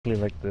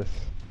exactly like this.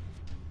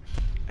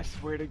 I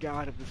swear to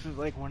God, if this is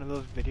like one of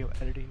those video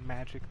editing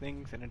magic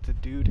things and it's a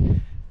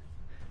dude.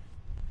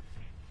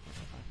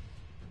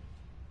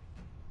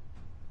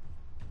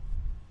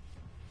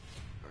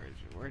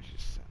 Where'd you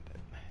send it?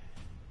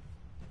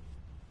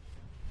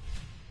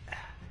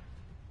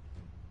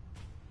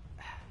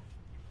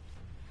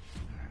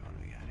 Alright, what do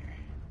we got here?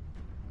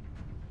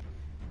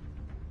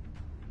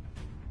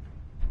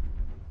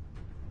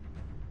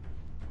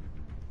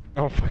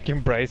 Oh, fucking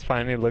Bryce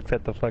finally looks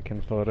at the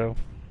fucking photo.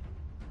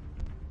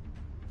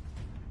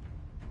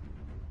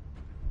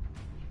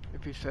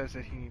 If he says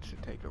that he needs to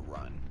take a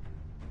run,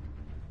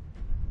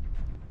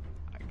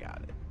 I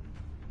got it.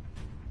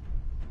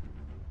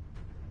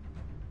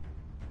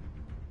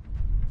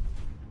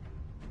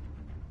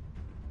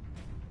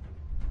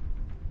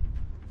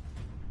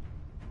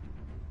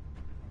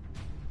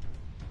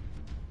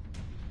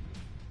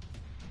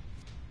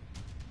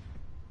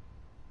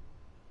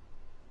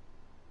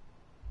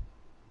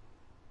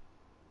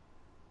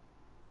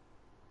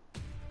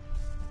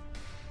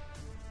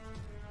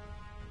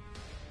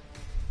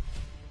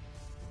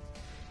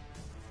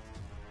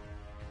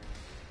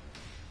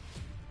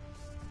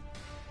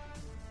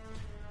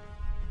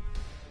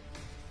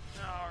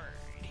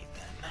 Alrighty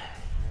then.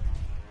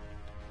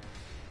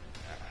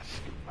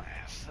 Scoop my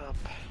ass up.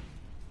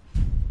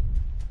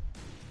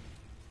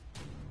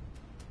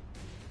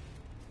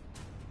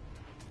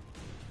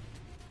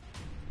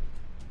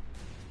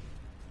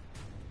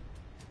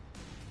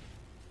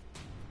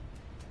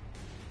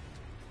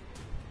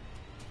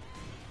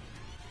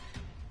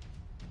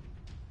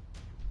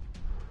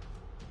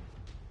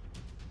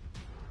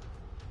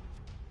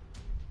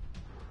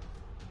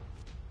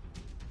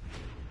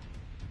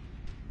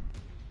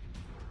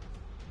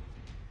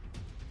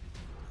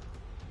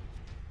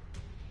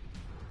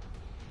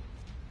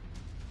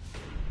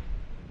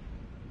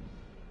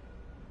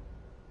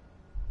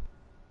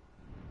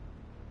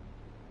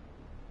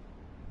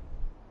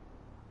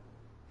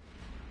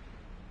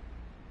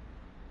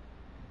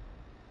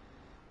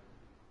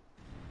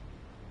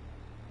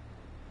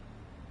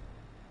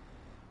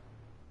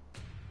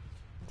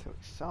 So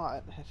he saw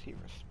it. Has he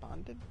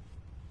responded?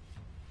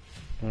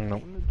 Nope.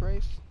 Game with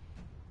Bryce?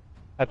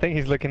 I think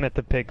he's looking at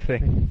the pig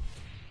thing.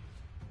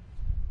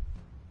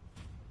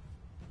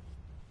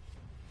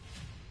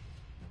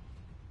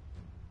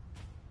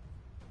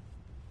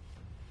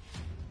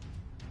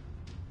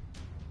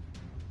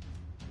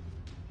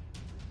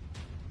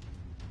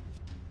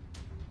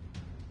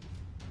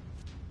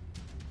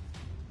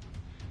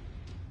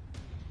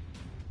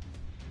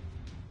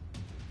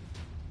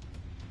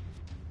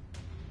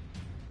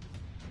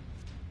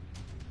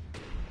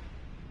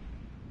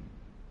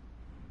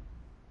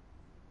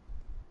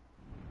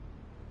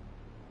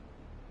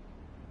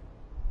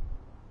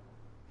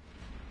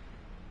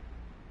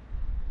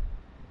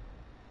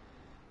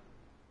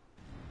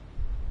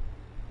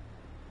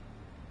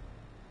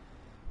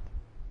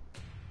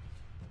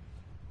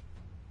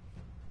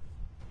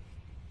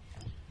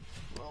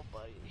 Well,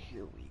 buddy,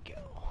 here we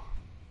go.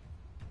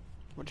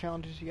 What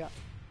challenges you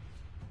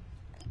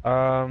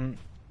got?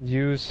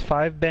 Use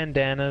 5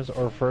 bandanas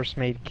or first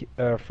aid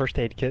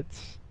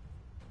kits.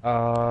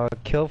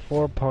 Kill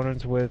 4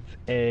 opponents with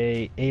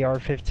a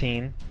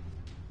AR-15,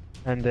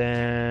 and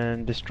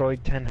then destroy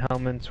 10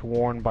 helmets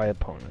worn by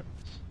opponents.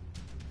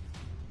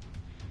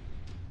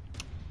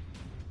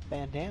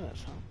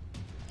 Bandanas, huh?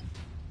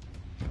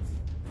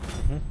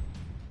 Mm-hmm.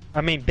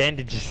 I mean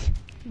bandages.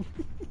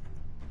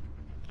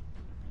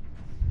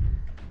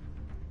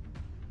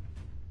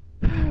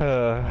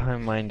 My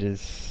mind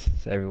is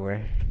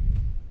everywhere.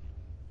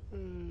 So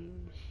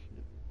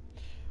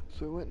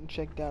we went and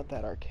checked out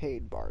that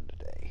arcade bar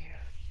today.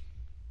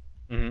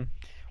 Mm-hmm.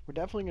 We're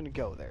definitely going to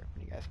go there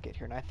when you guys get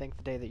here, and I think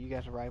the day that you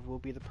guys arrive will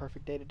be the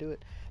perfect day to do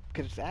it,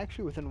 because it's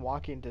actually within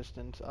walking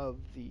distance of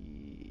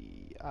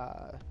the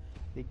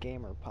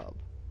gamer pub,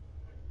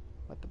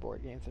 with the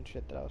board games and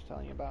shit that I was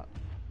telling you about.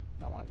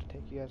 I wanted to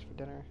take you guys for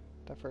dinner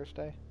the first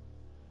day.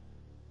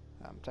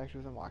 It's actually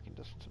within walking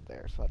distance of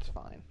there, so that's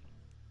fine.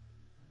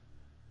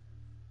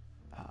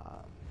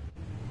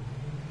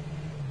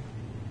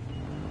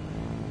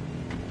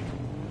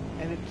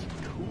 And it's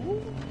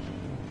cool.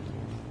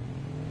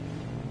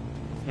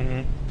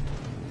 Mm-hmm.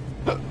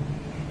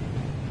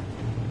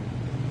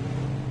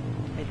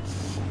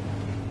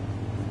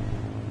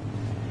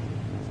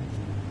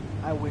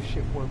 I wish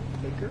it were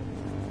bigger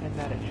and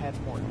that it had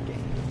more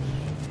games.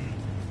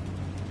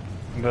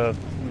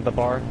 The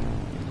bar?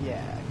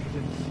 Yeah, because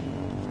it's...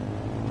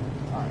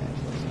 Alright, so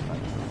let's see if I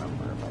can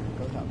remember, if I can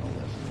go down the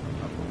list and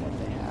remember what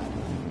they had.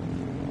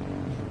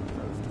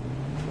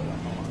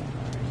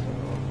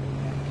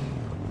 Alright,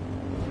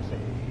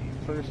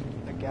 so there's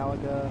a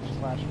Galaga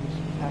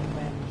 /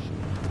 Pac-Man.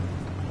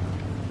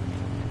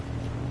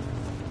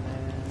 And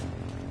then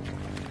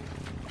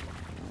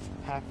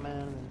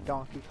Pac-Man and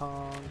Donkey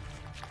Kong.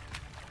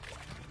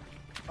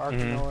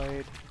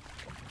 Arkanoid.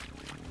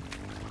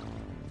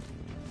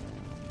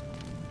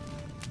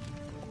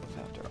 What's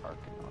after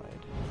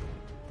Arkanoid?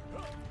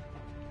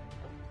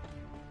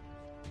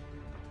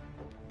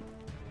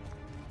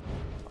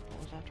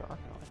 dark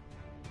now.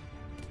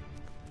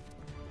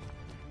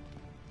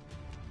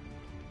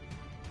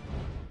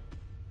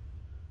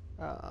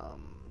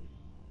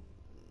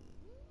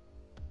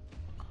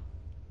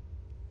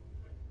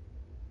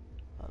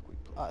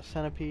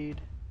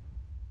 Centipede.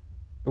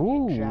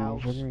 Ooh,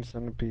 Joust. fucking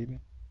centipede.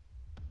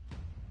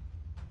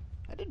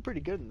 I did pretty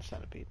good in the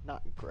Centipede.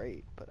 Not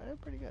great, but I did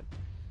pretty good.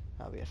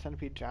 We have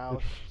Centipede,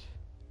 Joust.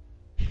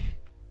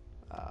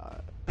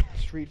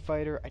 Street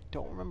Fighter. I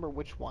don't remember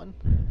which one.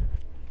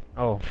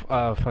 Oh,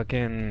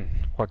 fucking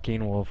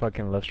Joaquin will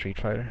fucking love Street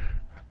Fighter.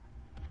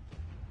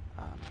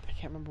 I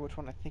can't remember which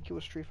one. I think it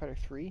was Street Fighter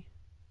 3.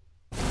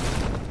 But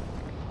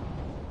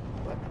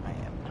I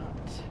am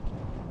not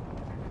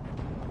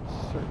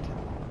certain.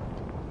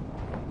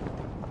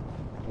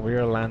 We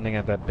are landing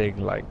at that big,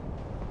 like,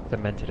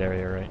 cemented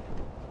area, right?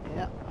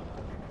 Yeah.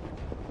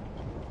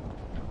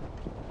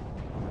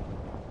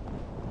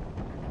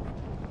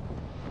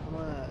 I'm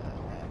gonna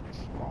land a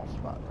small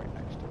spot right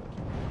next to it.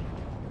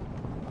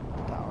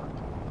 The tower.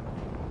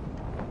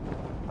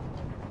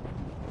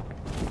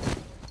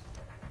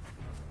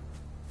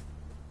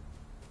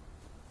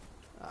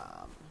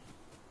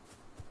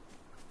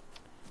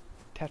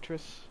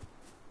 Tetris.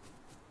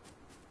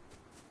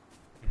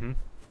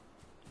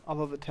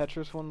 Although the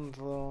Tetris one's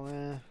a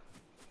little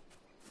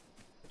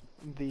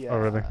The oh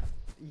really?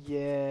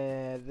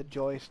 Yeah, the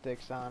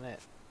joysticks on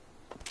it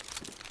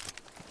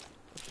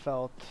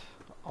felt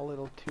a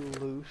little too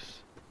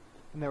loose,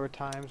 and there were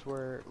times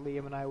where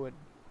Liam and I would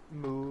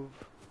move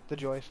the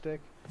joystick,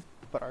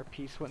 but our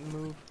piece wouldn't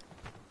move.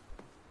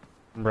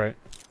 Right.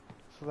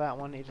 So that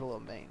one needs a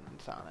little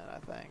maintenance on it, I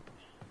think.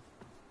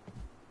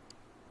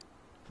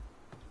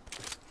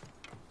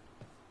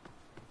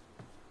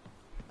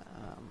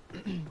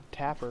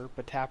 Tapper,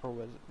 but Tapper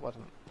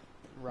wasn't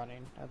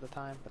running at the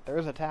time. But there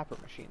is a Tapper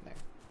machine there.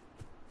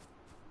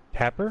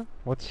 Tapper?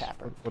 What's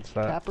Tapper? What's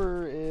that?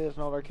 Tapper is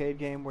an old arcade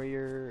game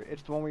where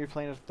it's the one where you're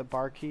playing as the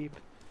barkeep,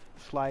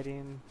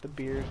 sliding the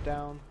beers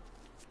down.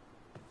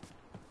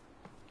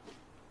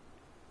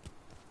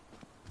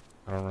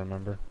 I don't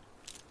remember.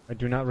 I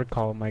do not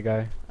recall, my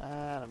guy. In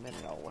a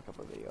minute I'll look up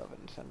a video of it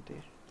and send it to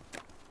you.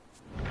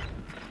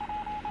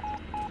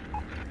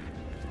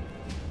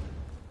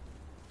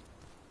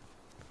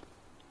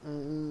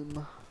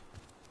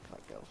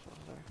 What else was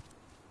there?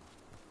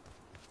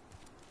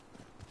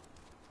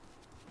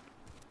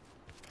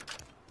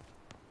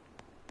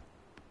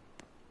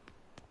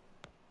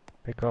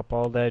 Pick up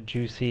all that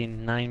juicy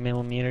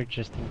 9mm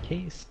just in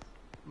case.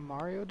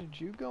 Mario,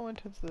 did you go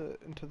into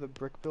the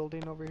brick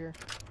building over here?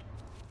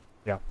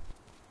 Yeah.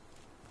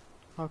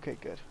 Okay,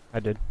 good. I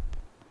did.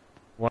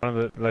 One of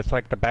the, that's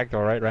like the back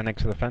door, right? Right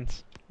next to the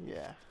fence?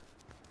 Yeah.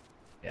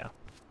 Yeah.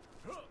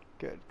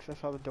 Good, because I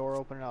saw the door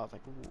open and I was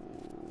like,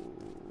 ooh,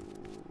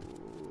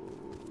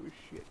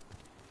 shit.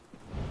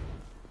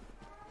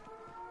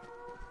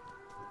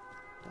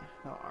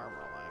 No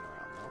armor lying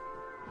around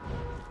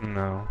though.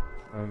 No.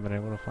 I haven't been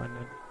able to find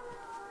it.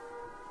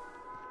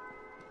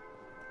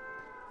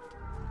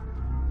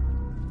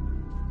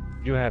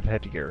 You have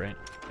headgear, right?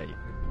 Yeah, you do.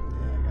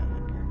 Yeah, I got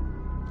headgear.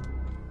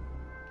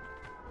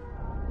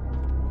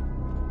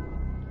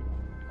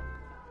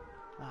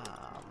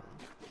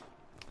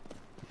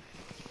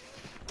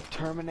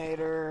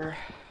 Terminator.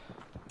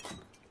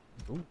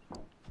 Ooh.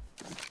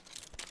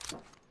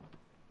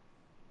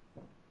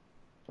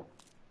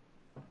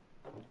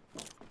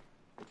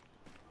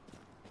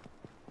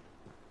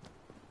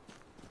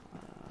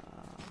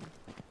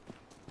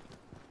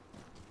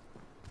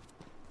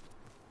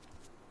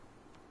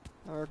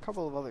 There were a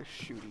couple of other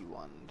shooty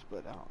ones,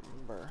 but I don't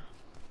remember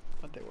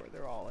what they were.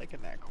 They're all like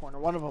in that corner.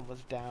 One of them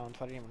was down,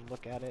 so I didn't even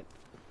look at it.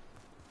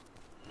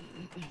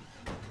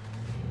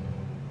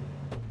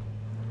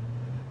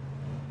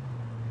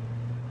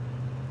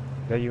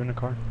 Is that you in the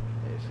car?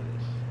 Yes, it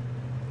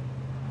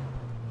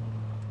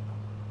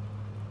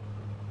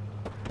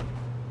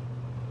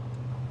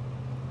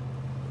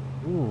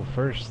is. Ooh,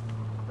 first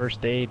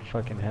aid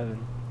fucking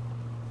heaven.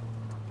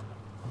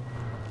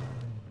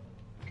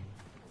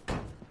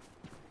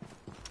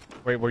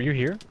 Wait, were you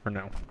here or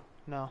no?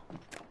 No.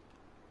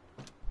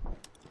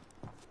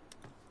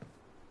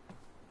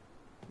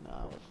 No,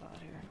 I was not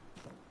here.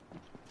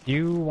 Do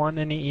you want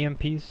any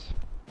EMPs?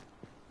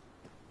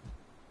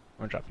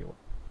 I'll drop you one.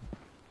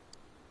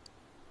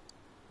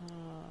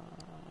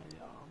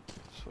 Yeah, I'll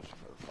switch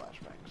for the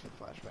flashbangs. The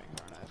flashbangs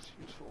aren't as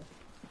useful.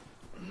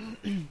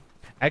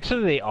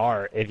 Actually, they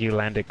are if you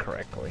land it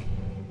correctly.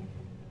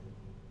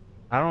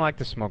 I don't like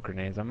the smoke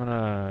grenades. I'm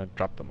gonna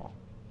drop them all.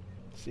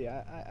 See,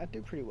 I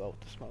do pretty well with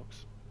the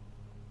smokes.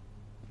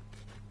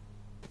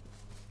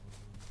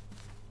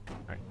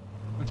 Alright,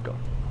 let's go.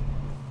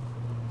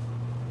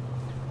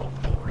 Go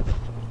forth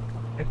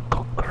and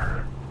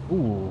conquer.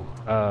 Ooh,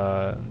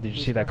 did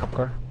you see that cop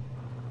car?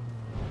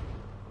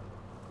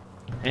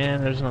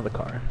 And there's another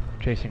car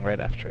chasing right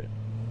after it.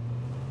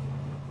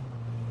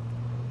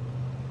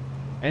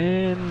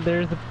 And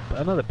there's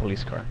another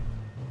police car.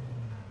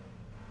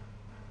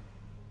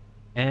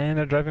 And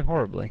they're driving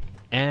horribly.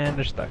 And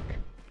they're stuck.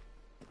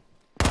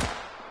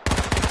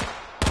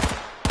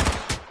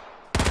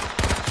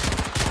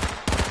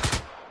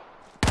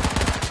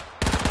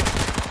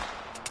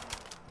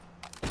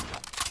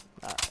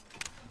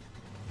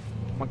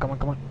 come on,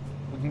 come on.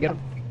 We can get him.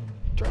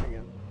 Turning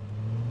in.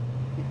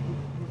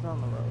 He's on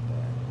the road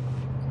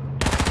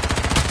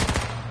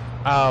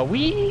there.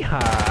 We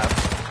have.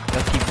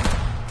 Let's keep.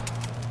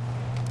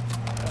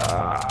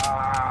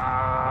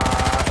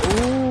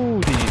 Ooh,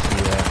 did you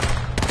see that?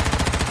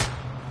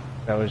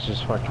 That was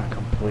just fucking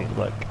complete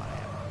luck.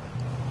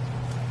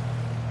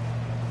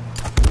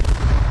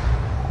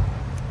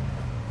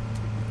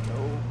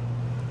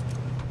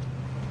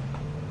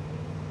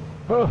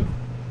 Oh.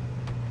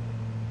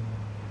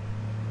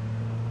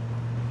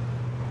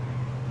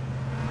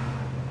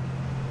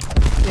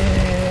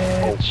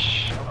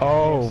 Bitch.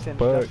 Oh,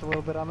 but. Just a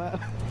little bit on that.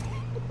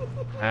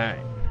 Alright.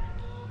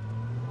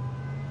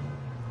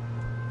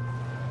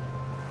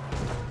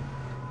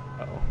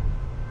 Uh-oh.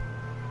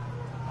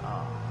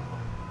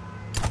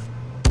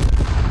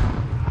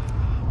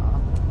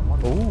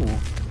 Ooh.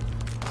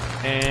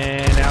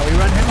 And now we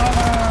run him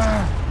over!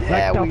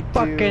 Yeah, like the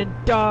fucking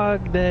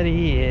dog that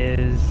he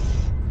is.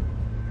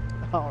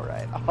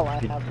 Alright, all I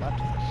have left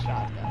is a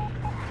shotgun.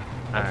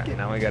 Alright,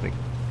 now we gotta...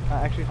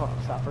 actually, hold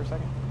on, stop for a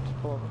second.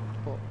 Just pull over,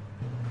 pull over.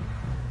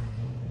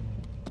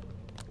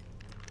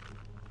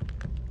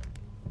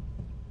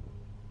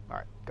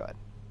 Alright, go ahead.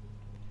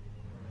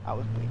 I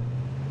was bleeding.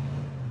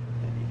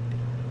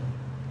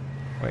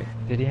 Wait,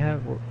 did he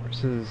have... Where's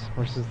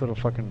his little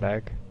fucking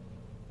bag?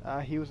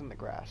 He was in the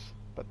grass,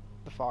 but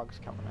the fog's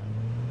coming in.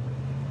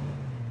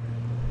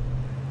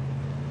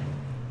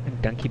 And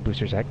donkey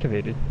booster's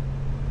activated.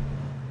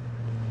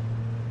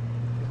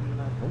 Isn't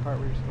that the part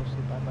where you're supposed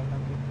to die by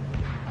donkey?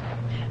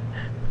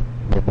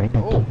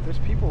 Oh, there's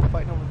people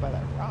fighting over by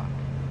that rock.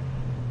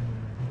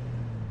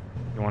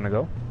 You wanna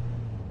go?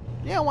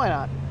 Yeah, why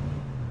not?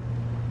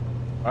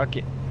 Fuck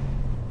it.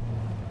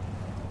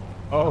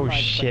 Oh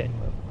shit.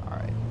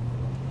 Alright.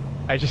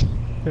 I just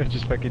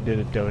fucking did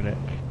a donut.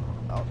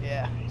 Oh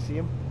yeah, see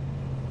him?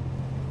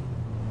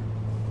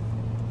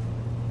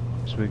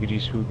 Swoogity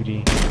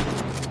swoogity.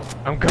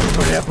 I'm coming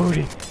for that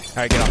booty.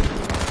 Alright, get off.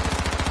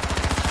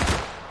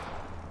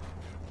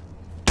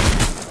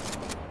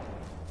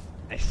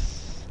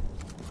 Nice.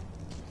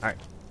 Alright.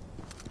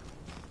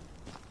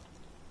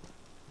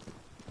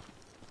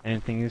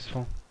 Anything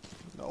useful?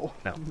 No.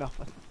 No.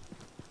 Nothing.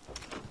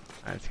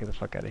 Alright, let's get the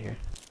fuck out of here.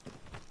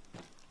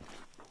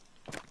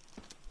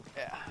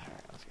 Yeah,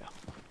 alright, let's go.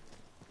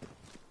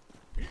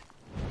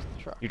 Where's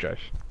the truck? You drive.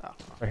 Oh.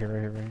 Right here,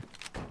 right here, right here.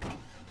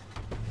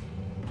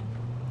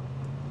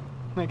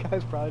 That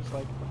guy's probably just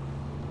like,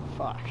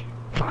 fuck.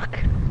 Fuck.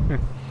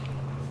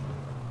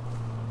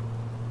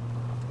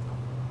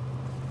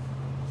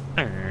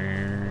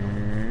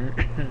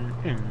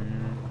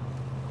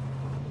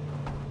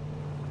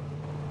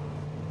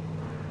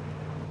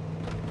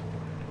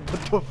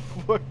 What the fuck?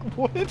 What?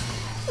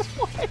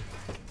 What?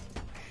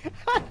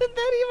 How did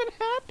that even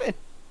happen?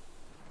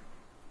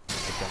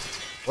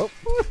 Whoop.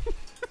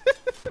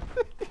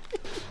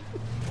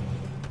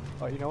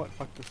 Oh, you know what?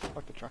 Fuck this.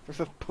 Fuck the truck. There's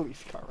a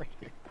police car right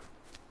here.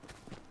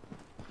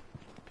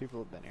 People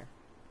have been here.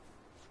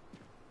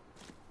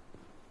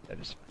 That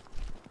is fine.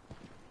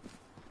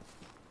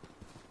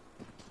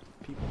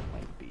 People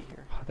might be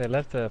here. Oh, they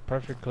left a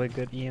perfectly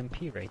good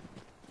EMP right.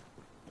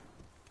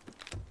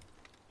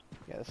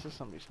 Yeah, this is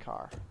somebody's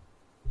car.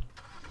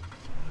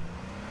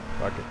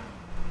 Fuck it.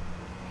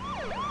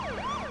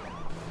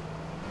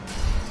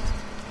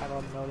 I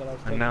don't know that I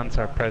was taking Announce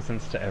the our car.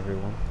 presence to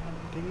everyone.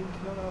 I didn't even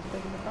know that I was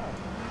taking the car.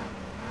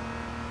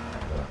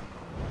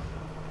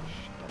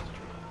 Shit, that's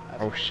true.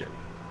 That's Oh shit.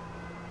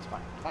 It's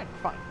fine. Fine.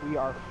 Fine. We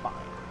are fine.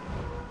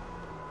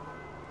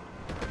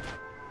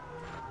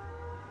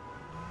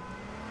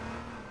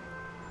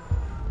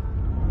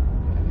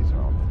 Yeah, these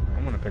are all.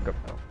 I'm gonna pick up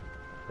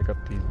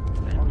these.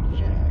 Oh,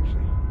 yeah,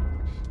 actually.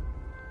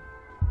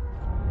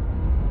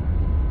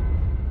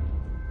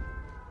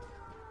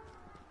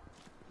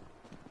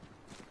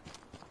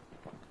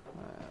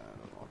 Don't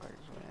look like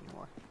there's really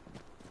anymore.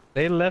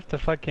 They left a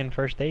fucking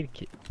first aid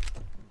kit.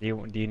 Do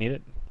you need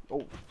it?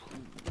 Oh,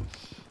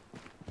 please.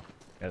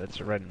 Yeah, that's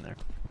right in there.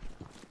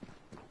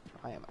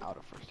 I am out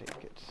of first aid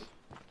kits.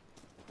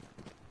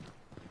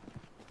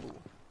 Ooh.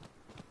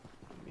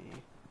 Me.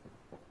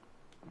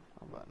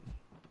 Hold on.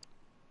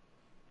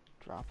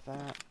 Drop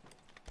that.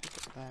 Pick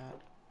up that.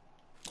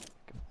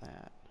 Pick up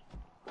that.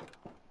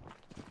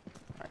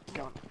 Alright,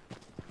 going.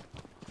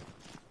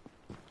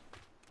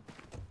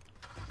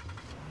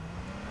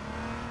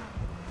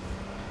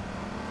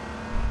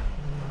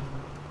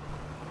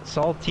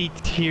 Salty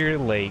Tear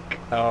Lake.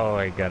 Oh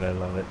my god, I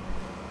love it.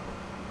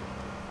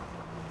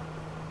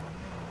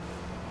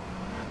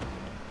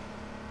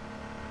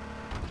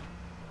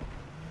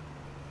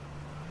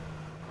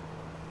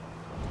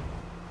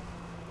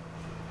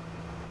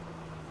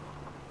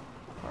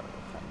 Part of the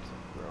fence is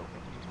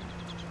broken.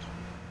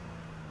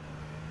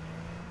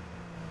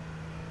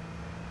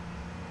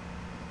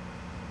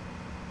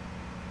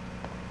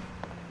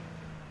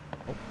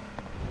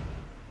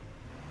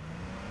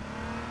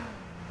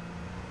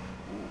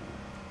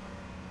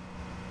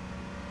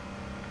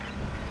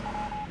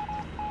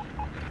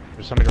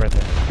 There's somebody right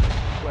there.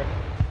 Where?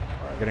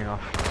 Getting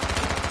off.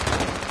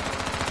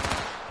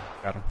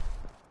 Got him.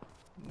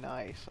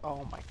 Nice.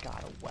 Oh my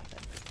god, a weapon.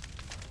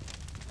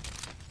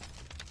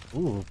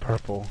 Ooh,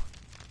 purple.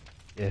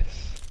 Yes.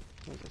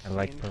 There's a I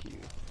like CNQ. purple. You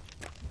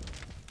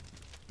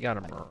got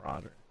a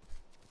marauder.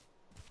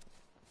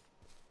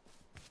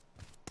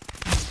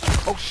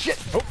 Oh shit!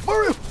 Oh,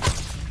 Maru!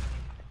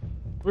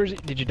 Where is he?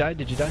 Did you die?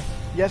 Did you die?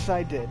 Yes,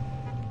 I did.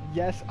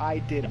 Yes, I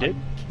did. You did? Are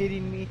you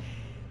kidding me?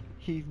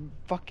 He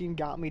fucking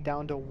got me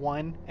down to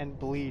 1 and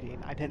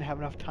bleeding. I didn't have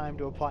enough time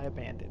to apply a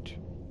bandage.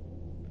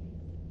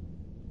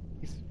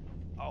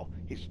 Oh,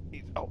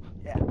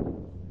 yeah.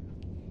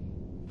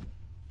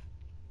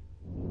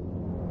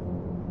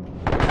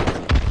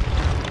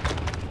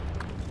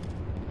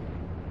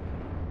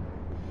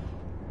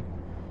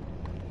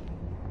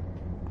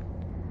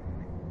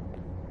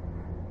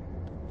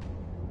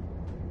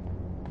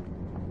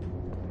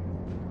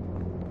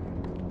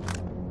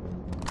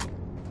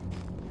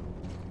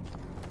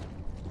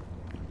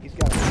 He's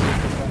got a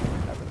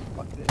whatever the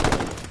fuck it is.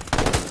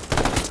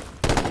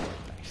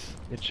 Nice.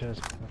 Bitch ass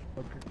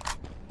motherfucker.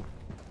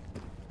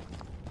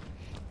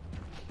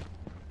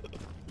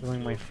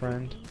 Killing my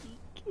friend.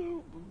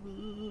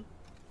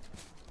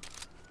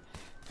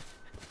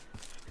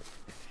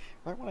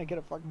 Right when I get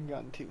a fucking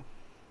gun too.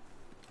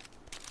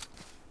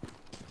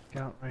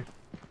 Got my.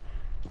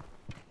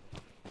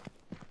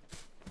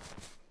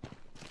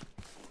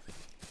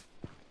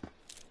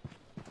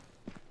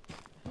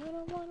 I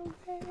don't wanna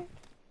wait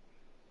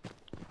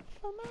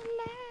for my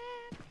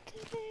life to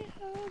be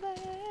over.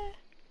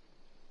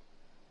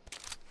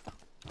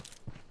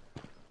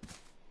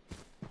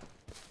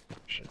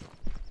 Shit.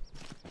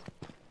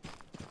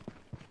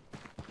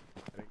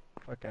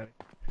 Fuck out of here.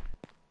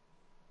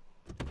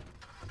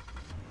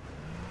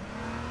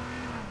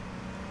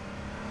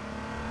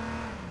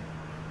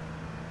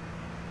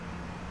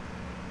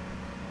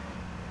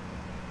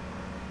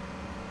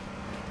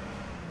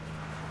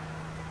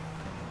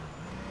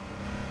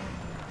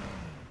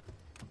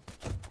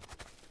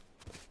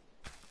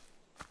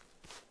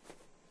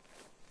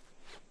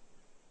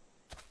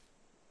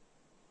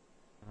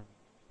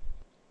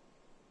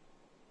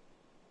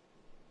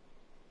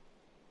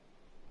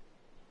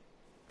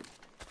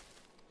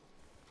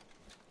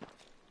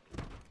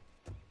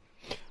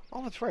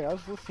 Oh, that's right. I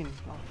was listening to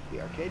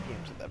the arcade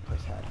games that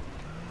place had.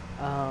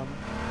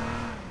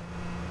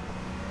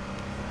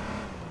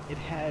 It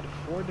had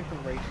 4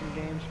 different racing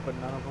games, but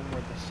none of them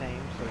were the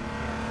same, so you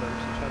can't verse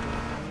each other in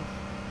things.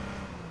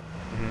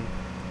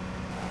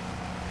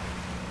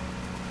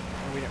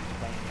 And we didn't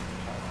play any of them,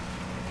 so I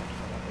don't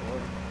know what they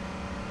were.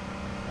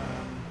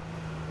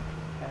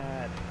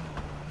 Had,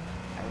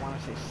 I want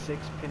to say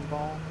 6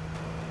 pinball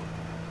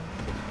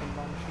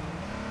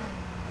machines.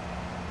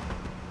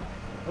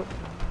 Oh.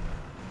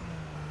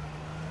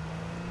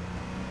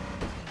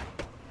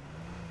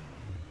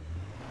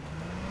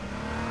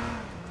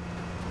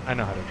 I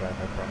know how to drive,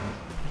 I promise.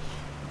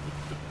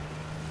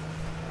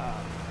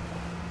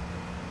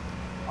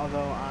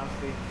 Although,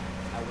 honestly,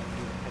 I wouldn't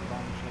do the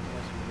pinball machine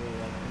unless you really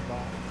like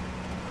pinball.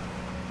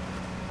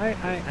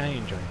 I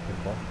enjoy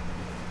pinball.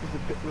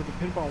 With the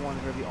pinball ones,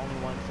 they're the only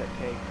ones that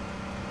take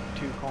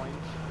 2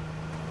 coins.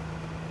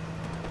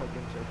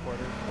 Tokens or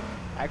quarters.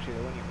 Actually,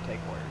 they wouldn't even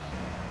take quarters.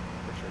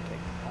 For sure take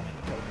only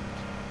the tokens.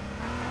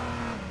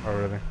 Oh,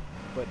 really?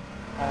 But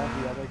all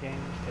the other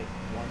games take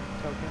 1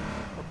 token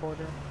per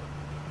quarter.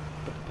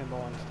 But the pinball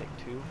ones take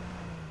 2.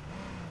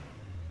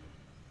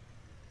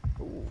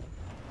 Ooh.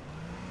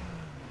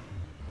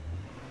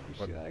 You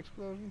What? see that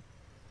explosion?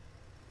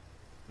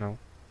 No.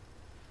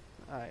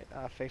 Alright,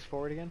 face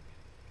forward again.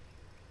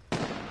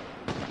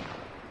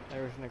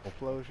 There was an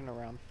explosion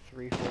around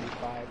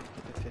 3:45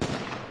 to 15.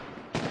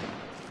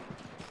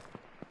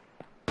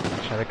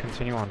 Shall I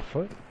continue on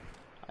foot?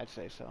 I'd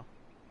say so.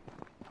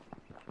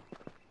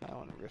 I don't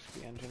want to risk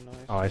the engine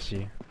noise. Oh, I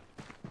see.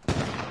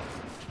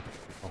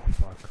 Oh,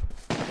 fuck.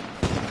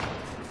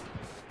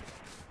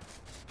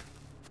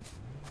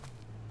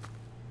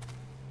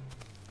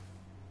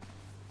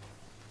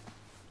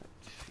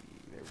 Let's see,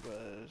 there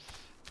was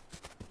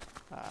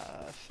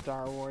a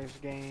Star Wars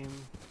game,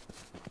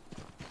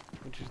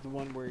 which is the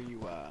one where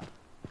you,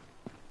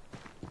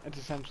 it's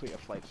essentially a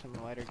flight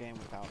simulator game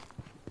without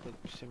the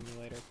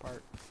simulator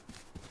part.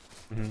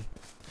 Mm-hmm.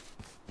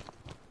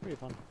 Pretty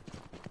fun.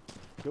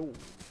 Yo,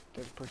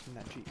 there's a person in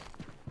that Jeep.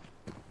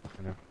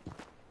 I know.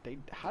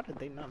 How did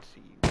they not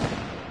see you?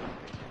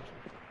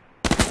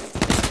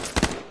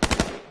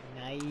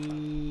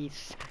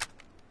 Nice.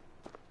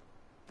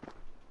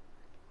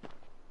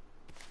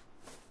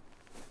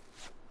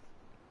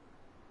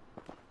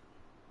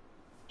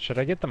 Should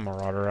I get the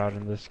Marauder out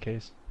in this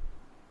case?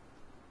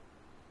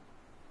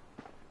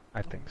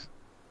 I think so.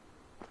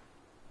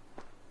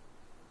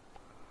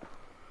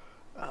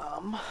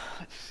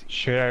 Let's see.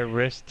 Should I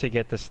risk to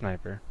get the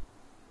sniper?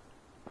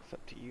 It's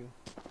up to you.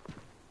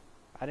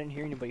 I didn't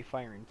hear anybody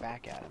firing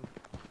back at him.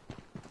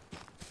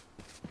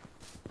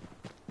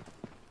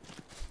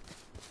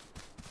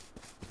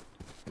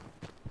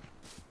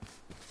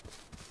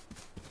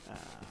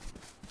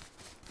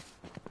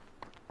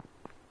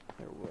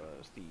 There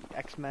was the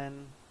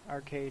X-Men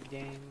arcade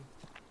game.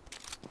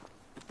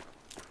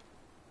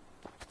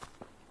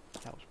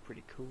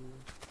 pretty cool.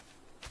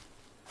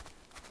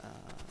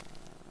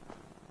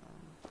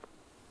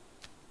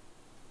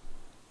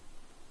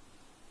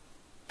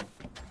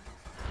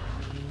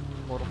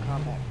 Mortal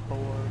Kombat 4.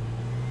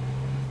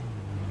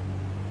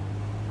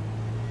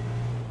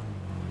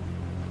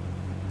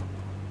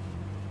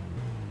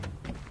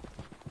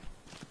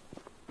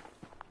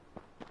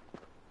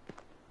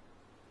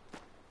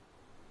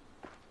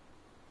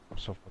 I'm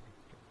so fucking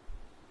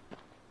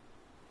scared.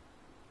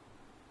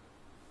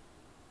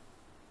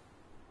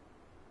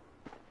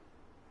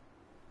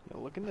 Yo,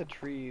 look in the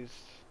trees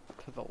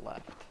to the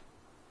left.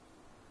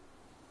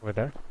 Over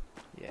there?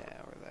 Yeah,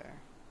 over there.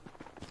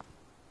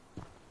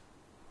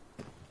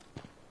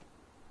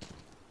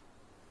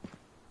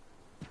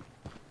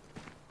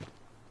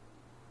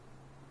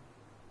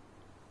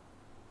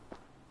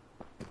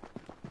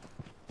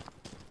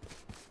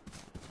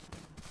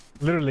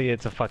 Literally,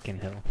 it's a fucking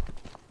hill.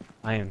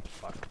 I am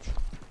fucked.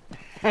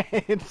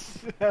 It's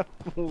a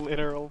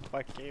literal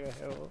fucking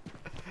hill.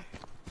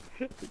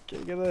 The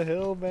king of the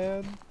hill,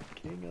 man.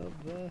 King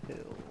of the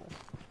hill.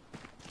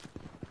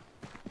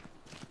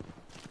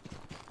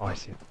 Oh, I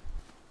see it.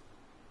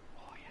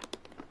 Oh, yeah.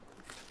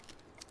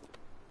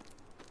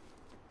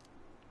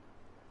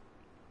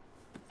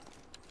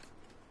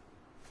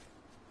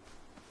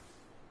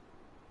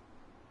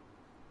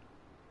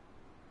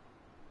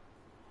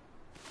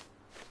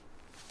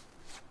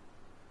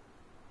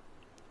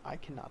 I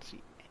cannot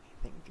see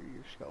anything through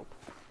your scope.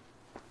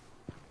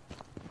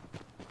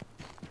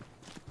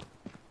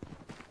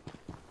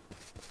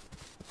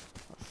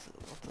 Let's see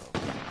what's up.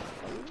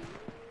 Oh,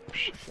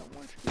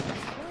 someone's getting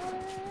shot.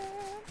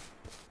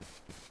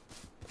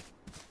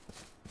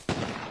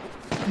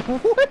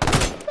 What?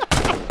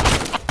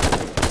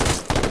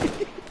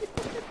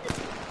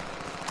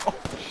 Oh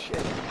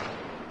shit.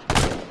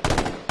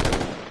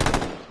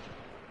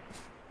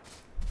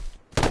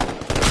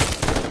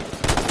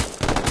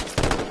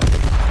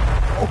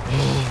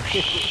 Oh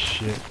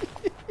shit.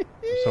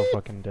 I'm so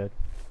fucking dead.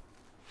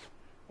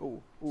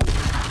 Oh, oh,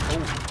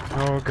 oh,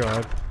 Oh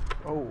god.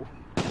 oh.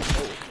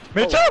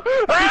 Mitchell!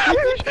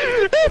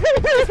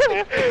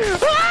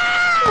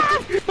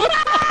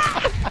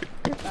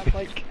 I'm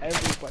like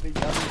everybody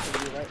yelling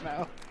for you right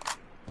now.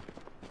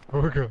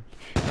 Oh god.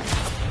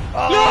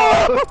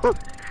 Oh!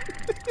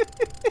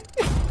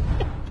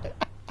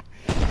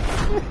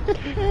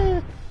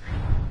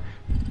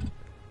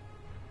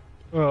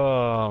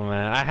 Oh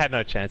man, I had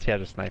no chance. He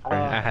had a sniper.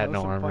 I had That was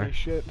no some armor. funny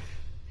shit.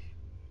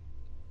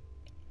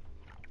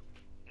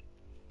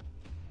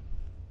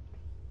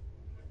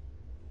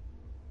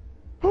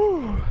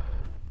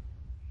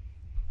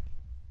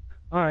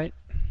 Alright.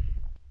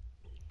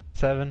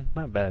 7,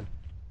 not bad.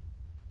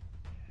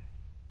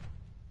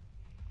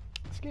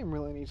 This game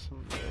really needs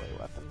some melee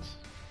weapons.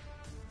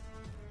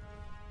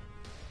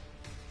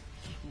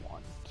 Just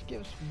one. Just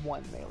give us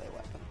one melee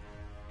weapon.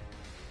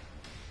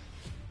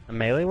 A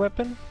melee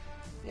weapon?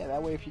 Yeah,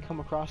 that way if you come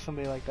across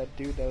somebody like that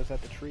dude that was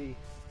at the tree,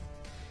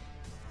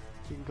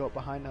 you can go up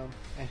behind them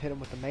and hit him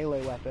with a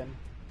melee weapon.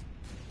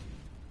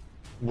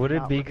 Would it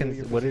Not be reveal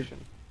your position.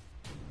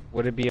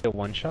 would it be a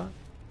one shot?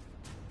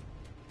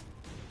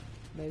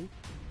 Maybe.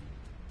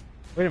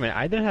 Wait a minute,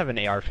 I didn't have an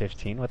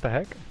AR-15. What the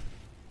heck?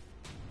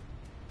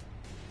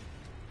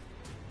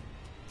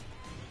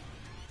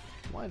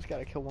 Well, I just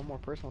gotta kill one more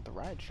person with the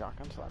riot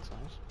shotgun, so that's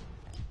nice.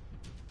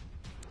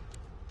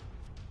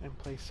 And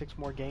play 6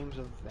 more games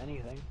of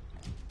anything.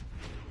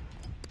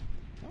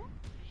 Oh,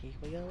 here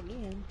we go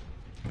again.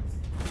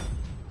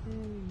 Here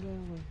we go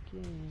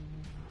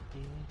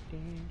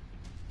again.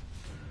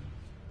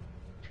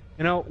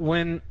 You know,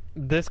 when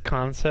this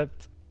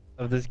concept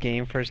of this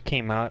game first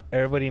came out,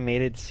 everybody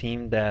made it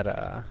seem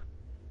that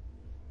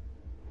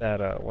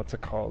what's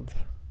it called?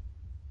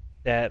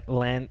 That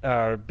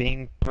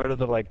being part of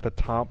the like the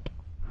top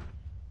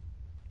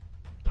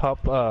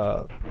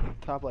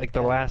like the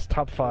 10 last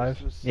top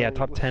 5. was Yeah, so-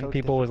 top was 10 so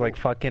people was like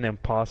difficult. fucking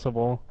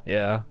impossible.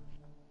 Yeah.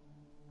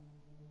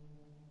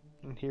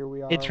 And here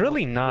we are. It's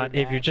really almost not if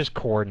you're mid-match. just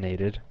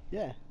coordinated.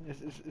 Yeah,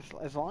 it's,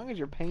 as long as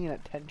you're paying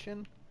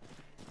attention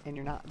and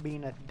you're not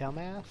being a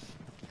dumbass.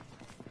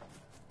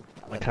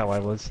 Like how I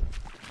was.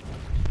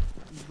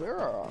 There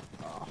are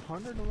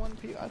 101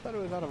 people. I thought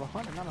it was out of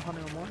 100, not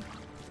 101.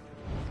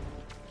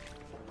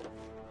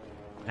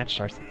 Match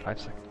starts in 5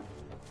 seconds.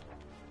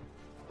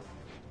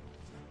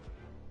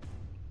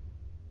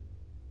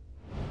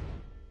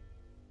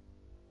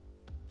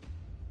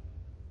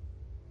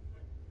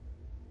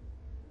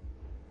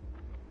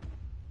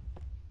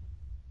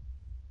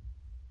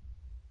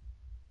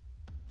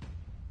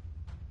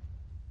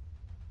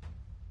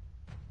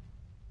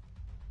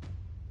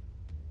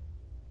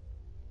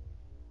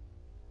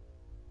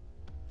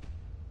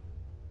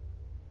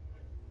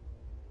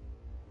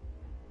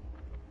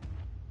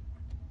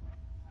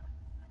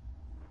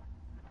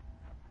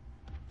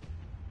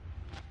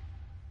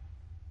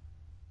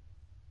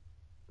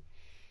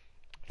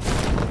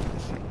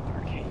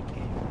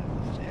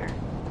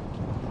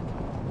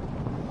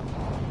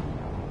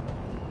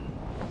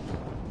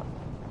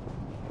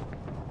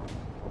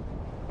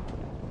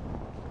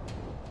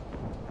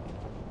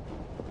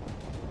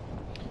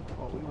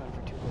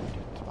 for two very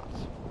different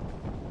spots.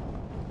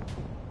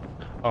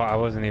 Oh, I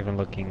wasn't even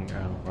looking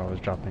where I was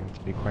dropping, to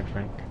be quite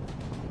frank.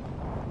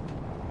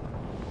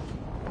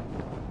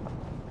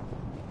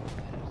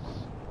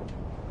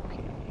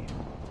 Okay.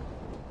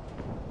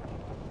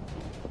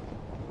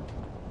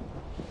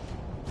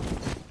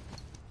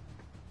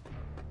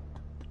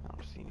 I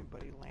don't see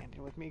anybody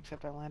landing with me,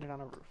 except I landed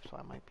on a roof, so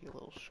I might be a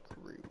little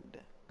screwed.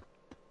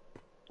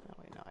 Oh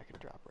wait, no, I can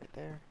drop right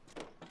there.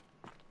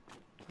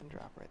 And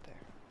drop right there.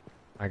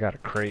 I got a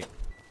crate.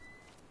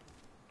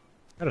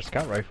 Got a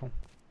scout rifle.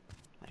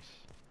 Nice.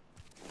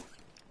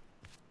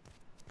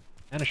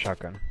 And a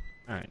shotgun.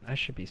 Alright, I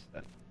should be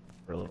set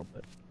for a little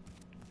bit.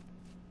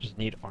 Just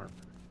need armor.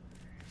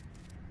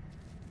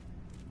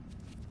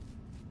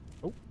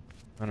 Oh.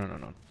 No, no, no,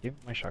 no. Give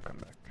my shotgun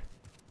back.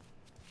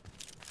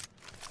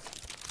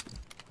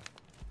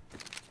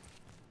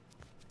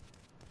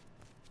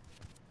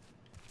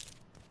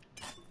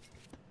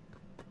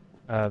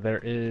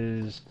 There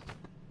is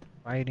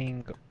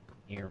fighting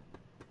here.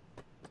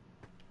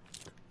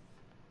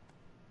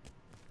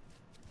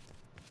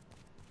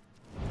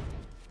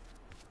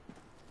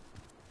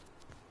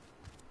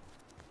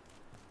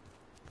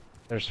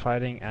 There's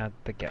fighting at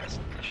the gas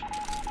station.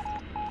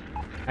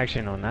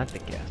 Actually, no, not the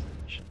gas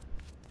station.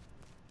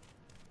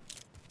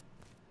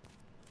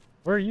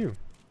 Where are you?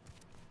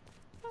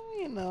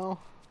 You know.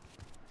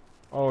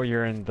 Oh,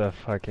 you're in the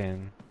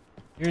fucking...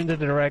 You're in the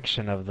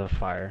direction of the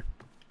fire.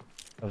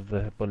 Of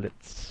the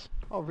bullets.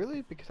 Oh,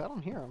 really? Because I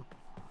don't hear them.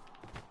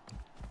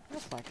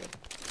 That's not good.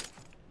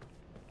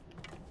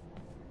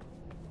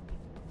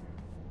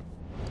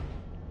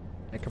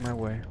 Making my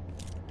way.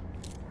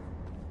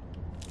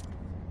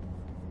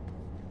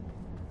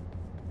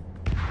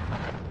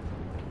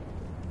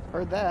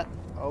 Heard that.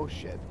 Oh,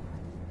 shit.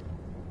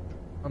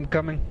 I'm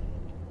coming.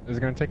 It's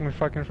gonna take me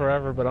fucking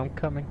forever, but I'm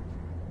coming.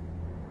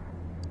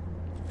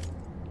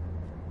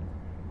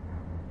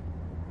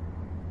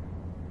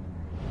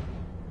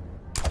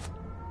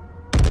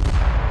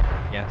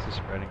 Gas is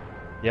spreading.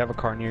 You have a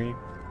car near you?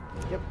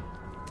 Yep.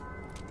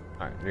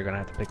 Alright, you're gonna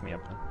have to pick me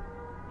up then.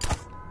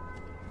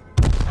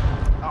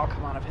 Oh,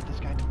 come on. I've hit this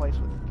guy twice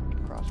with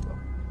a crossbow.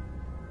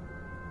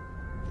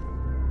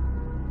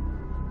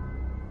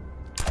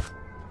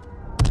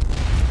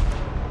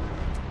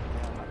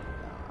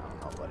 I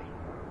don't know, buddy.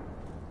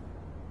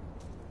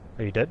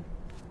 Are you dead?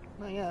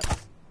 Not yet.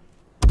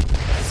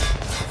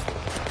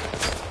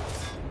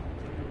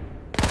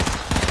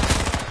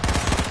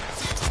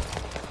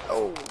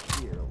 Oh,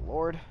 dear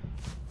Lord.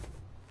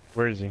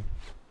 Where is he?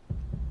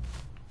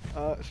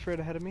 Straight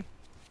ahead of me.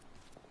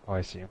 Oh,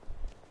 I see him.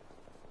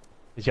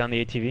 Is he on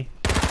the ATV?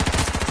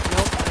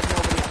 Nope, there's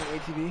nobody on the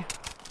ATV.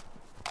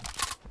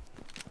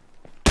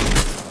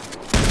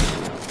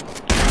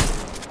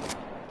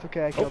 It's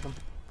okay, I killed him.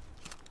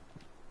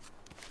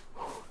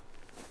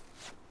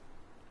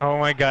 Oh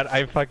my god,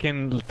 I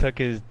fucking took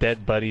his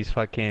dead buddy's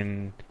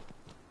fucking...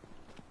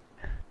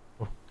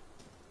 Oh.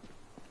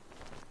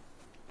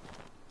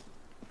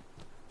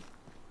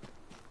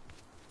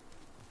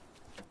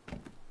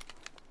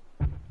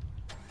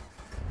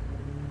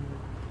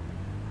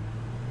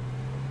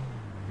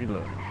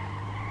 Reload. Is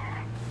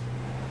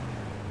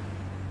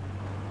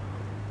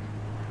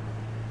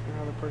there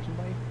another person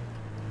by you?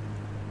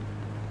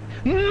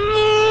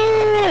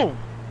 No!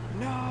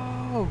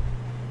 No!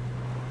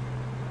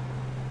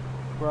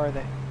 Where are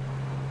they?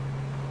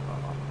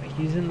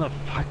 He's in the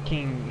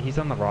fucking... He's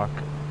on the rock.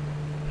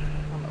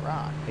 On the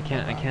rock. I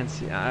can't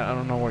see... I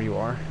don't know where you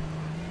are.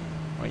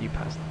 Oh, you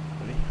passed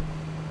buddy.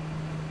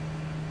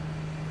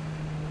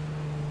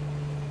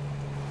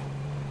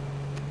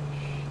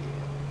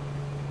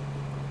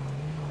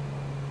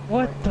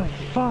 What the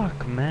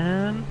fuck,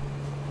 man?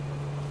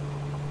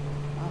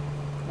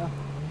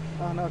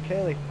 Oh no,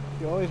 Kaylee.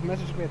 You always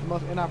message me at the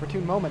most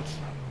inopportune moments.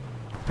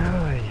 Oh,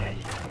 yeah.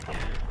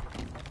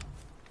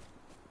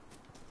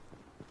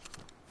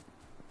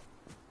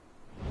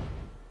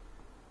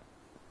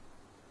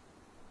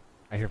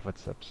 I hear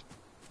footsteps.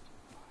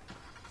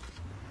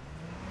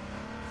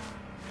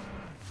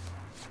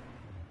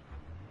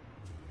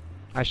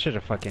 I should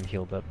have fucking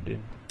healed up, dude.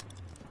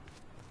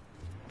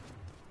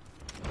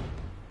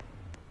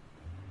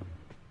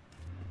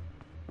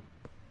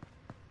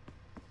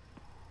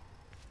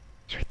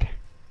 It's right there.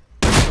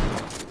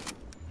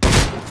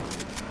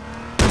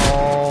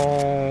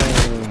 Oh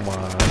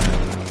my.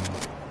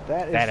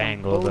 That is that some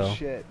angle,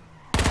 bullshit.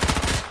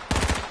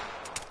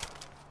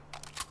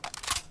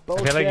 I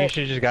feel like you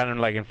should have just gotten him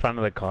like in front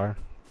of the car.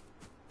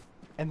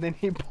 And then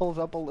he pulls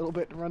up a little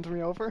bit and runs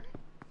me over?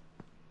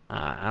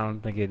 I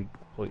don't think it'd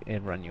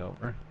run you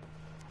over.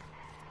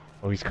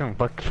 Oh, he's coming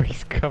back.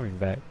 He's coming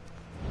back.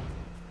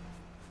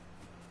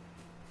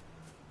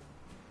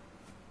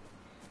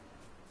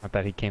 I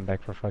thought he came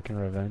back for fucking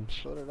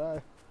revenge. So did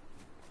I.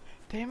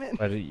 Damn it.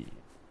 But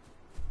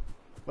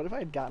What if I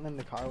had gotten in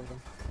the car with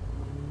him?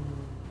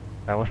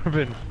 that would have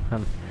been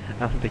fun.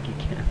 I don't think you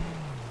can.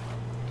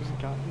 Just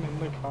gotten in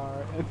the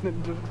car and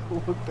then just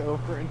looked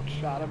over and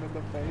shot him in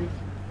the face.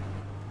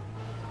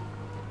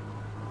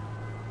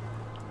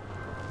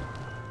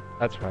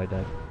 That's where I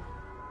died.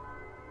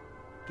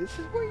 This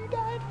is where you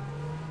died?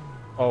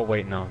 Oh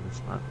wait, no, it's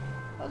not.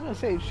 I was gonna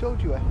say, it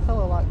showed you a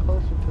hell of a lot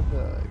closer to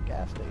the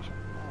gas station.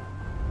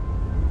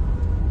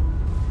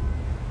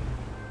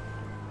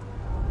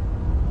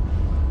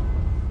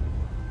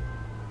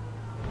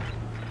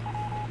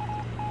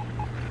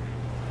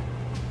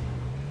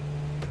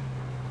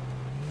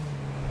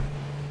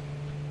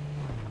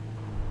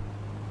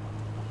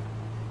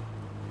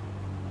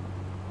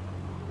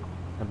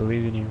 I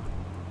believe in you.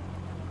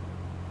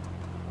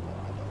 Well,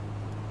 I don't.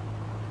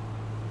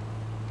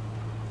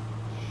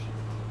 Shit.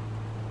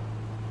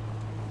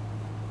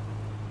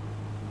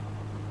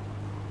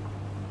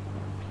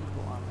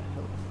 People on the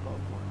hill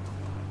above one.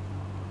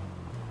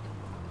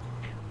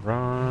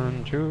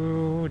 Run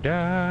to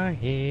the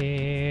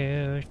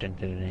hills. Dun,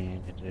 dun,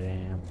 dun, dun,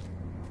 dun.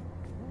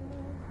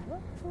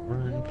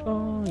 Run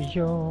for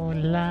your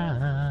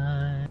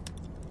life.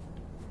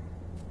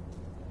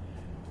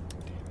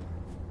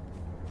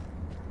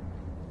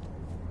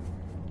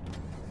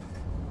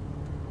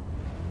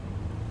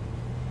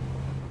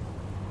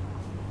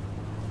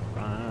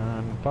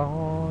 Run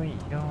for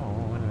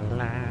your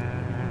life.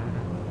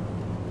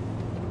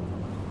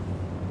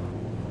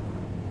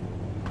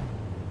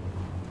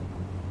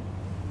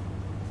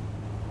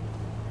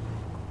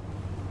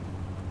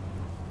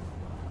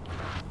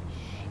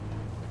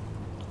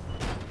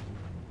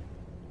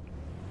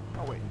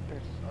 Oh wait,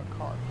 there's a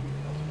car here.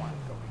 That's why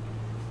I'm going.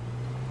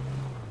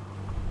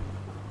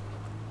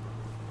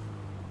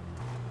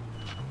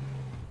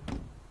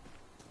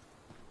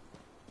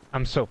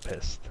 I'm so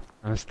pissed.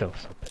 I'm still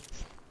so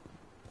pissed.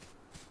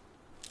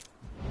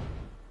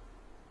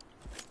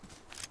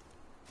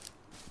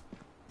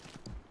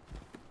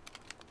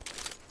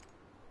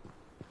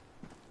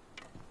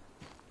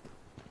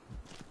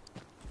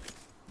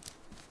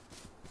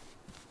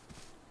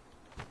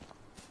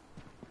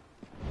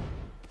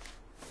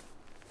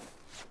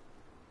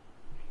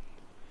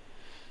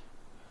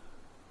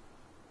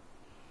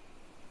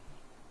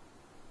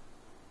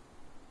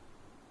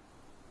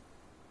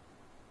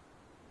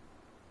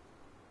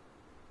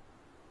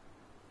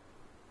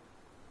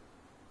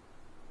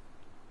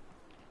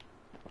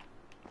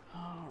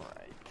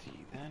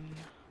 Alrighty then.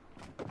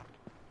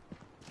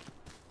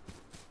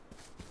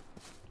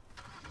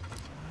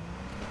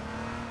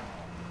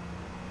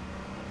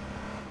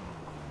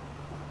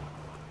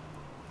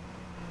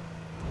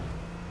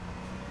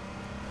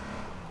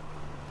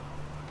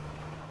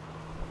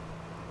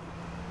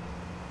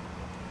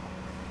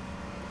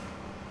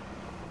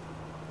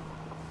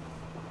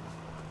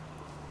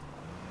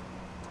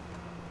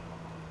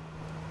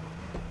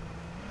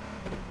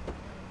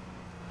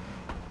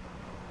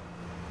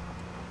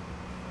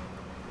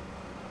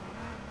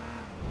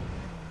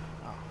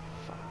 Oh,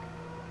 fuck.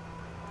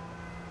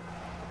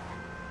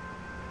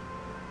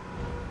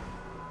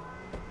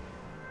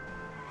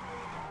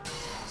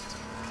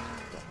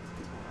 Definitely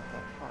people not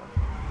that far.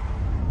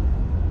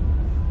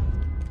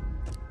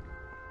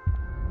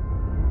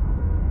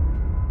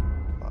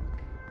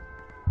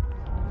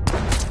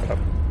 Fuck.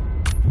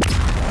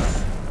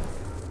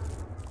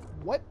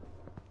 What?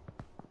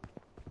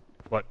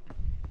 What?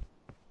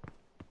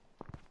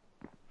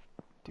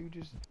 Dude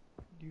just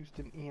used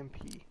an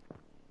EMP.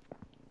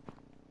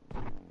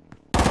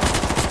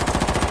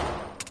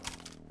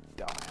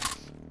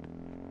 Dumbass.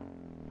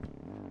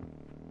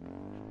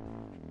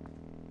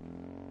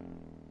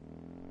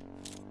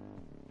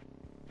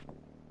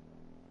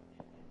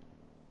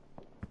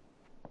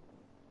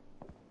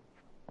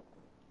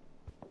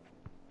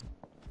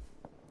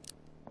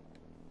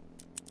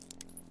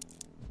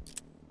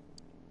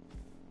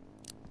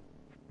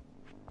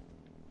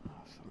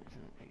 Oh, somebody's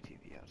in an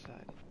ATV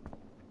outside.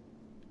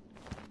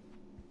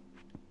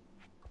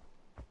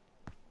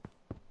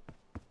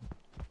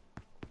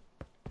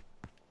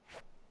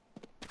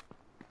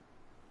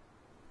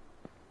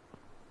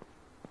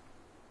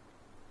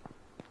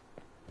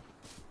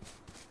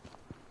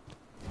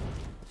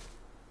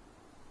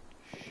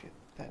 Shit,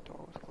 that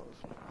door was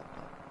closed when I popped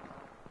up.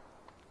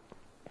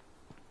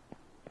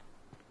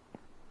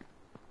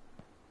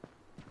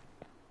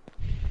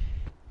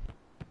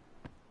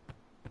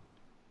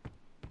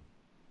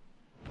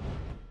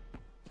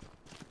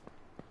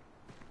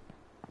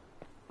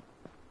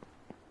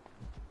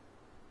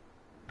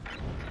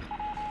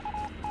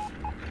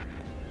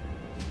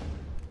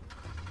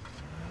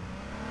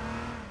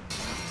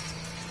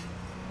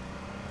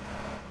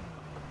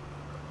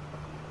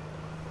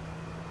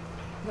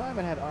 You know, I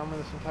haven't had armor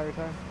this entire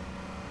time.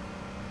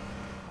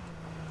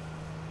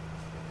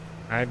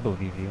 I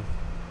believe you.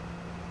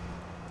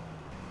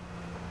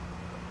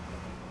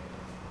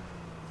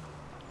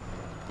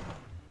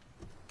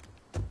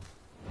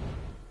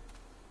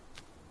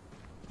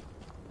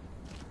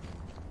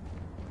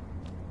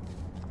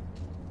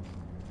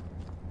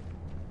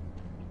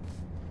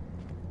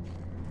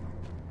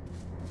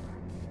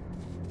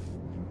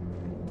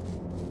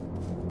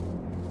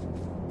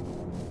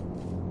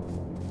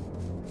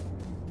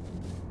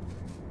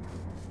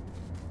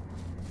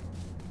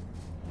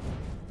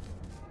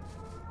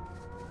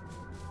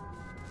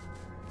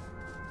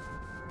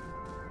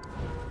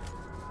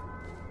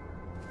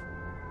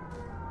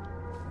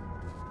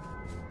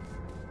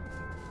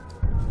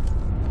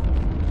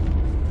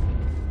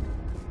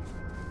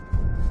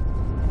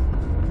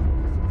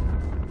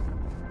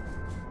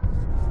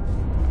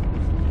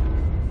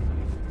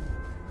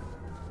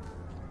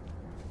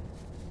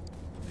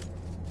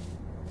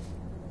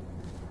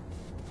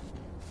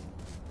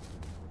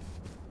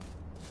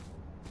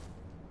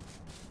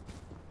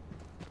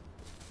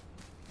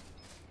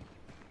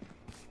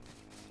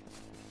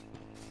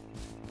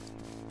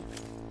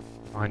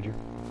 Behind you.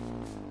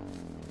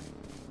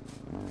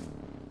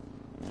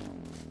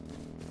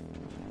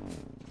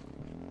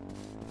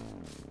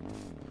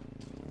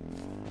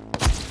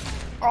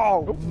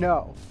 Oh, Nope.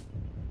 no.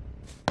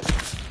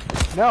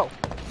 No.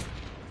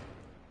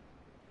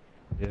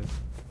 Yeah.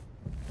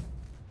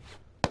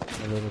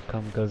 A little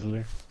cum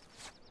guzzler.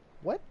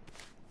 What?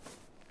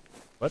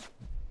 What?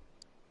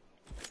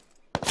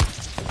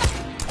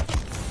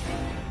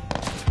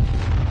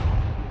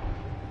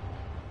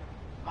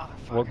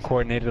 What Motherfuckers.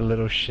 coordinated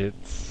little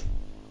shits?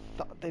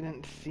 Thought they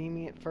didn't see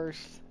me at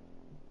first.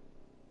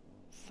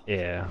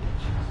 Yeah.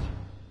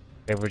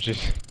 They were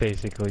just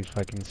basically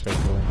fucking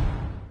circling.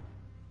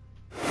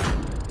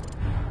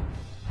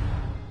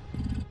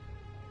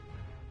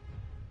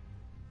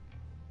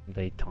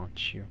 They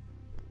taunt you.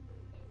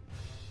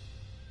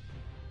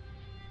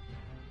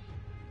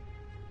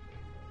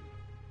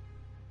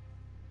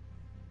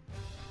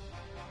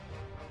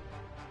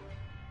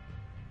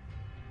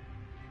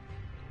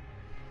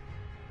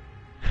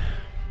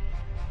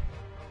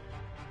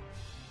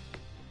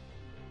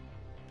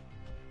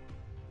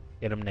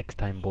 Get them next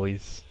time,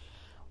 boys.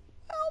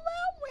 Well,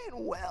 that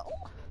went well.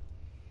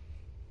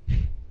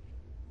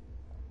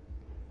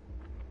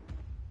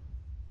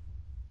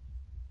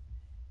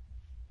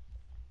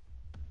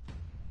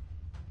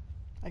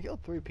 I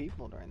killed 3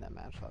 people during that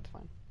match, so that's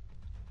fine.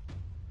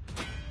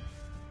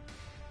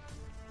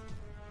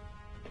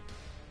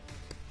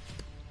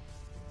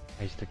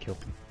 I used to kill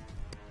them.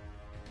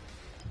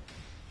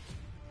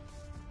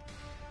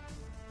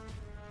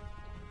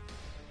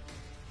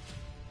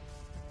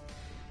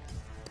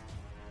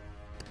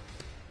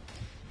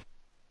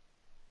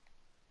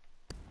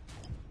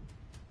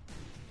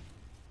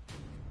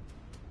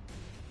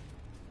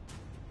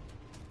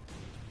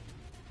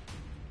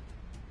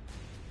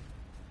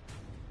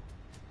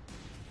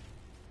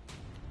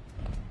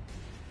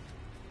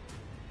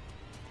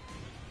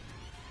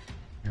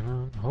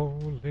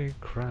 Unholy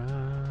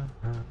crime.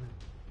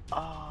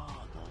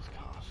 Oh, those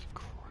cost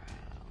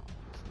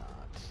crowns,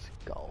 not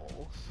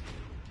skulls.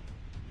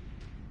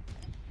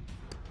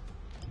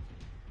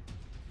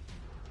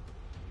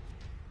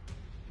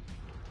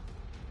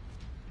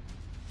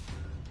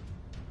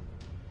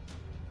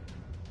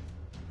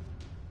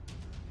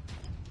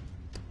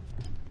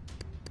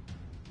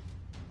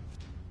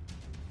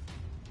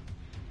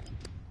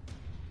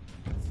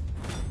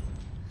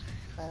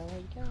 There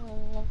we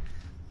go.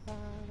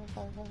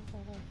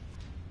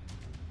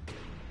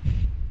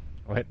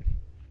 What?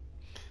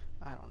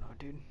 I don't know,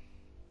 dude.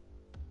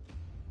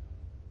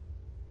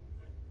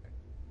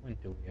 When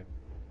do we have?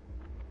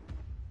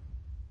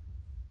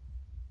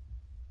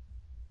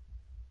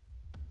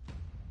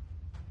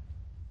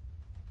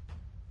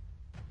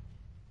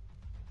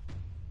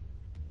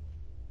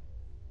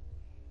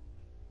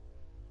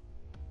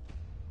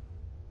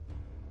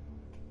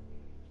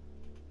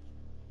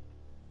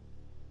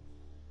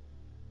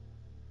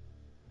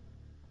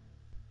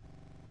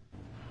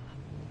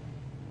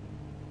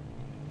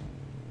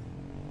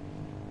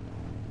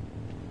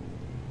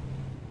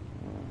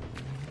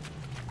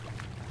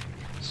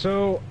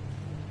 So,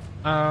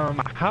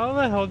 how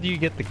the hell do you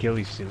get the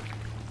ghillie suit?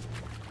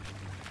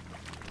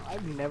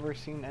 I've never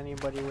seen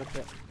anybody with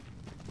it.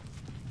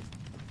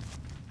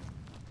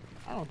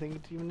 I don't think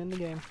it's even in the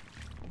game,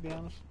 to be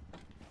honest.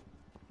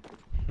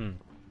 Hmm.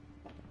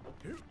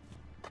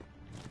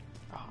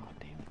 Oh,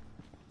 damn it.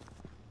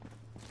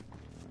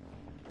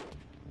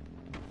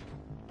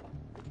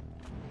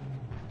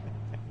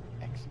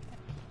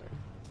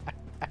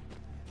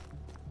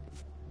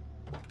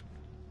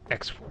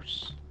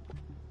 X-Force.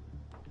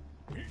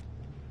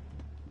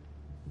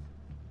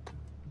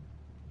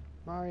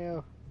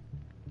 Mario.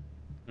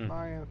 Hmm.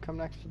 Mario, come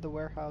next to the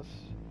warehouse.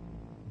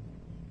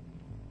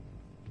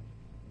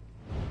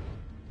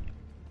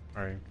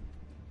 Alright.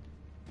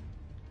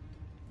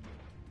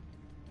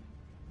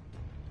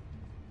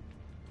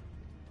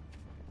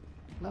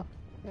 No.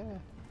 Yeah.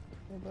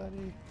 Hey,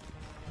 buddy.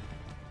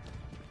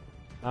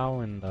 How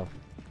in the...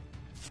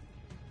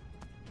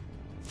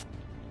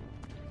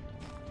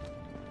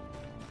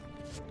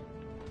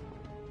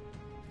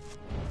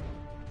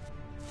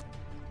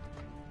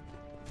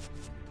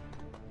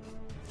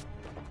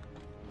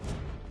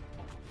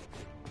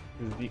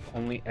 This is the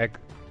only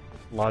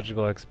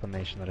logical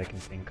explanation that I can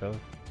think of.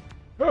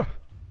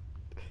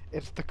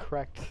 It's the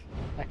correct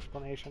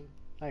explanation,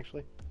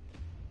 actually.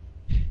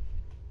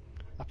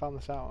 I found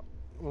this out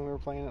when we were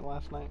playing it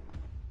last night.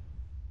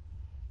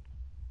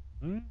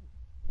 Hmm?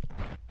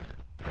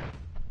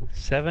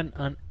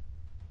 7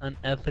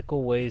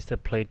 unethical ways to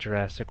play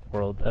Jurassic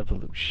World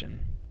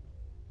Evolution.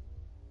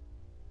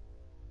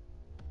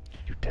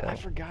 You tell. I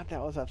forgot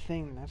that was a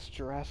thing. That's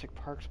Jurassic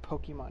Park's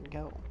Pokemon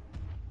Go.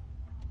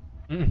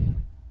 Mm.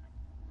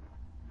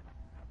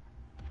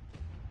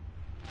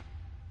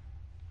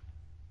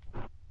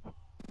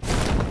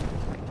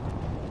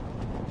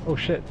 Oh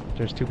shit,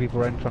 there's 2 people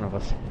right in front of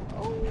us.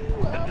 Oh,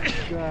 I'm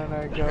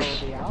gonna go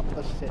the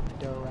opposite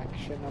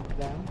direction of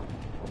them.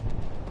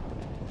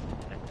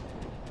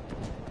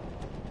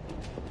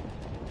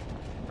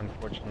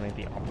 Unfortunately,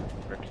 the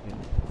opposite direction.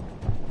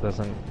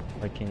 doesn't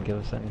fucking give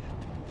us anything.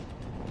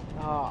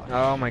 Oh,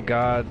 Oh my shit.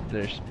 god,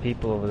 there's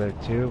people over there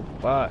too.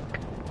 Fuck.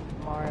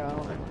 Mario, I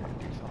don't think we're gonna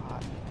do so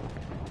hot.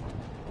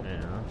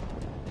 Yeah.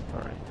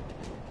 Alright.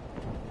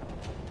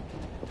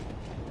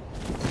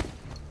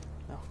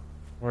 No.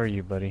 Where are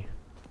you, buddy?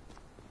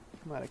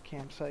 I'm at a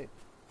campsite.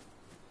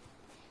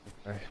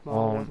 Okay. Small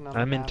Well, wasn't on the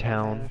I'm in map, I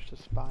town. managed to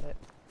spot it.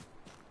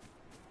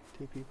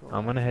 2 people.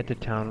 I'm gonna head to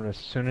town as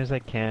soon as I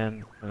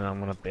can, and I'm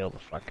gonna bail the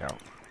fuck out.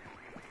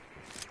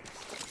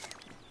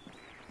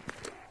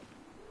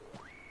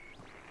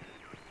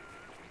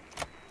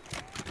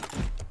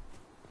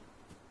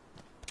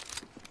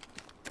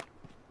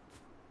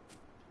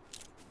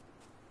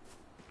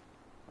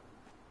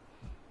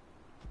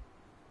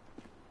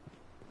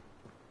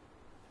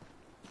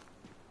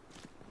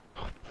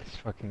 Oh, please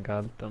fucking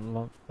God, don't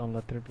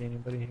let there be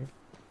anybody here.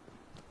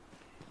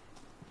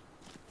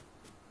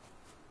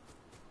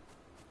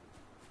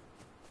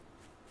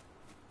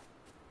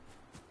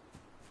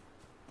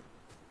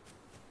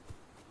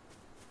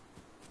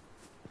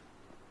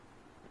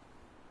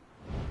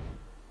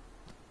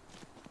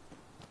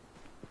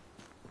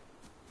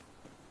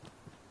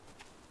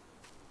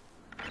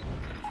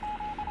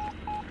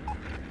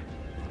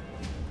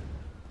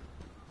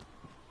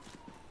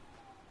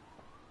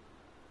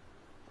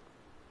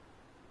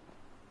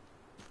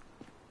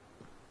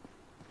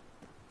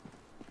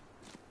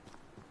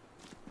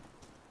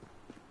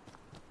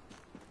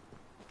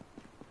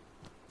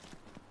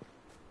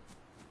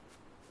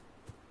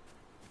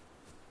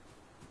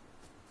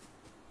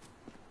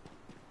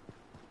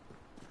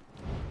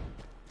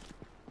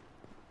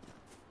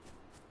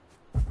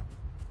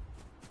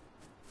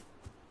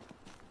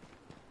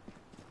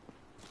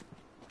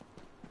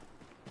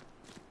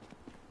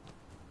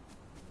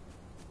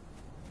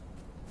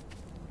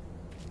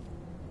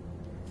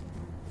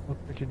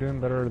 Looks like you're doing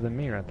better than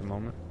me at the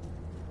moment.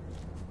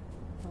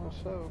 Oh,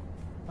 so.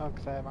 Oh,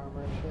 'cause I have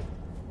armor and shit.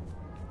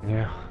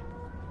 Yeah.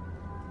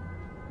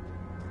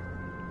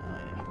 Oh,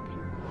 yeah.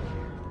 People over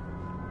here.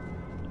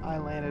 I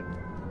landed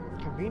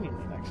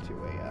conveniently next to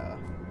a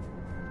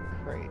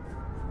crate.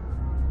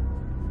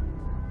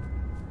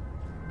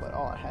 But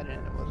all I had in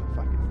it was a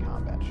fucking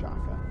combat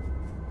shotgun.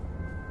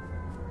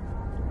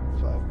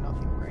 So I have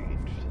nothing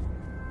ranged.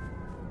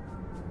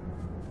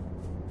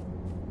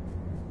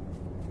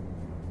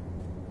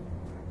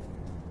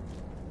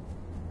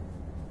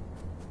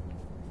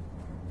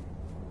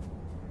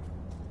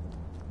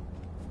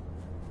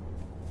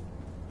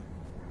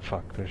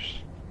 Fuck, there's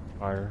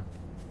fire.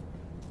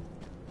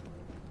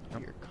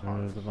 Yep, Your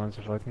there's cars. a bunch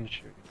of fucking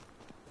shooting.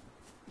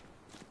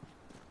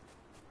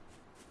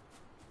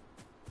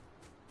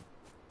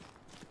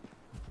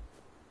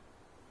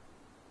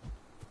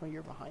 Oh,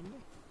 you're behind me?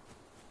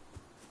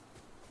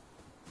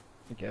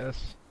 I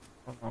guess.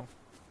 I don't know.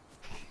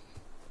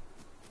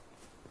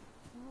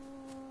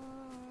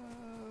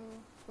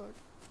 Fuck.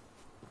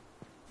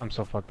 I'm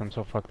so fucked, I'm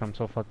so fucked, I'm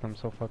so fucked, I'm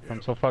so fucked,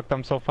 I'm so fucked,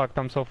 I'm so fucked,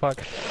 I'm so fucked.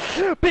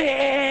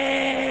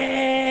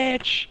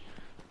 Bitch!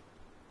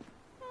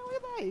 Oh, look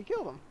at that, you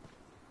killed him.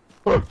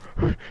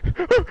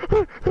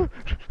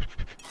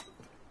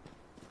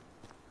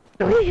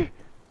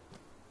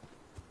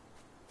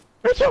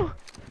 Rachel!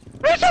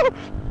 Rachel!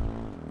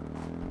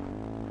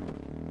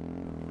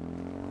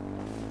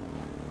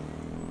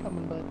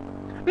 Coming, bud.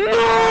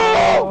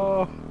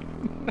 No!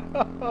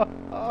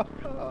 Oh.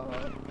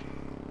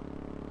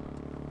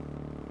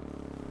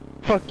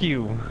 Fuck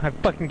you. I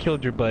fucking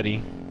killed your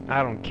buddy.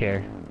 I don't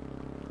care.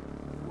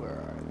 Where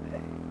are they?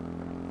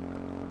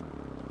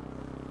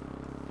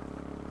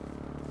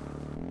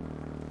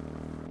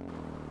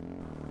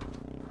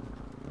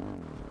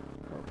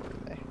 Where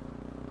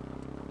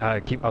were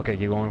they? Keep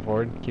going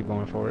forward. Keep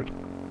going forward.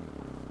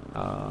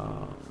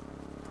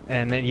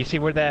 And then you see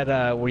where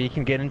that where you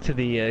can get into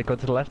the go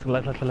to the left,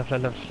 left, left, left,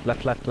 left,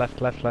 left, left,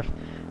 left, left, left.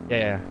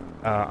 Yeah,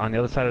 yeah. On the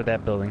other side of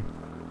that building.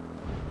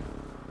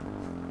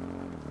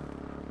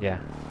 Yeah.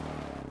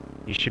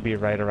 You should be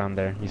right around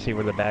there. You see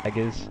where the bag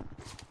is?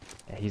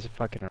 Yeah, he's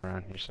fucking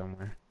around here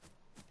somewhere.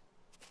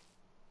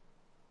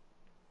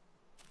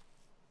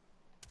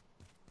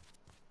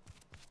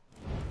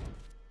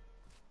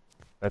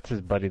 That's his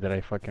buddy that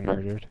I fucking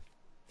murdered.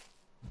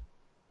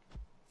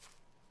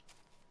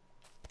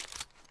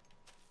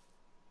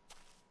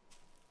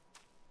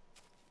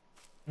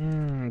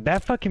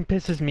 That fucking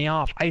pisses me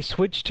off. I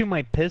switched to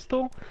my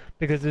pistol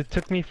because it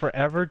took me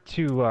forever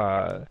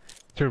to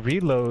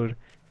reload,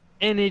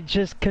 and it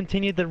just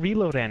continued the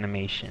reload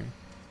animation.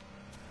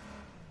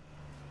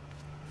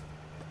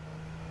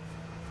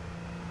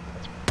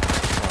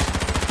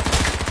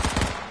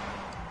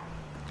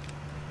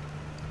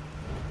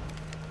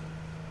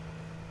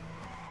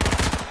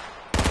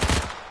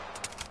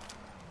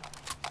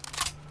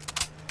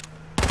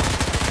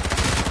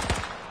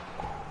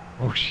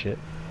 Oh shit.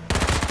 I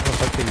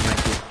don't think he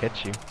might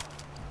get you.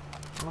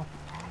 Oh.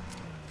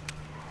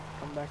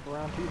 Come back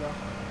around too, though.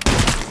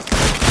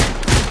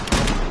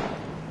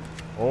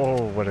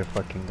 Oh, what a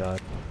fucking god.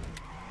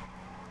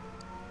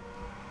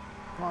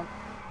 Come on.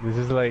 This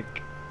is like...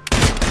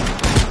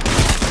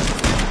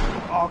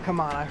 Oh, come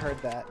on, I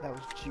heard that. That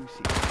was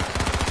juicy.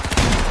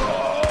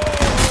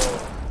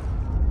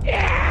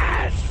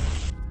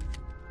 Yes!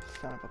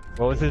 Son of a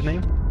What was his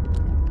bitch. name?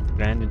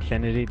 Grand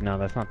Infinity? No,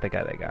 that's not the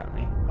guy that got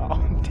me. Oh,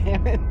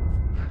 damn it.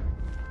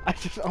 I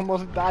just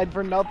almost died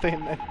for nothing.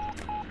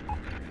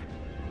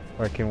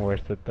 Fucking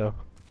worth it though.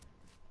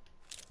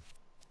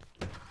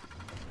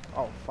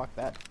 Oh, fuck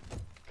that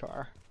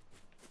car.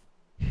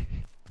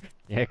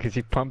 Yeah, 'cause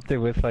you pumped it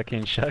with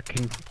fucking Shuck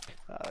and...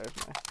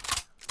 There's my...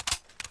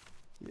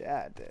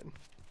 Yeah, it did.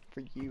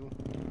 For you.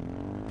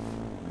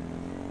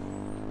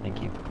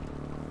 Thank you.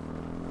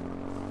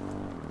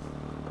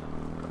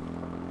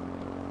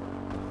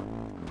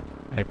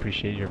 I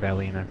appreciate your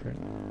valiant effort.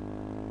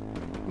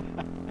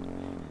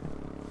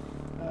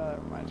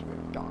 Reminds me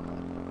of Gauntlet.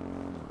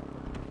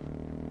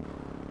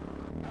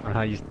 On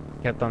how you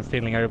kept on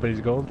stealing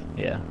everybody's gold?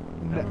 Yeah, I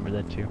No. remember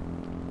that too.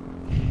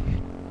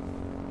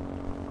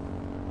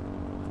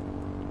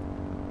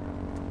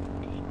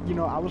 You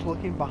know, I was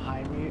looking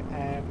behind me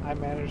and I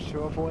managed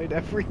to avoid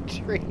every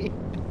tree.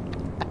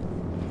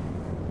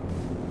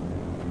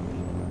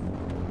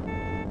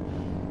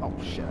 Oh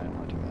shit, I didn't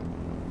want to do that.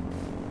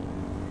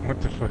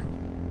 What the fuck?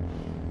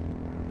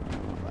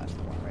 Oh, that's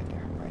the one right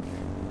there, right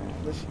there. Right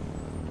there. Listen.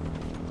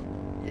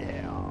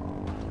 Yeah.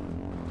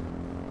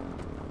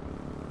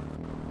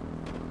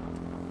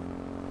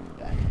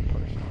 That's a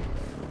person over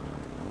there.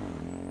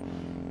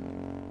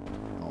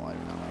 Oh, I do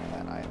not like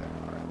that either.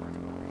 Alright, we're gonna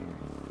go over here.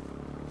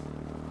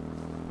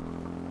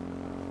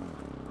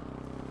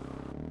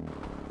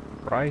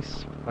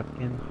 Bryce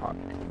fucking Hawk.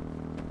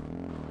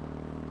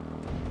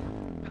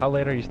 How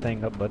late are you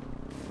staying up, bud?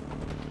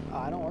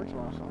 I don't work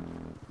tomorrow, so.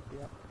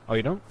 Yeah. Oh,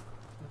 you don't?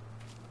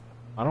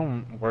 I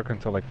don't work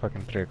until like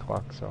fucking 3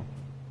 o'clock, so.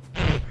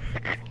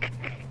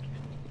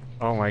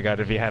 Oh my god,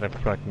 if you had a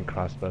fucking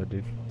crossbow,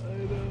 dude. I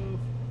know.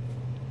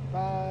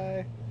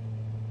 Bye.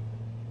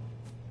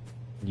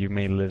 You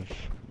may live.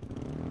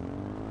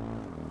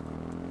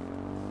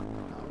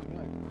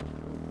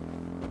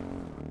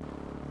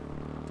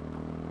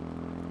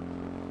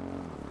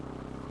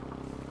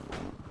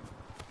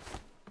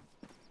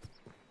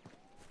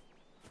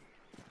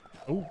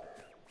 Oh.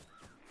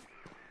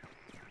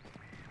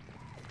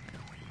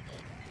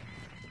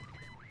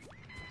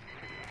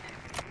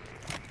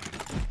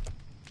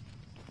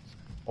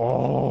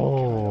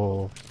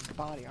 Oh.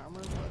 Body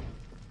armor, but.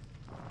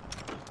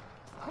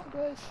 Oh,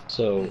 guys.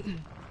 So,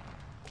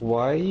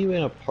 why are you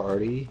in a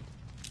party?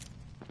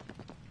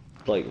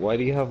 Like, why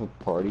do you have a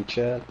party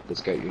chat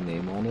that's got your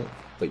name on it,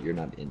 but you're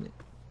not in it?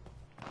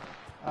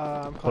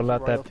 Pull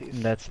out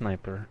royalties. that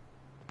sniper.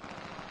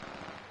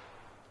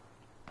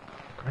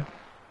 Okay.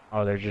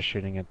 Oh, they're just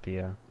shooting at the,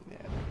 Yeah,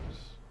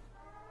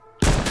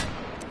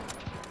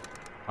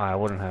 I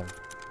wouldn't have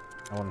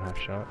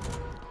shot.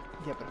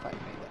 yeah, but if I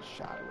made that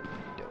shot, it would have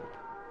been dope.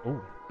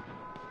 Ooh.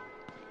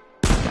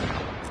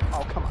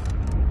 Oh, come on.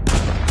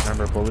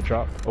 Remember bullet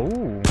drop?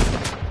 Ooh.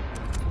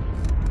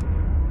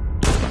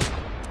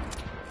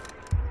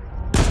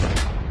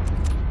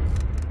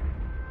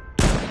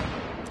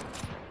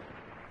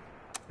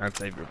 I'd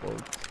save your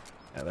bullets.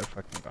 Yeah, they're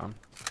fucking gone.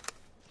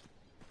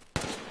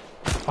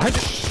 I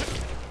just...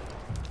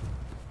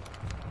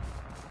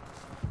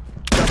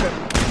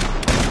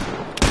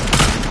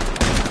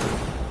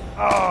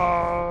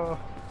 Oh!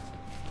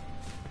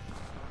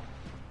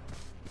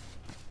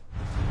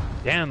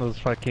 Damn, those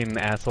fucking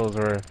assholes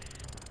were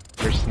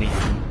sneaky.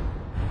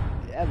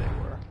 Yeah, they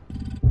were.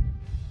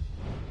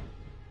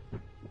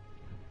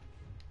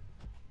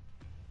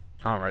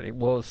 Alrighty,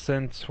 well,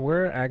 since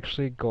we're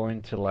actually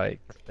going to, like,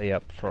 stay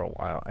up for a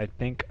while, I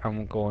think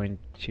I'm going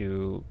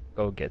to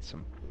go get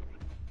some food,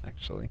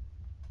 actually.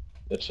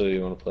 So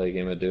you want to play a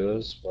game of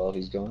duos while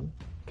he's gone?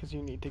 Because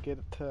you need to get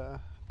it to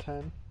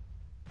 10.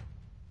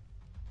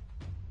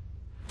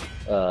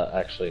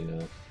 Actually, no.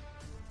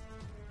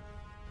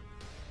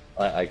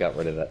 I got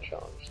rid of that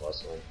challenge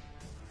last night,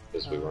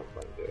 because we weren't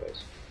playing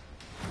duos.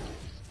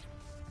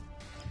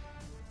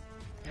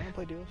 You wanna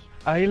play duos?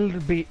 I'll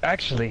be...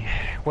 Actually,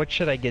 what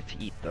should I get to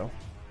eat, though?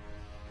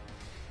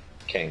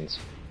 Canes.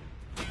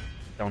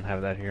 Don't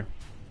have that here.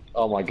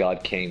 Oh my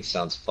god, Canes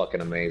sounds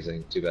fucking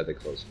amazing. Too bad they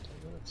closed in 10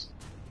 minutes.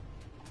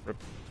 Rip.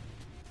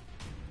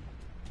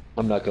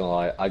 I'm not gonna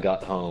lie, I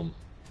got home,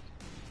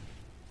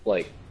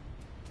 like,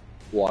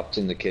 walked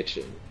in the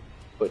kitchen,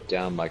 put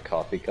down my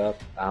coffee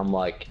cup, I'm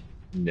like,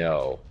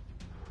 no,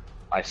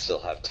 I still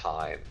have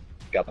time.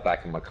 Got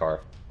back in my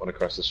car, went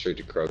across the street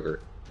to Kroger,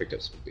 picked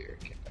up some beer,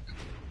 came back home.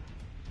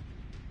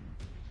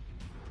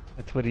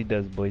 That's what he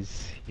does,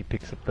 boys. He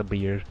picks up the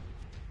beer.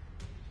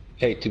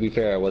 Hey, to be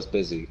fair, I was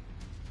busy.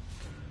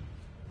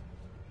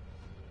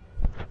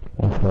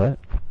 What?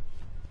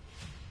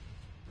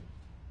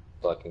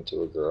 Talking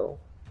to a girl.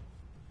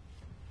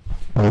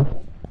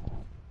 Oh.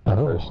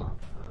 Person.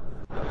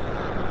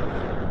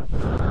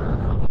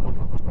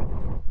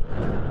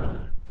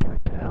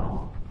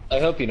 I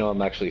hope you know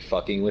I'm actually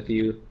fucking with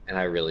you, and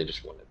I really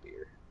just want a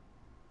beer.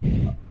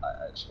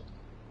 I just want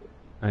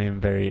I am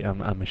very,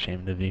 I'm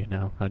ashamed of you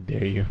now. How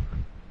dare you?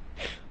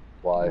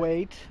 Why?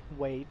 Wait,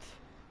 wait.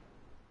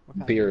 What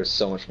kind of Beer is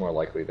so much more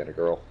likely than a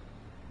girl.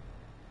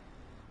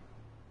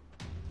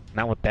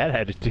 Not with that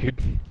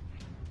attitude.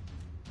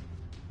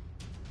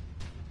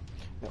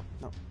 No,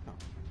 no, no.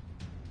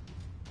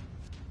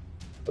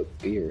 But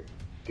beer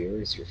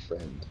is your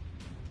friend.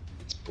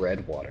 It's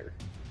bread water.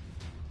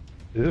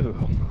 Ew.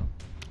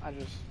 I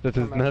just That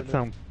does remembered not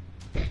sound.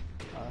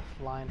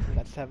 a line from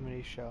that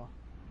 70s show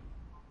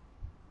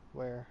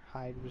where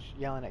Hyde was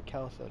yelling at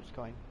Kelso, just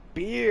going,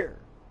 "Beer!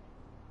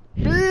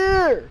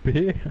 Beer!"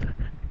 Beer.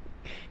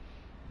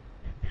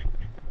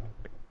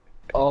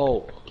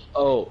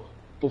 Oh,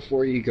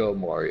 before you go,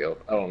 Mario,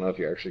 I don't know if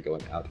you're actually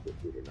going out to get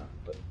food or not,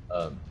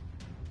 but,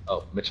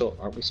 oh, Mitchell,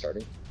 aren't we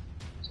starting?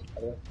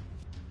 By the way?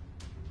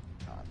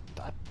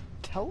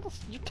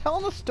 You're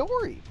telling a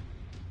story.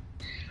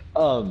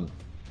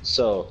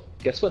 So,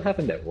 guess what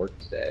happened at work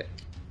today?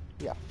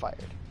 You got fired.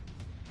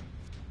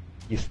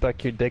 You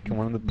stuck your dick in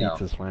one of the No.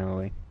 pizzas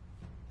finally.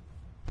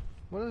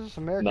 What is this,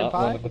 American Not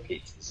Pie? one of the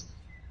pizzas.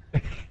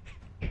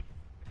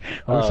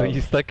 Oh, so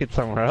you stuck it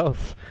somewhere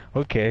else?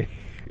 Okay.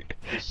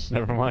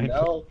 Never mind.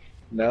 No,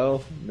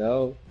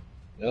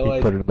 You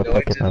I put it in the no, I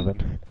fucking didn't.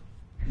 oven.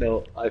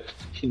 No, I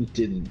fucking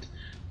didn't.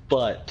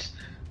 But,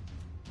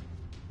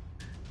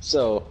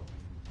 so,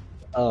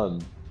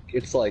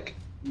 it's like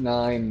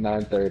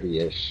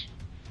 9:30ish.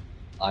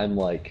 I'm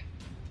like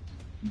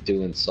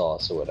doing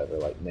sauce or whatever,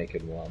 like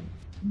making one,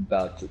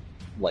 about to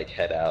like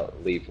head out,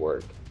 leave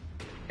work,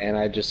 and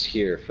I just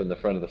hear from the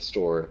front of the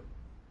store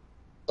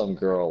some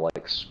girl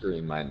like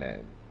scream my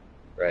name,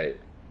 right?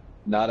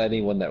 Not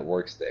anyone that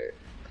works there,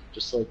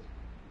 just like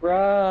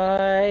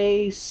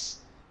Bryce,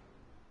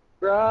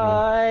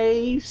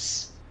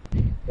 Bryce,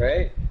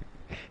 right?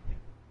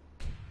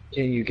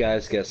 Can you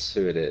guys guess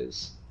who it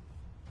is?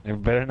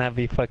 It better not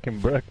be fucking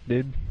Brooke,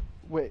 dude.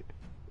 Wait,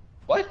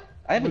 What?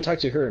 I haven't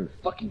talked to her in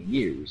fucking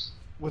years.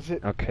 was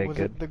it Okay, was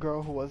good. it the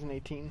girl who wasn't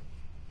 18?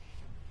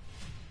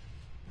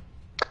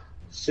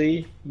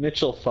 See,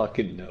 Mitchell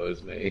fucking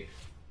knows me.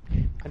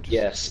 I just,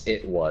 Yes,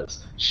 it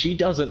was. She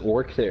doesn't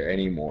work there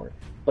anymore,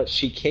 but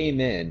she came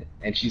in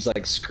and she's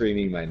like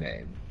screaming my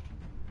name.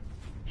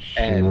 She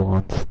And-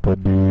 wants to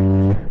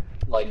be.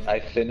 Like, I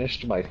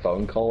finished my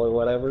phone call or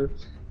whatever,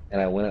 and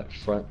I went up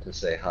front to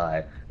say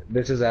hi.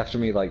 This is after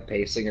me like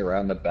pacing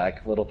around the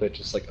back a little bit,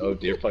 just like, oh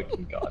dear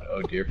fucking god,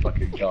 oh dear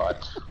fucking god.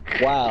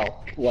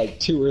 Wow, like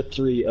 2 or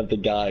 3 of the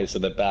guys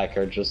in the back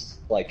are just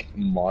like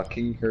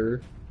mocking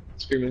her,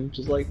 screaming,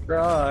 just like,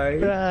 right,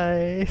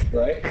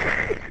 right?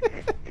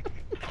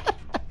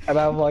 And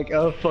I'm like,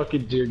 oh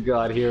fucking dear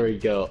god, here we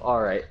go.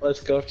 Alright,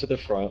 let's go up to the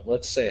front,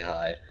 let's say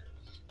hi.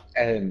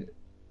 And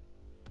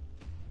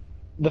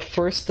the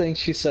first thing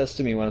she says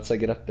to me once I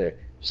get up there,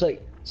 she's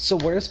like, so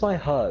where's my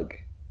hug?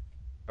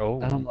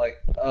 Oh. And I'm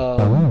like, Oh.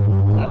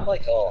 I'm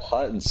like all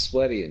hot and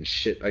sweaty and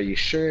shit. Are you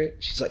sure?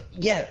 She's like,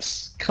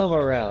 yes, come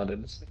around.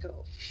 And it's like,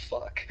 oh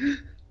fuck. Yeah,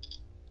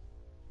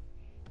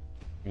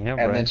 And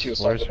then Bryce, she was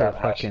where's talking her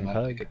about how she fucking might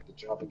hug? pick up the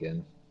job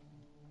again.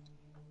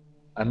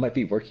 I might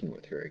be working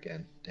with her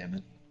again. Damn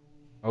it.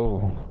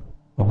 Oh.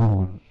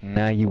 Oh,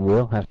 now you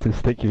will have to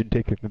stick your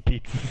dick in the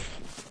pizza.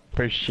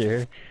 For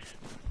sure.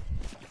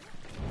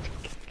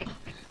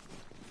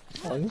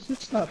 As long as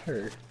it's not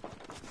her.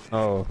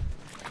 Oh.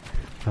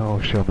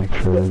 Oh, she'll make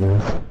sure it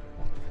is.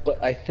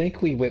 But I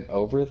think we went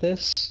over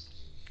this.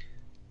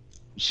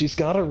 She's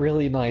got a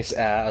really nice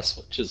ass,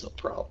 which is a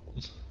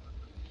problem.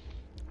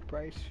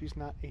 Bryce, she's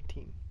not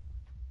 18.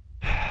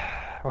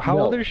 How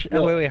No, old is she?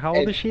 no, Wait, how old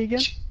and is she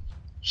again?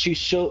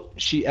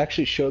 She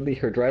actually showed me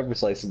her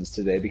driver's license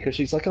today because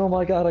she's like, oh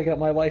my god, I got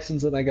my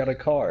license and I got a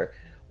car.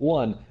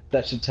 1,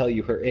 that should tell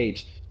you her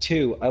age.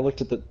 2, I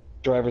looked at the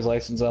driver's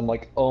license and I'm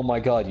like, oh my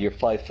god, you're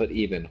 5 foot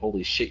even.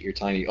 Holy shit, you're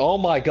tiny. Oh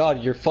my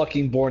god, you're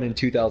fucking born in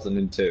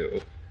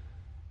 2002.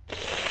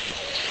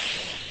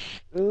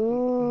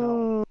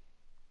 No.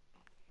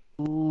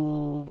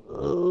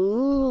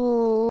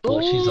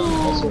 Well, she's on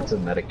all sorts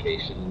of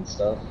medication and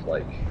stuff,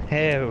 like...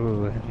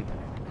 Hell.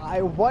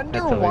 I wonder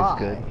That's always why.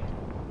 good.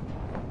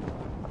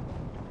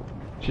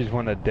 She's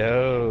one of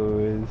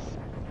those.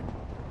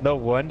 No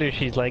wonder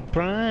she's like,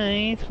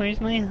 Bryce,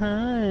 where's my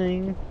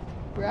hug?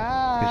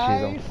 'Cause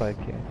she's on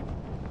fucking.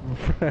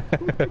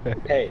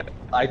 Hey,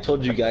 I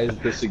told you guys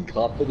this in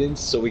confidence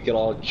so we can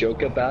all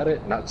joke about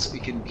it, not so we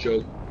can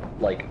joke,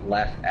 like,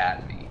 laugh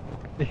at me.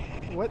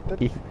 What?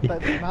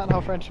 That's not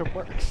how friendship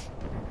works.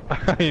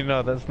 I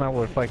know, that's not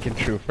what fucking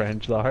true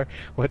friends are.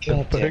 What the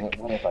God damn fuck? it,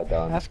 what have I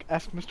done?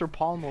 Ask Mr.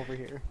 Palm over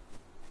here.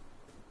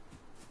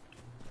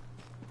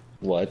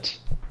 What?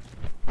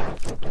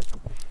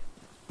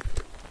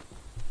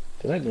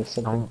 Did I miss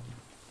something?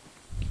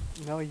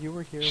 No, you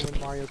were here when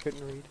Mario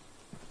couldn't read.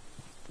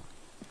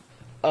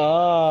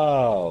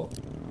 Oh!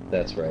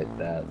 That's right,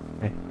 that.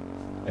 I hate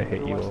Every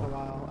you once in a all.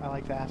 while, I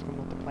like to ask him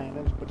what the plan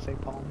is, but say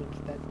Palm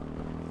instead.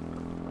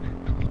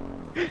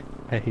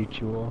 I hate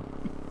you all.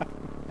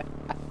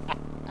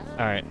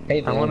 Alright, Hey,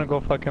 I man, wanna go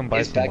fucking buy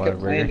His some backup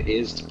plan water.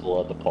 is to pull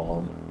out the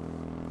palm.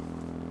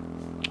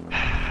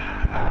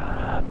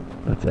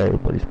 That's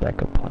everybody's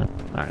backup plan.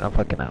 Alright, I'm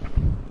fucking out.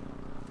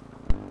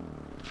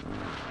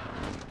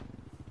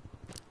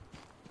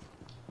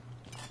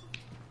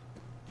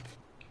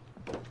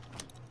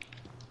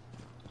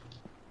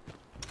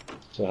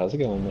 So how's it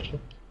going, Mitchell?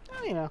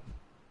 You know.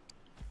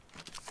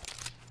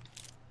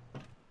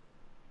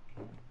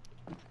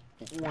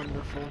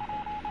 Wonderful.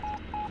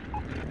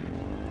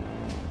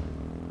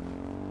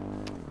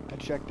 I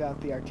checked out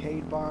the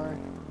arcade bar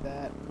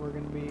that we're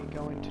going to be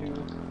going to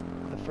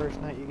the first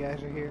night you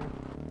guys are here.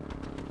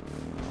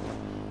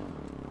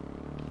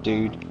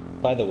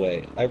 Dude, by the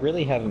way, I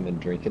really haven't been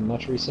drinking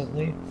much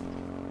recently,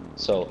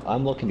 so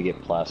I'm looking to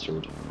get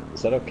plastered.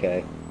 Is that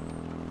okay?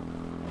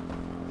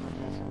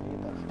 That's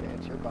okay,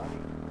 it's your body.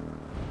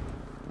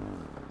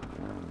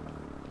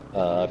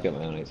 I've got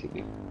my own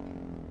ATV.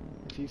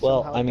 If you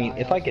Well, somehow I mean, die,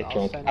 if I get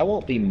drunk, send I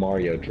won't be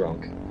Mario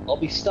drunk. I'll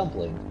be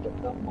stumbling, but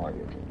not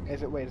Mario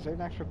drunk. Wait, is there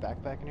an extra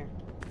backpack in here?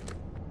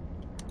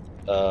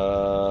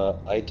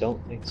 I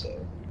don't think so.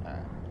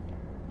 Alright.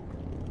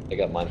 I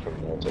got mine from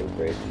military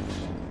grade.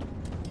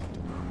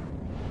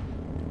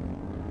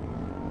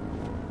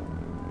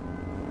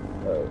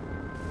 Oh.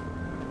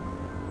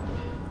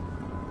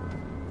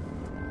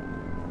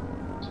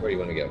 So where do you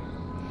want to go?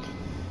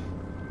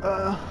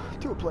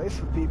 To a place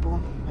with people,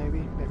 maybe,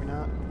 maybe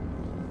not.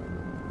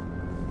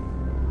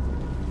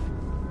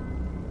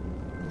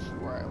 This is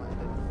where I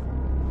landed.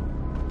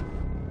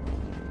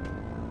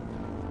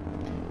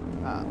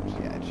 So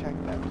yeah, I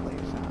checked that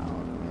place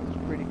out. It was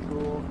pretty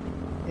cool.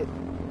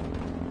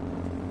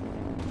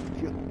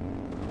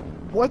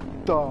 What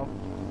the?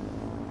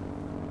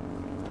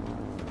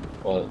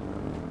 What?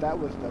 That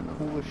was the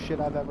coolest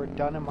shit I've ever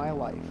done in my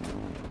life.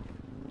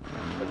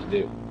 What'd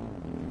you do?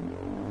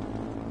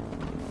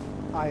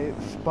 I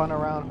spun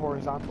around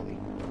horizontally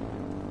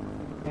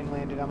and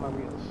landed on my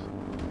wheels.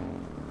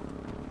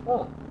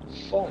 Oh,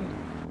 fun.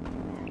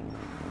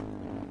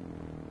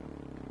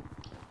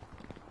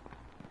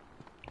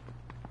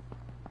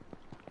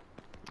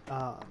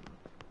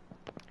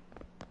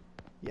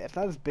 Yeah, it's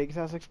not as big as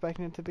I was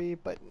expecting it to be,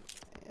 but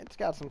it's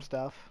got some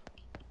stuff.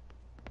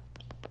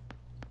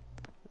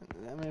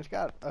 I mean, it's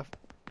got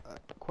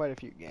quite a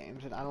few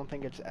games, and I don't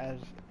think it's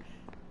as...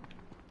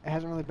 It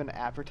hasn't really been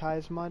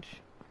advertised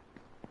much,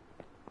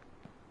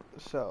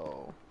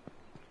 so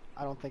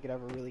I don't think it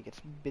ever really gets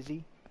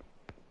busy.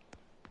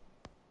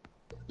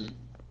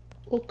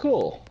 Well,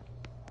 cool.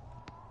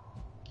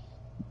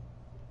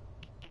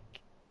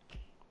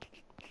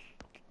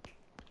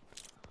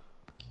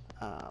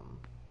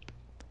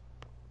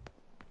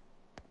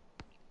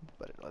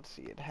 But let's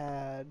see, it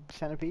had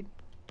Centipede,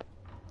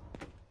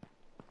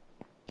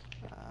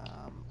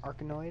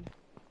 Arkanoid,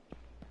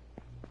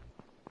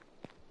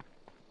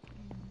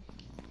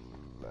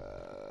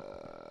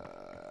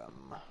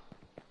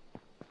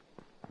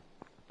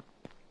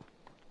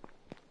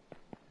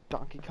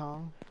 Donkey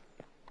Kong,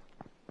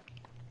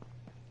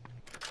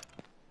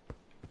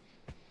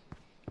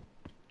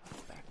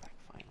 backpack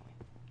finally.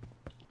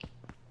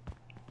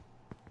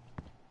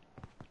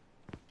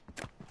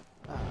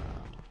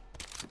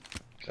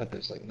 God,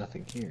 there's like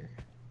nothing here.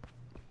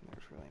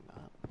 There's really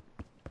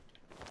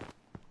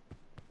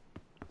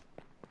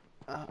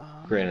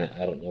not. Granted,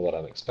 I don't know what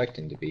I'm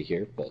expecting to be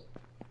here, but...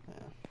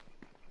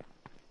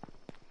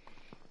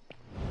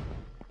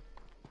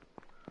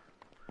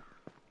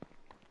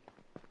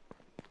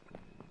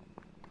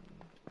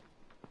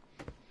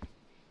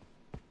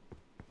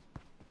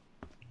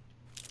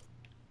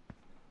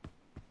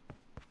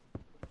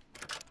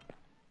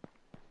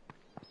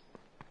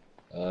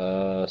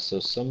 so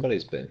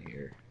somebody's been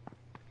here.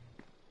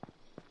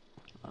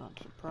 Not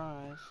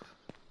surprised.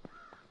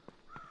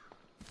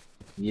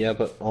 Yeah,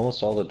 but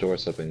almost all the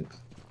doors have been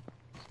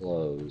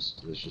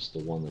closed. There's just the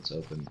one that's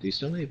open. Do you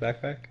still need a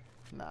backpack?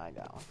 Nah, I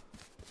got one.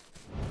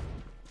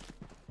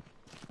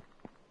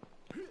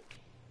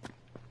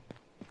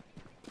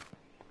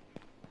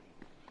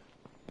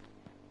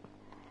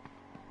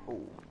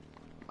 Oh,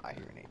 I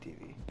hear an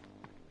ATV.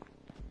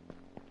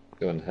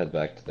 Go and head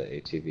back to the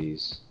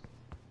ATVs.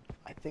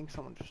 I think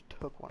someone just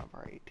took one of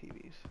our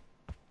ATVs.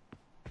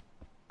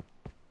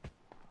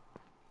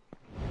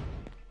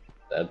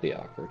 That'd be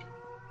awkward.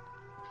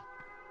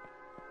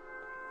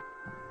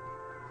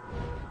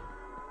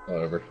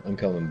 Whatever, I'm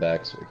coming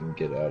back so we can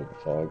get out of the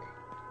fog.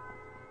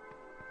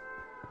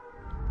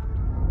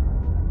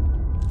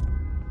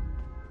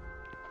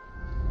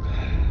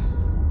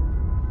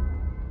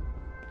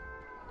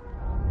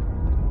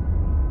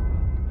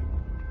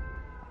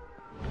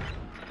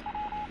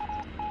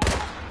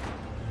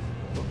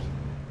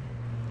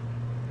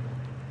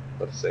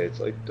 Let's say it's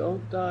like,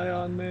 don't die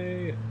on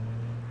me.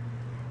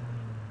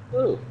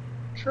 Ooh,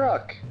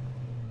 truck.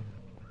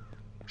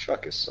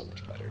 Truck is so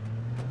much better.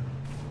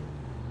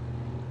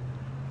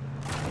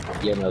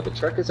 Yeah, no, the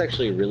truck is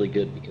actually really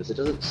good because it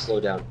doesn't slow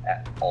down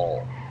at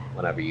all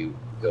whenever you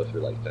go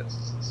through like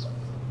fences and stuff.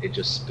 It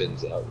just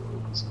spins out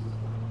really easily.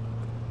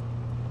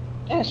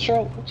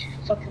 Astro, would you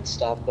fucking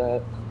stop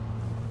that?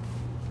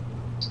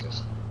 Let's go.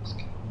 Let's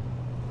go.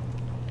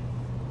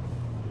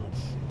 Let's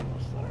see,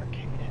 what's the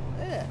arcade?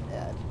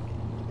 Yeah,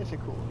 it's a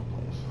cool little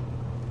place.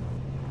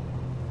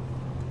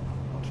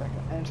 I'll check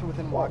it. And it's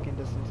within walking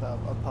distance of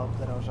a pub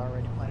that I was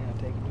already planning on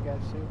taking you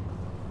guys to.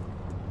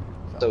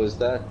 So is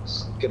that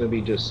gonna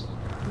be just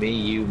me,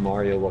 you,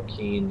 Mario,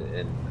 Joaquin,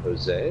 and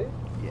Jose?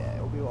 Yeah,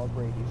 it'll be all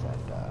Brady's at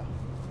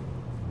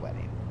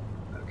wedding.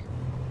 Okay.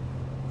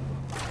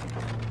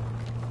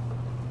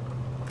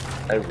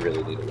 I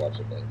really need to watch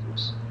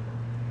Avengers.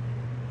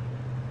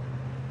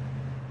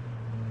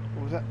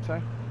 What was that?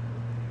 Sorry?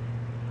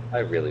 I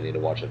really need to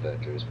watch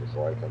Avengers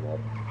before I come up.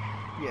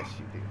 Yes,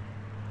 you do.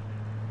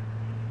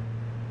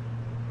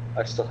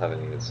 I still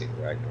haven't even seen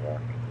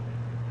Ragnarok.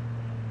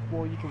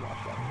 Well, you can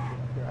watch that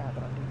movie up here. I have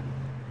it on DVD.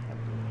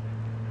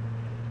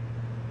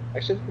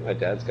 Actually, I think my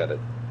dad's got it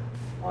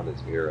on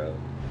his Miro.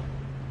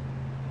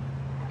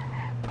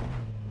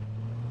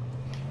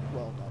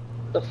 Well done.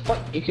 The fuck?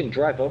 You can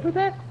drive over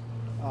that?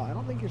 I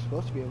don't think you're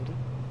supposed to be able to.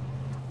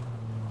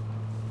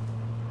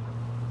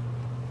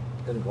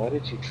 Then why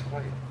did you try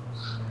it?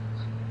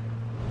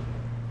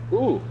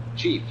 Ooh,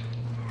 Jeep.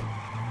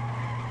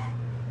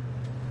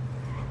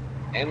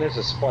 And there's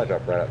a supply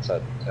drop right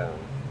outside the town.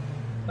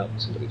 Nope,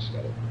 somebody just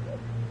got it.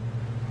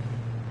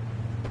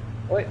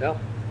 Oh wait, no,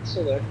 it's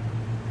still there.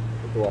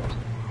 Go left.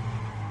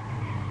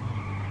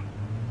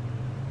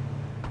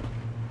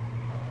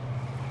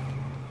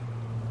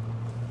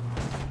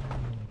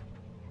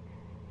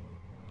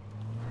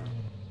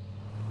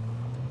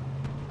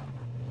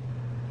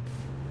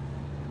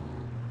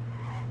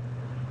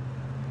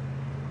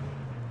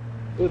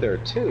 Ooh, there are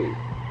two.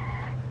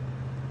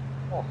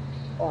 Oh,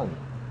 fun.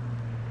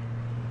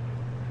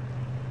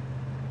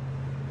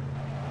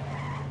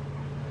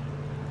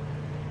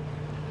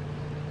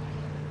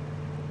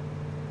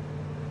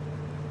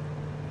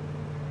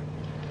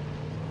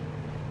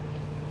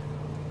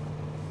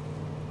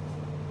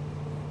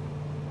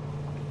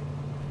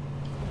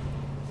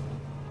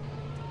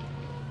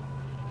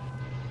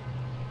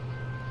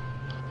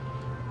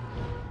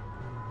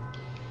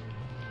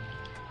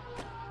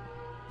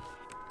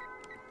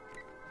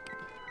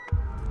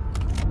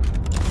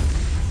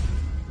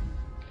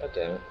 God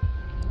damn it.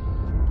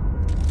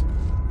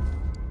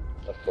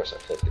 Of course I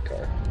flipped the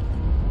car.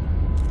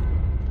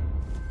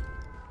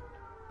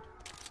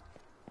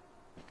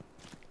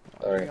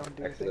 Sorry,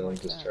 accidental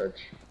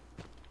discharge.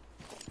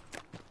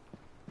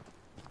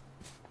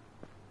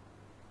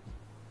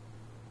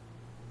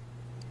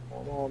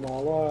 I'm on my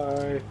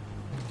way.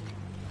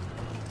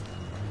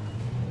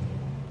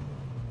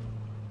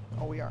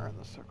 Oh, we are in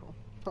the circle.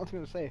 I was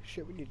gonna say,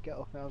 shit, we need to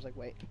go. And I was like,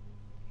 wait.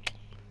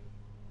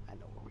 I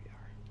know where we are.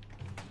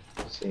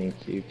 Seeing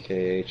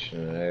QKH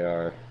and an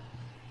AR.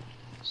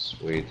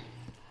 Sweet.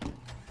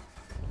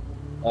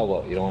 Oh,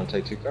 well, you don't want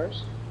to take two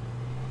cars?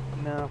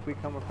 No, if we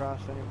come across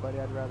anybody,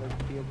 I'd rather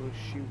be able to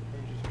shoot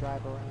than just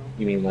drive around.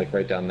 You mean like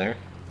right down there?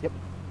 Yep.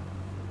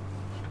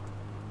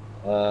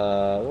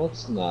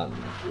 Let's not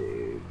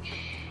engage.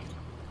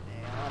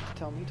 Yeah, I'll have to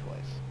tell me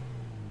twice.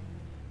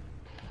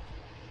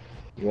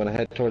 You want to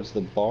head towards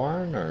the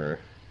barn, or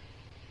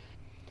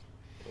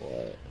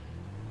what?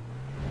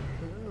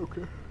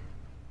 Okay.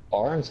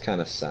 Barn's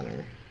kind of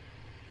center.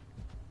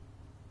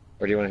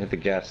 Or do you want to hit the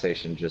gas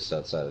station just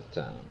outside of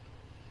town?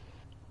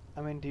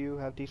 I mean, do you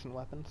have decent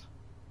weapons?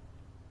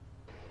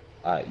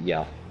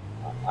 Yeah.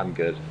 I'm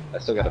good. I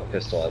still got a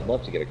pistol. I'd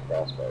love to get a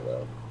crossbow,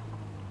 though.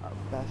 Our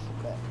best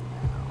bet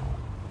now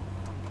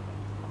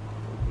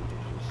would be to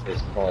just...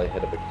 Is probably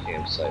hit up a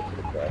campsite for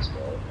the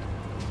crossbow.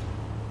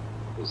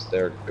 Because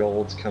their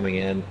gold's coming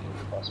in, and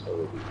the crossbow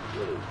would be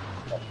really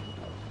tough.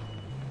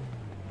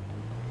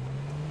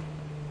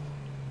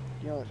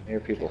 You know, I hear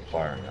people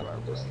firing up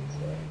the distance,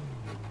 though.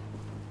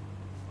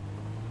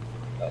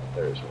 Oh,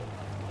 there's one.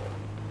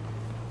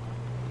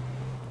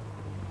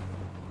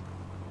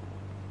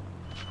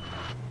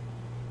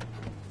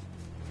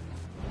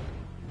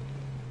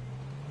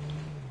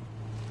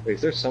 Wait,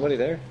 is there somebody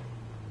there?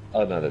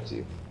 Oh, no, that's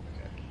you.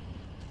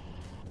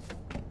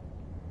 Okay.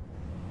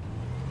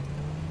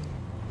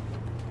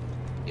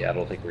 Yeah, I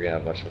don't think we're gonna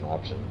have much of an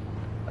option.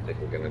 I think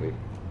we're gonna be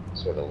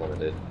sort of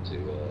limited to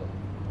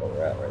where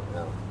we're at right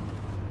now.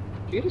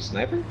 Did you get a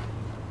sniper?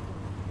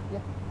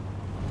 Yeah.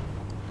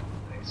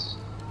 Nice.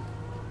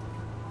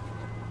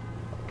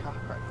 The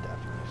cockroach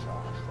definitely saw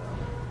us, though.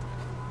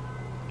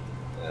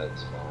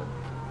 That's fine.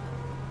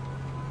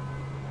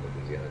 I don't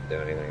think he's gonna do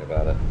anything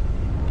about it.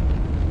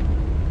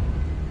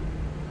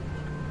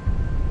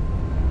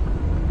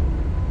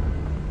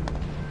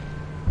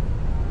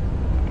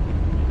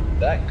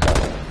 That car.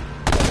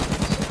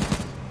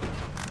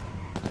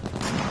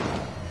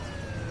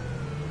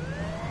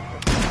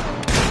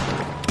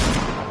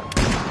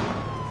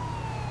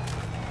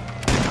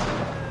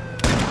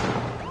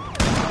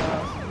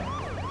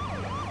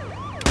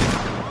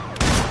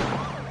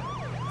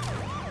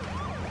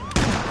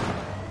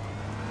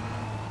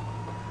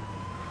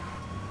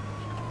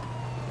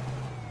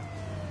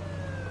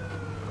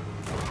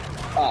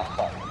 Ah,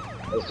 fuck.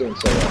 I was doing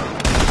so well.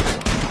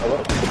 Oh,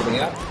 what? Coming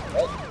out?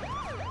 Oh.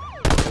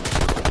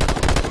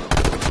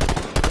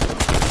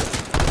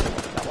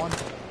 Got one.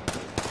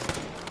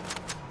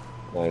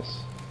 Nice.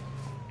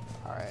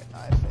 Alright,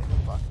 I say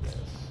fuck this.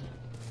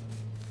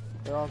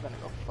 They're all gonna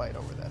go fight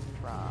over that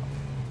drop.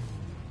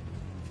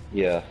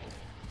 Yeah.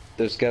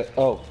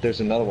 there's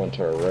another one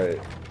to our right.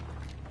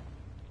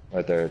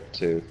 Right there,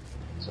 too.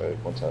 Sorry,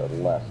 one to our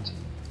left.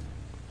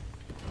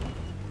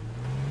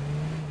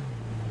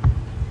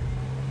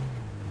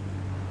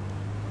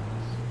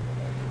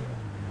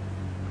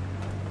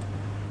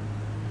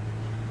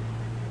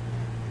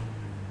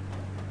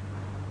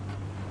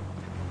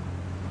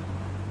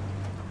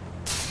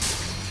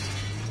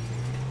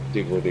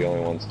 Dude, we're the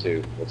only ones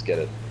too. Let's get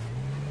it.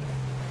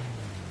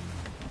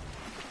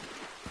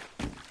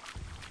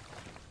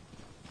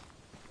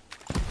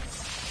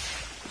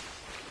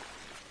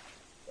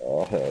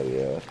 Oh, hell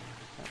yeah.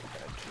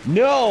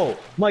 No!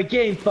 My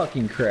game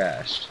fucking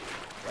crashed.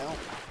 Well,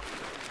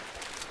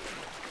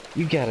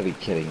 You gotta be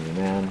kidding me,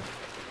 man.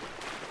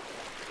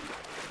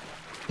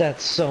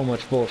 That's so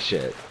much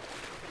bullshit.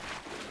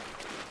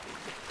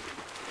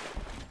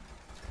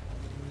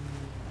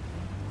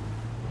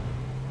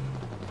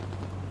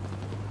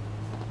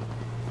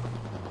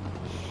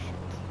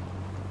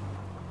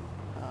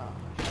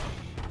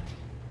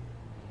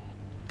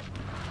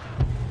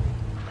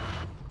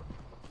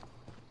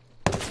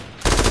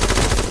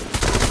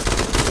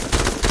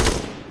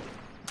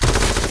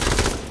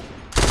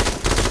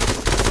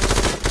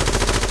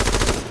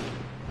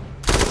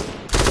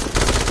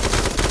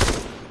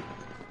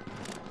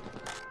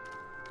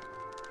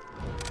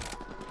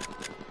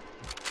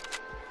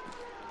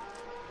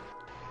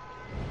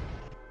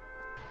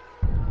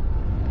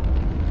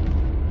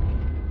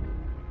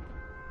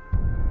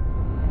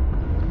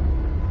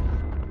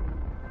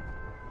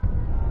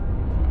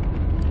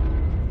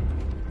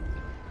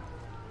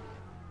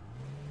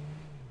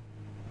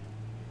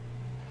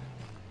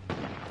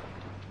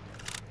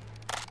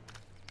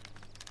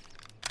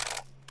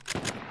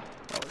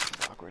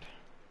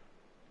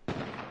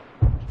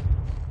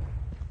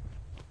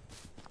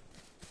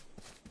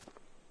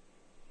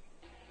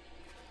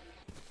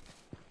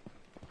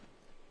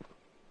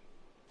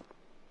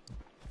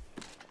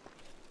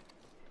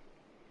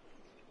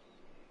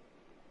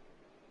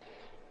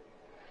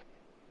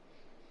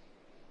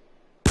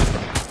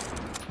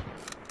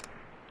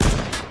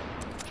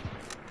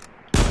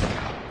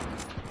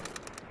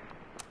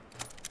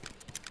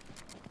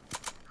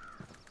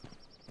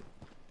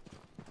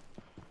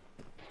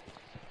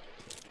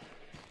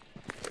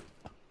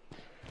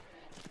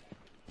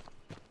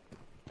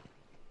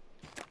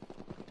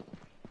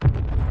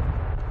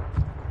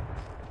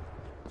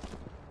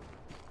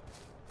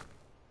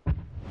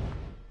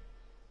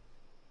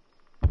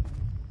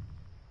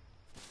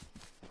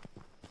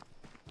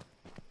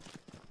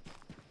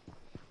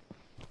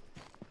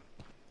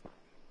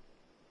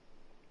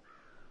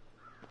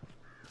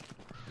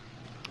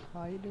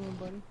 how you doing,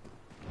 buddy?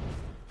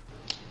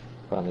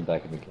 Finally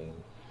back in the game.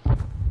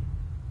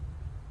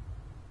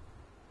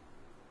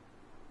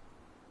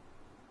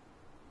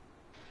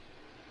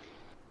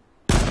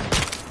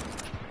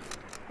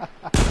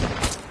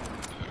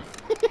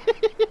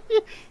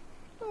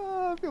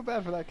 I feel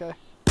bad for that guy.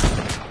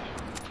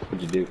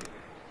 What'd you do?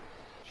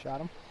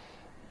 Shot him.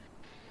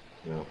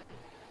 No.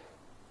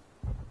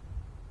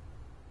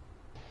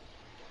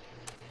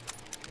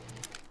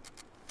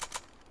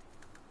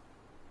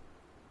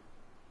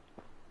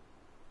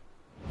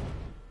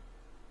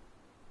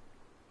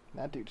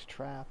 That dude's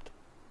trapped.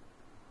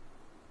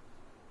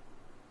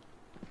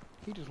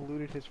 He just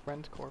looted his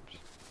friend's corpse.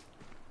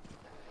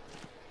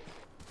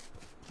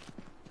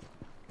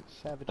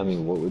 Savage. I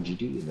mean, what would you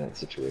do in that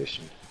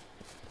situation?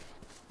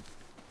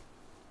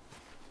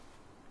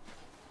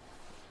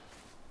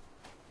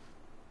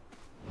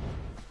 Oh,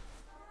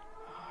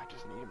 I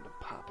just need him to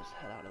pop his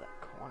head out of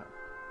that corner.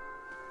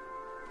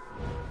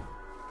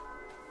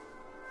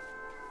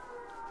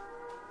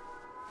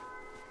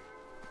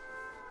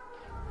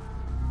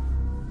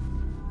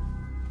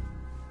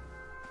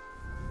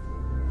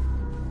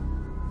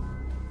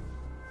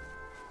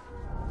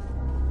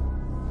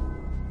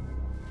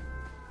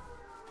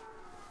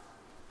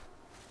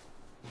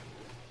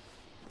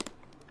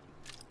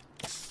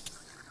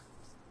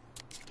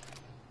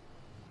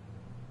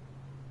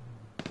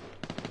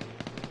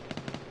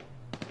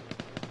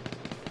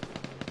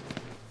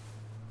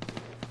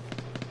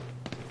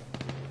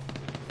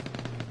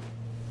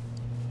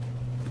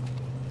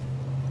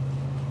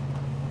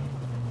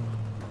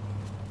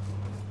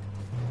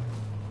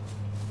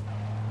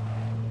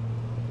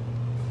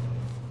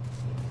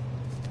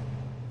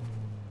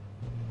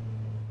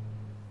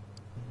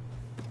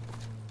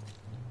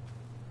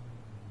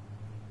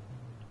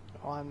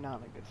 Oh, I'm not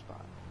in a good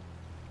spot.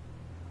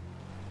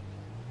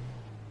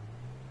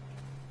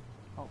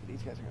 Oh, but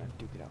these guys are gonna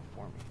duke it out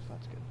for me, so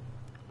that's good.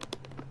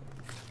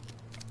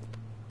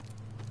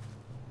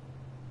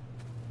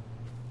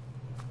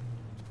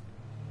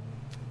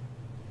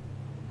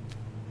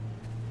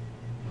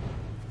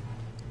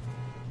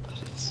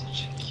 That is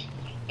such a cute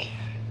little cat.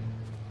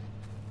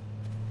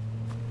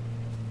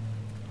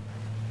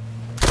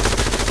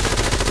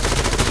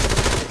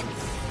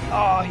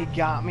 Oh, he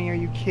got me. Are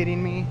you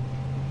kidding me?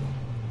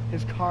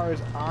 His car is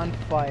on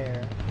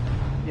fire.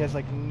 He has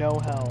like no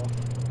health.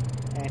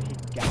 And he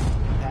got me.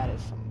 That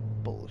is some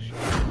bullshit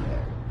right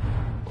there.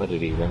 What,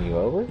 did he run you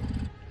over?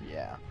 Yeah.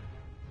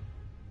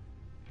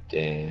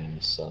 Damn,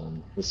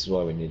 son. This is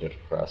why we needed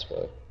a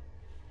crossbow.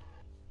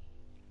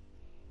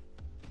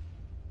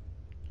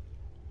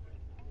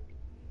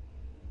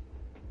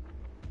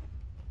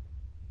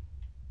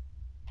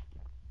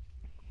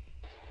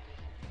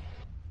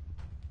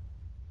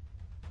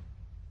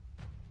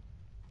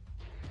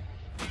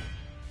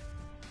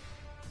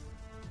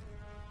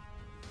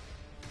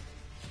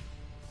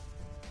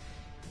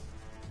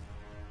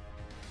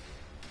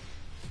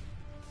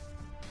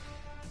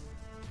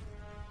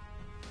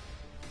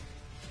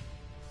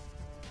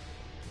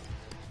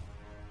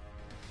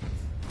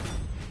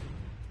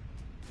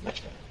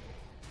 Much better.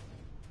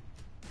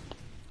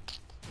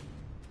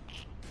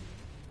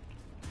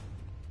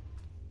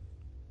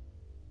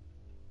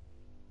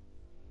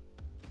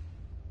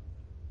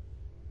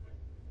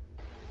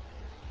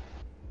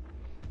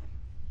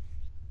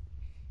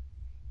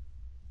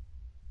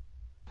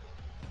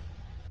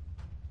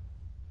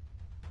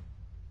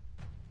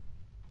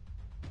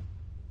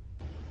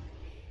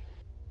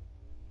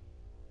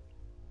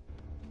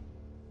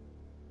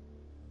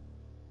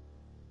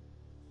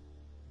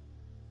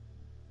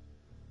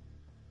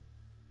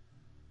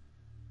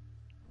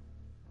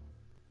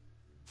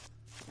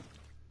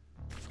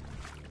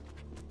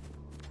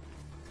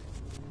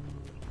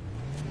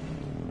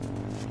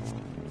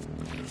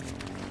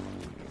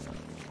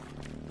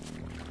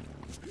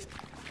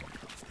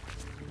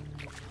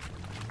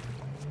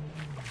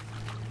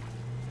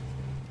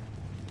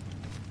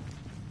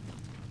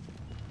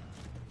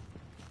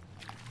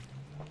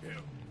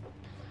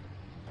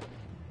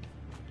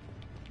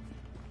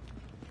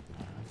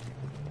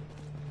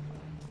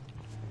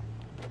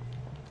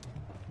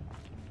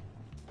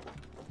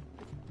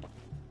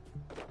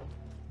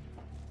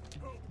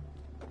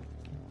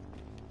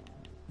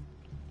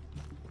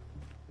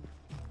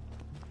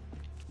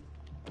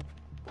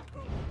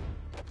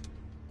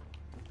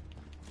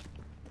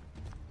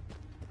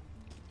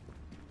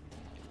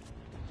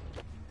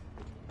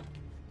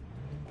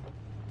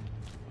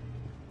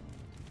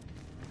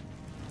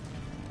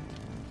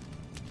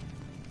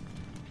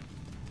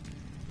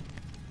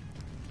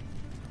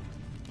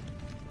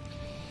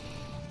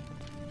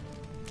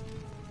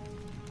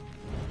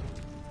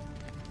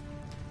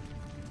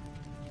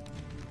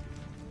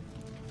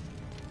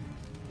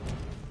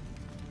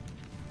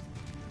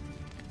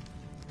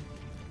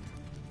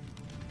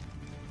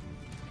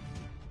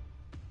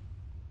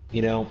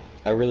 You know,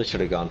 I really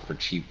should have gone for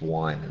cheap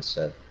wine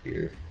instead of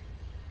beer.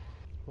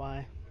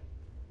 Why?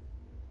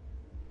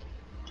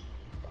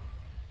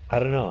 I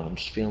don't know, I'm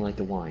just feeling like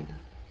the wine.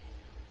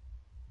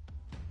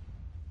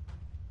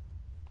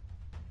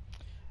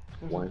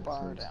 There's Wine a bar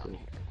sounds down good.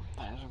 here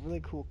that has a really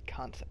cool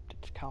concept.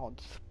 It's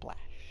called Splash.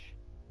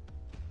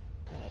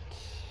 And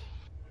it's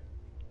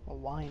a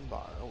wine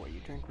bar where you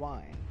drink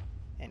wine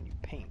and you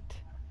paint.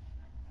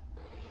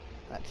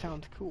 That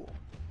sounds cool.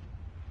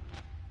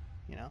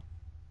 You know?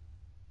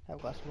 Have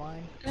a glass of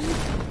wine,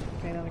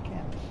 paint on a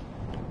canvas.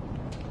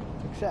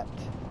 Except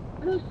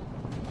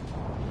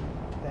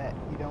that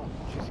you don't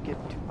just get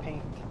to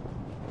paint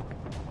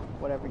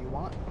whatever you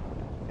want.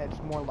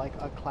 It's more like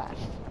a class,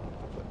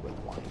 but with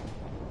wine.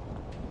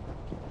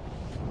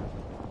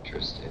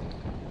 Interesting.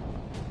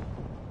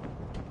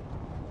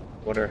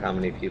 Wonder how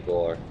many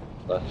people are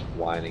left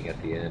whining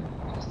at the end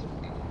because their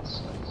painting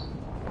sucks.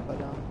 But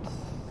I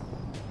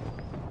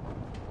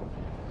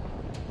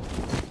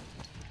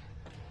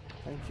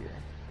think your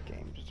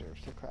game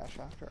deserves to crash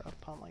after a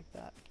pun like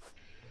that.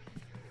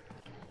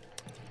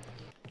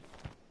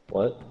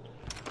 What?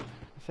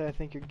 I said I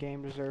think your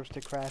game deserves to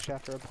crash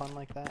after a pun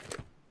like that.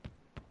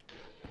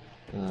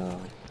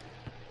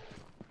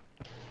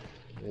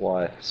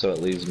 Why? So it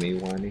leaves me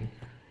whining?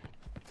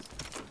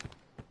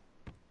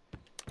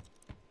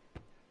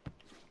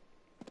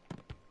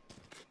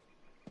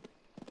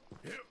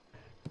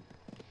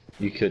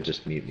 You could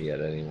just mute me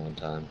at any one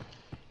time.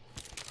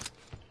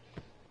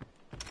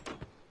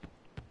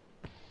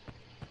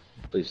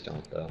 Please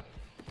don't, though.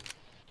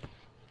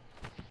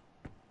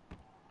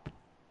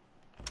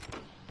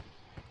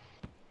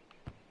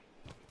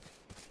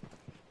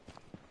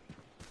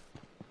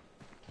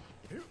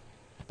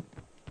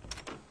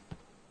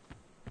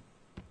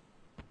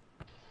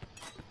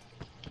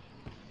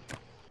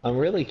 I'm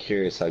really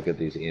curious how good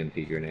these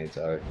EMP grenades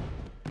are.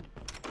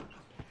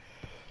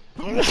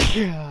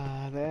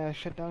 They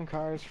shut down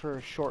cars for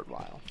a short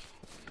while.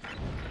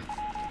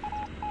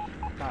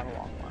 Not a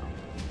long while.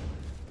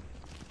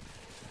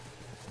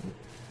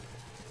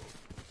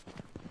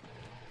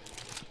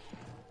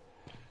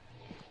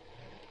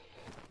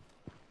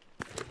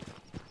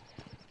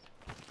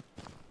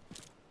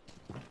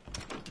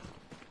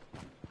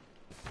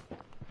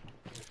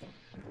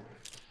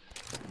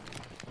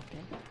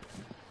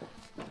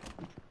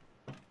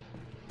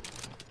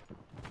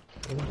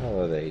 Where the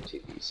hell are the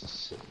ATVs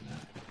sitting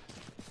at?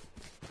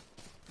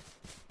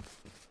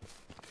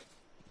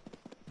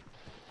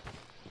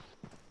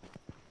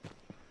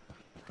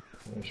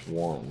 There's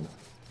one.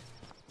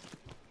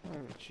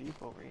 There's a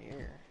Jeep over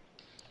here.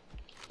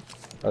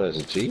 Oh, there's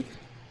a Jeep?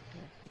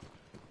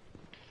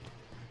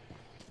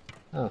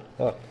 Oh,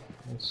 fuck.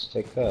 Let's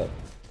take that.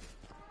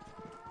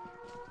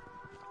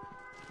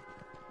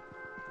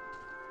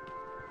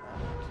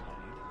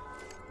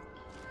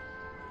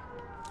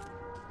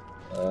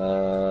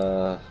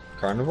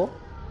 Carnival?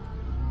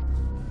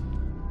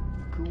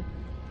 Cool.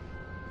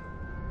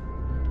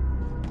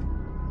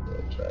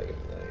 Dragon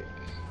Lake.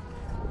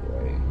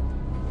 Right.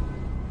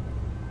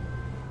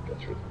 Go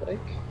through the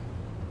lake?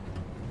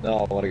 No,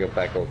 I want to go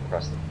back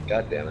across the...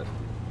 God damn it.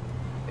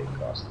 They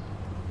crossed.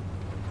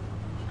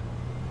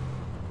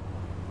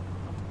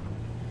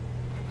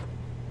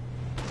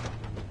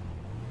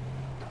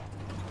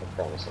 I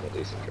promise I'm a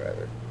decent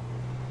driver.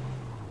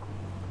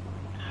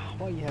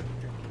 Why you have to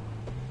drink?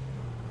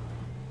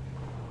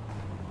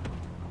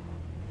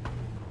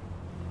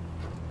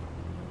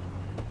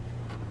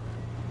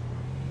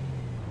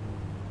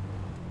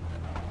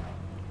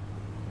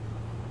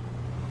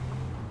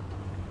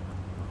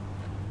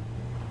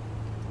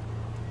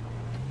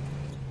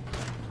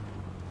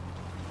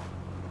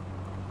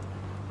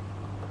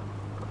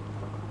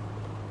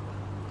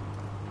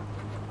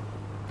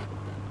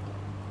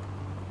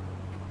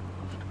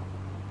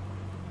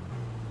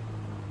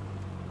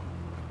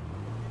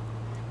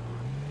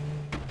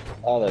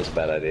 Oh, that was a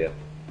bad idea.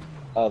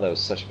 Oh, that was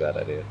such a bad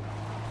idea.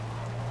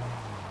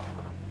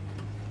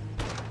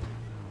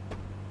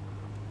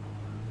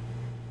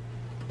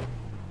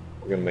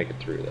 We're gonna make it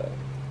through, though.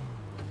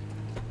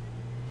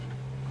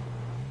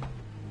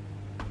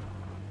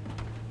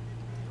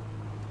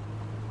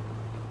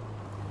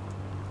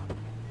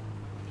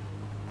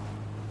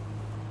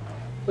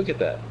 Look at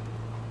that.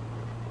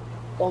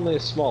 Only a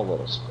small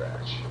little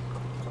scratch.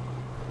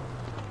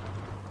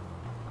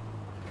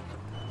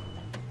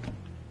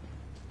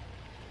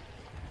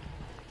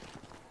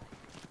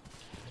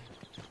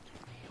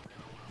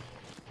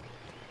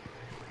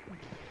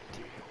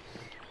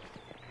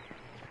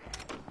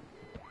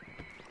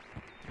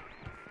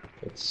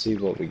 Let's see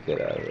what we get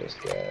out of this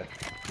guy.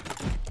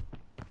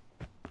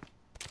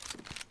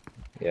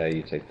 Yeah,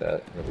 you take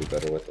that. You'll be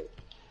better with it.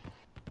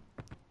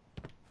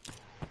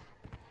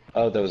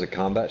 Oh, that was a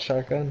combat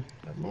shotgun?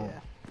 Yeah.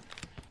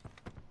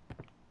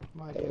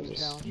 Might be a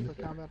challenge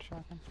for combat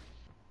shotgun.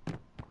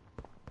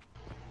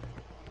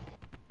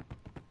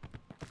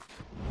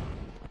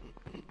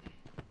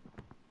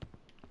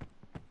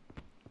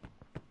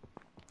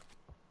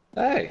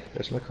 Hey,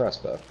 there's my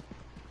crossbow.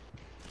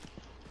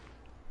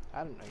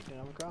 I didn't know you didn't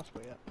have a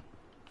crossbow yet.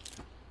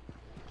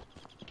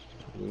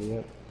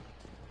 Yep.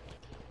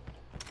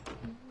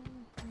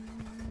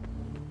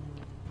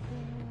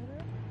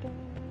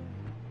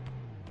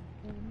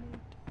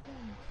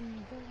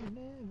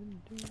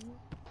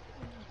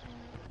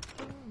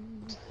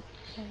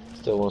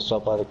 Still want to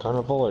stop by the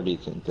carnival, or do you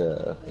think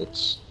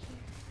it's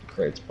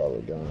crate's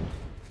probably gone?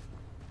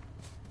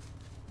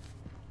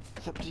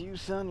 It's up to you,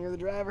 son. You're the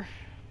driver.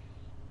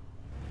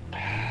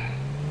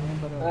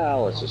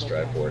 Let's just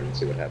drive for it and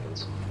see what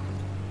happens.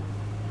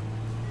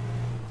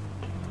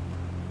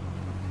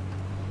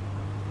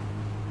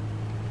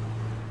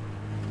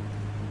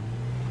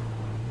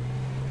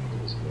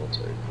 There's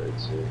military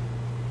crates here.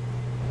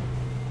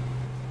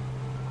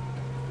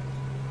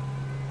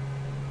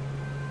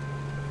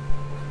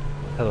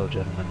 Hello,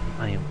 gentlemen.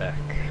 I am back.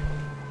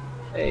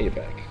 Hey, you're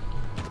back.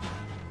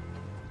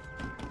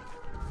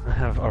 I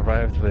have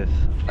arrived with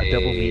a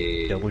double Hey.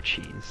 meat, double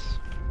cheese.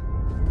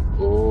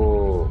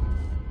 Ooh.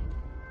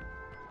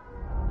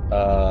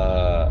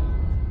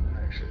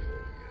 Actually, we're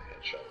gonna get a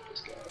headshot with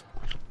this guy.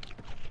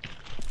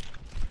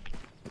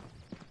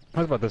 I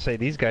was about to say,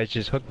 these guys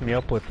just hooked me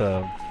up with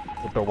the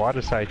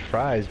waterside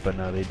fries, but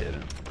no, they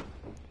didn't.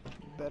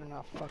 You better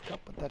not fuck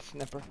up with that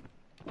snipper.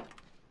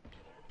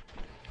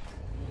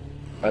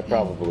 I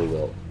probably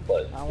will,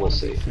 but I we'll want to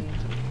see. be seeing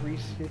some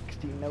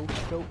 360 no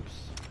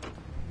scopes.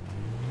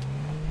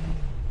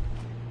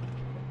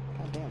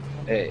 God damn.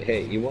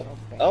 Hey, you want?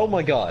 Oh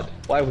my God!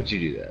 Why would you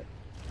do that?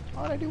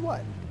 Why would I do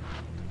what?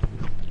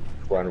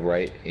 Run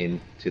right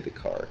into the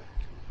car.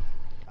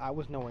 I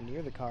was nowhere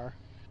near the car.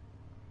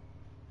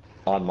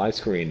 On my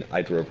screen,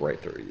 I drove right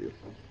through you.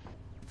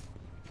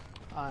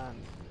 On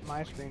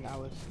my screen, I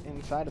was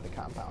inside of the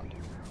compound.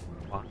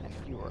 What? And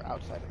you were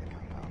outside of the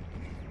compound.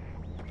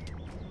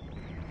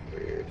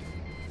 Weird.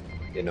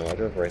 You know, I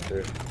drove right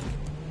through.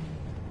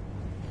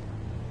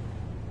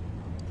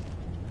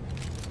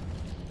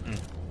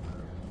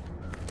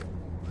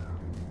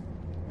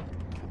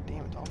 God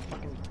damn, it's all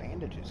fucking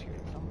bandages here.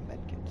 There's no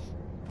medkits.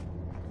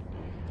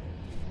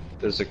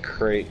 There's a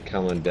crate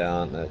coming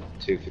down at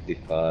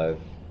 255.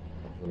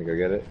 Wanna go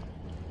get it?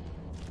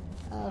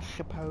 I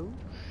suppose.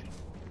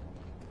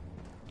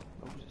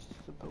 Moses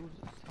supposes,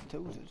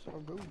 toes or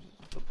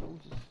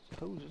roses,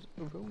 supposes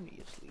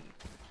erroneously.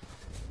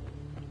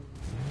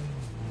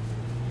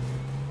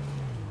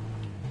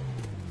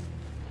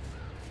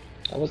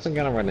 I wasn't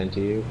gonna run into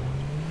you.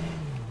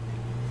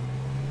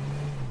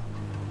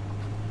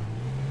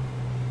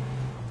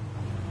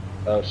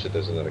 Oh shit,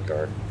 there's another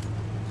car.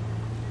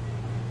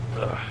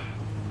 Ugh.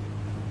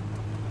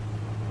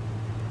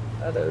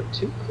 Oh, there are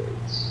two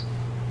crates.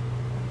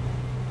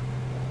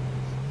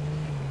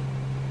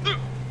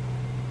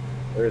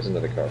 There is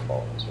another car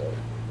following us, right?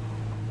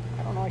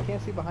 I don't know, I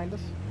can't see behind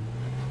us.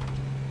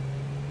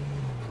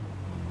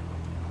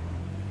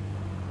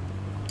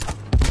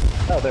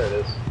 Oh, there it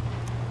is.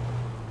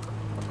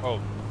 Oh,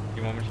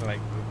 you want me to like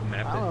Google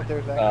map I don't know if it?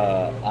 there's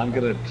actually. I'm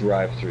gonna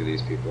drive through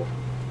these people.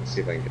 Let's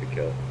see if I can get a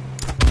kill.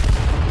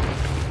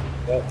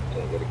 Nope,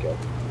 can't get a kill.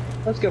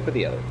 Let's go for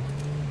the other.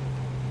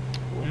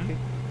 Okay.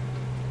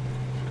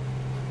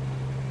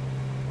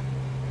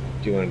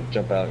 Do you want to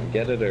jump out and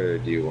get it, or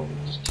do you want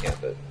to just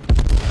camp it?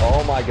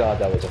 Oh my god,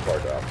 that was a far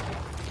drop.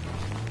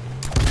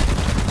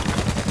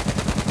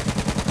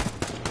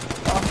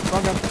 Oh,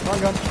 wrong gun,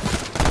 wrong gun.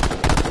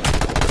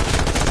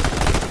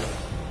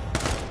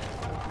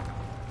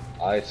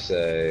 I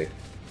say...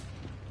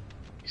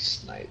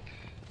 snipe.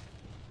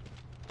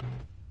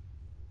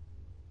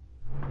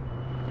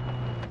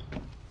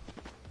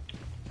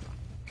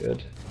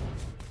 Good.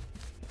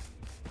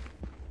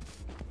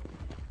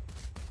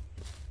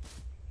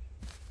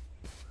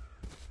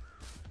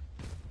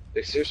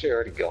 They seriously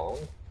already gone?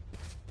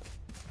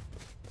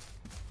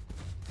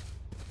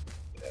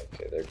 Yeah,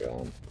 okay, they're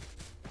gone.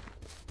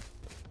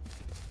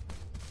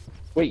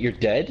 Wait, you're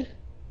dead?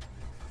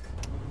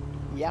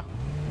 Yeah,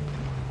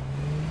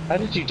 How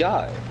did you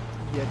die?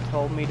 you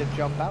told me to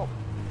jump out.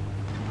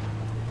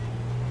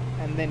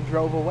 And then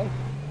drove away.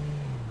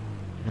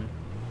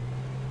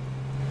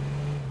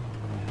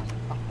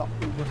 I thought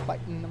we were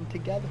fighting them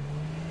together.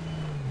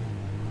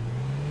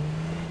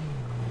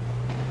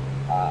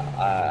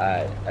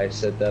 I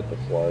said that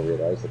before I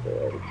realized that they were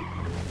already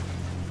people.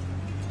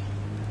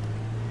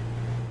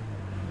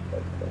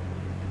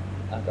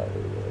 I thought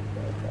we were going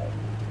back.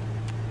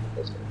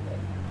 That's okay.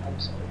 I'm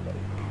sorry, buddy.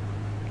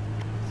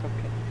 It's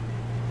okay.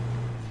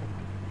 It's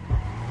okay.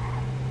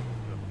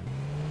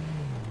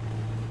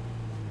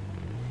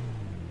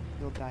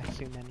 You'll die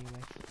soon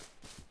anyways.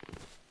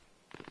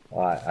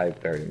 I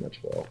very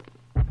much will.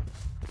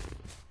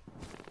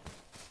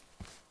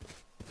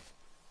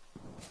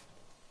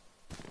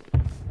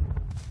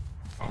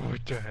 Oh,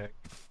 what the heck?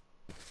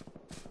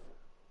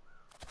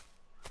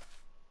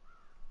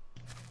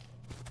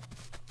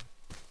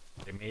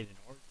 They made an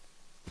order.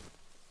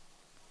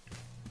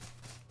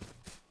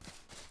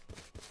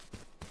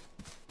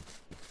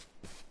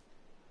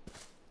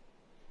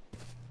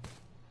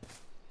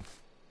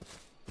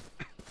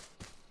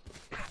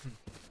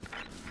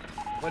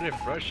 What if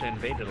Russia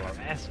invaded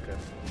Alaska?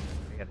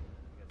 We gotta-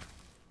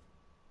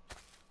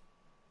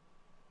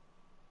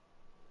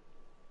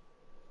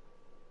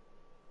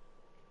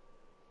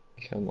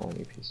 Come on,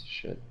 you piece of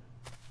shit.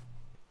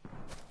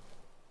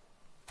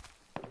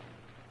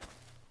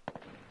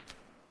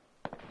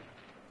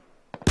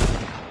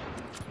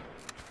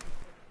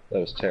 That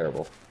was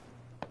terrible.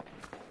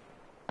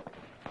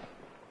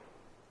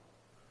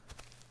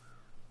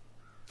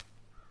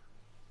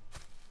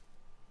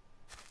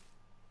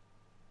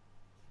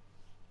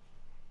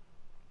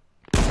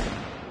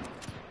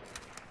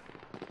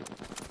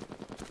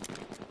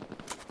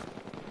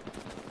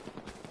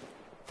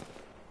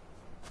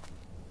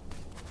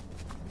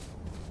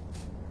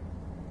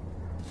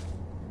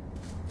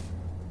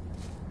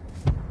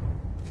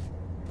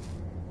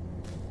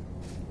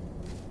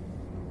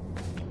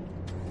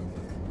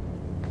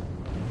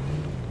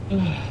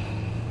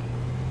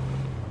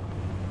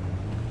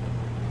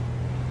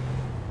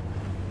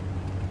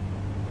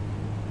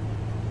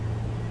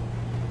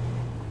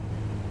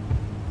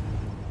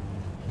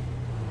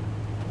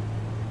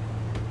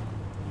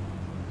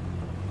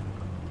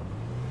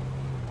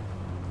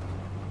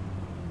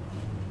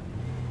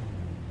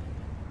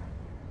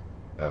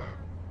 Oh.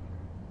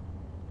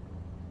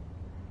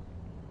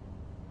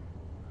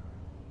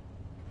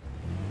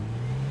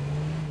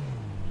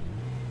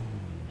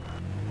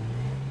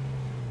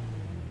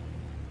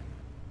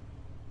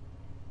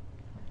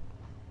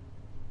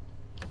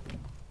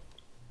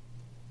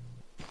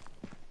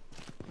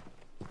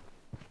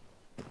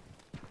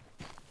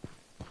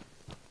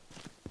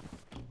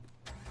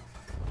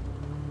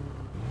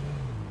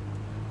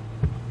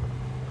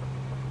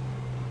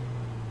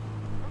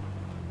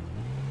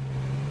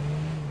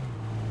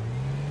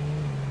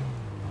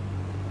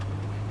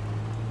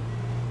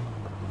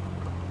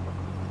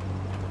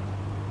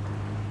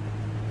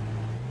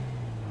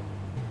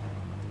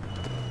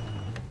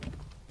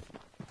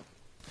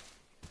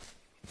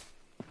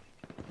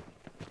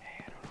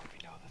 Hey, I don't know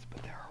if you know this,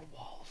 but there are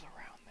walls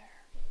around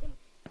there.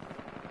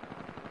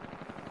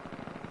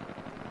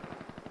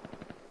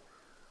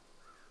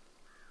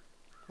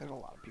 There's a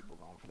lot of people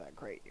going for that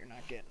crate. You're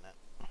not getting it.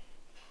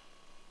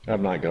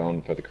 I'm not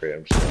going for the crate,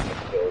 I'm just going for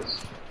the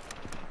kills.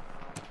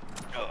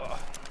 Ugh.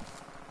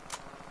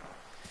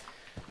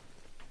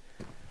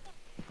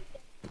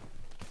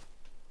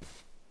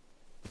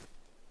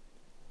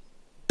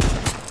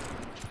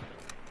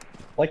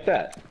 Like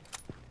that.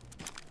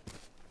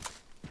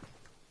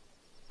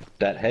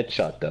 That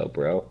headshot though,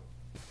 bro.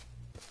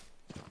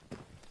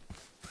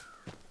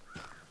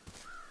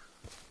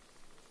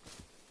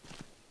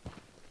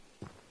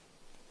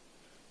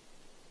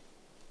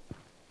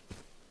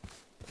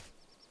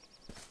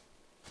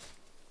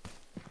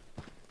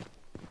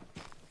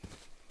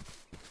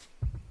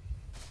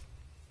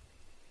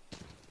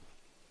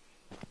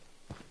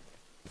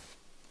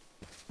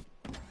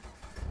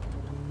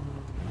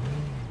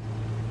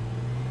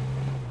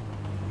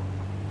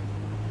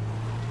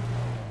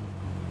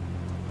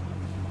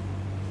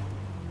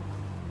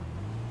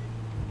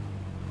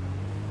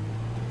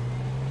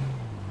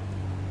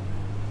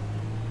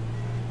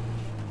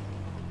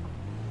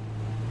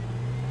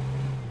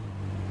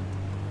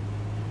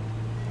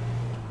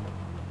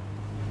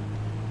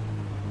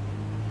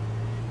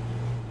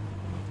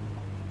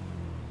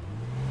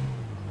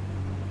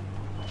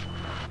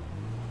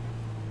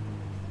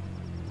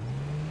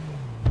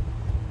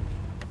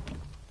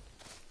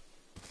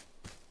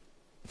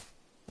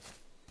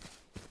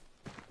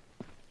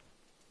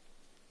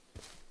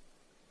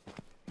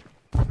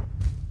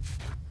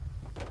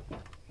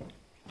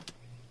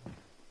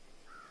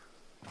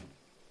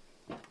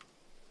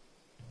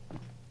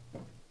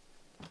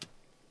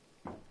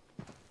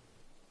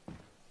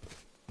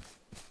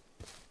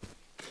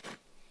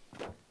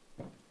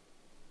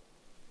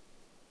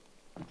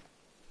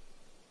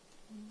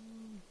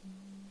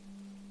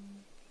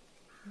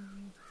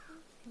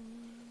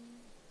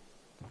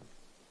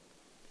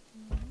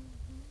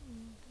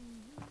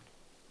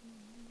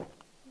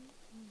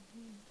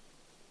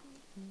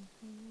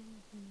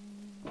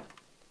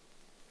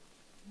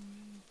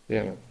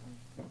 Damn it.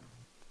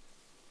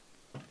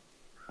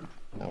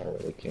 Now I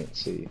really can't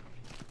see.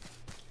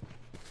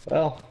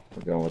 Well,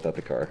 we're going without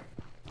the car.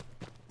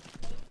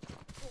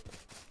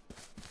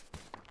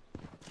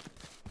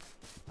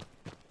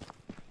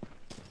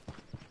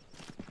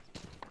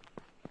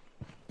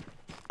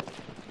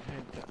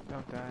 Hey,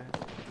 don't die.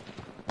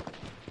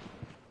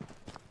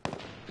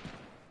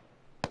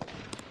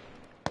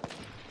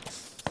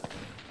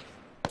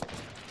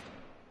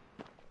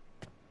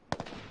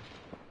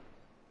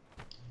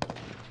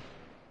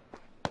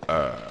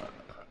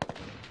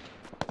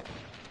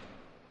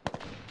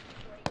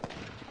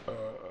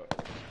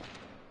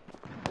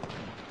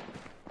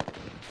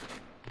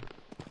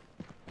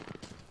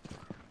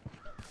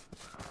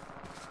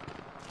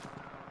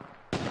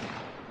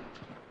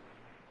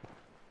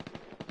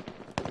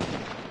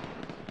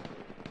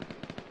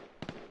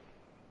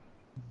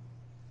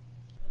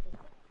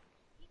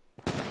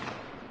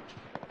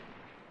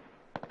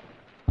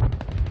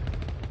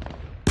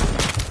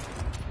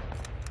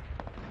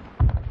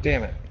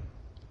 Damn it.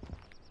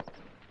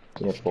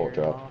 Too much bullet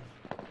Scared him drop. off.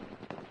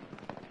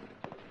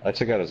 I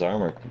took out his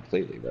armor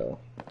completely, though.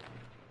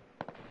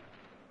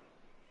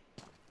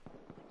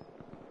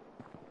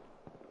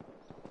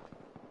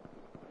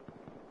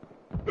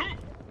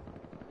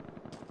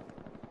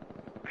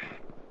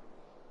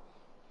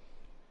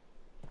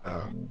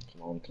 Come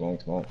on, come on,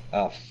 come on.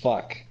 Ah,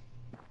 fuck.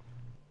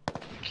 I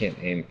can't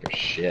aim for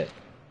shit.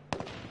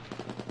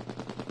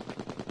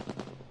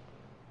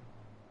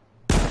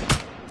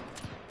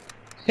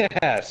 Yeah,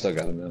 I still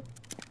got him though.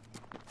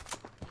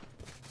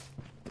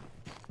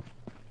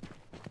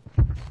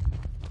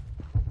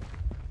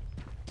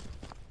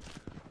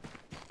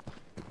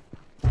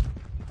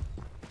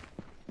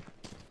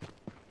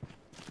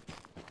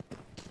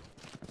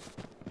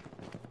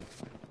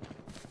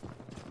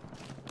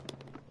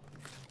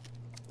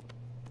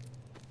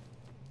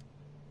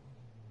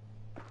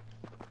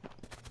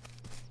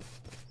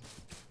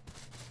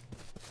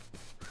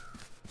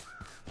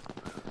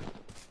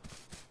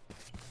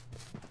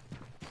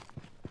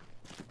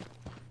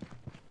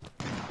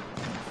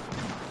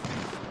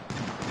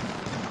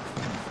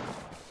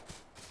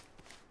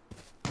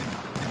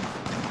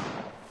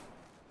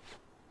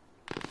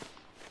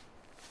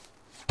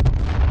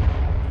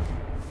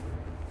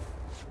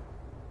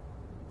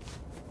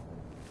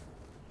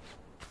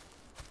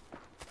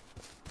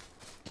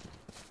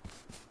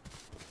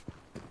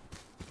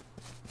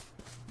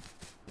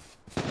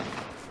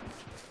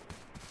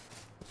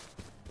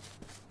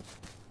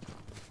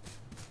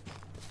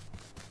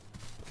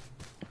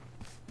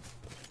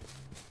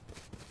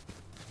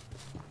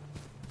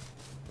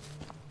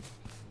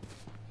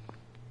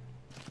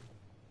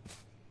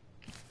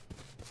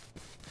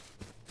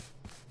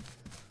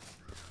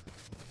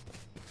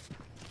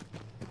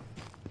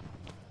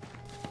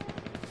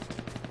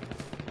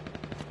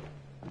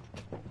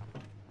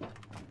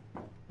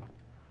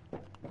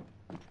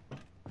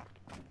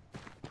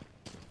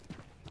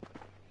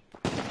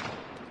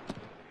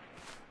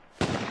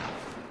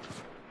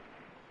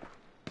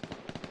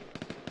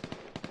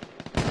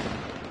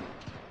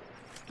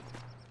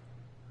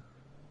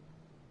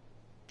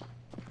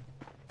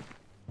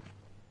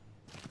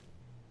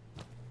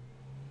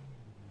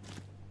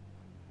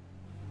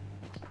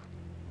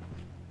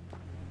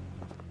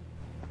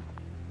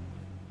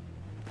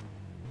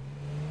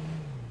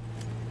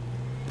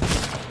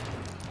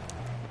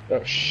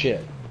 Oh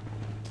shit.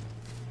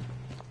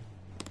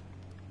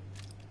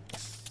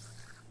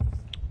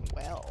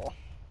 Well.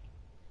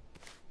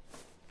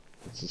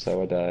 This is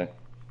how I die.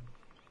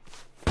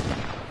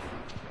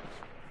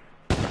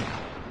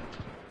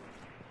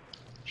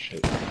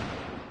 Shit.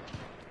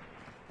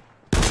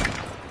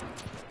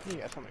 You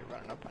got somebody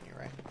running up on you,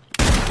 right?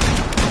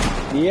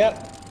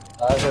 Yep.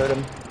 I heard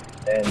him.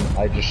 And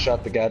I just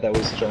shot the guy that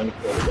was trying to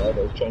kill the guy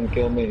that was trying to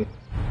kill me.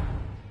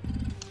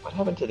 What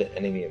happened to the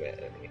enemy of my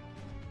enemy?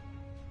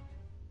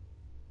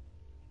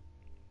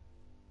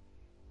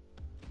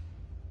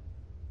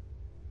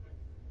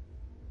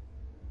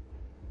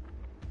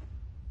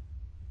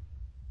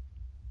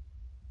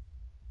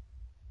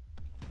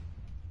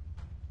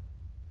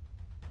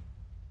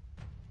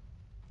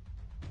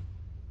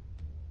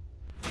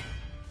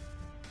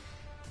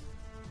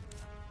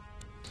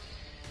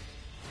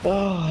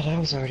 Oh, that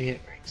was already at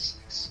rank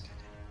 6.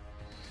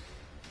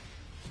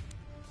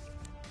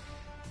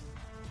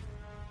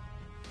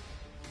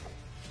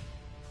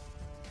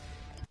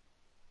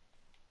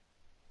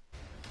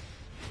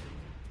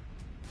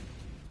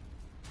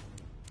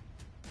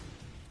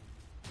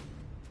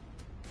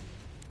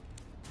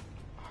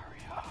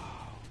 Mario.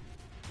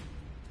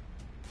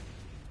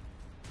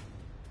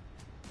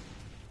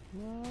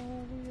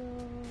 Mario.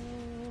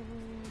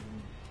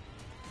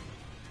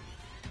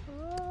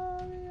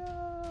 Mario.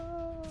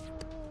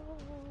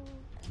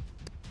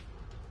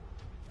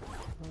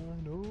 I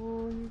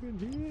know you can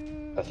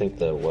hear. I think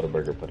the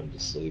Whataburger put him to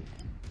sleep.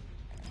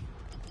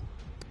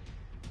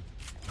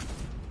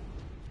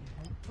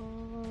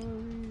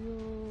 Mario.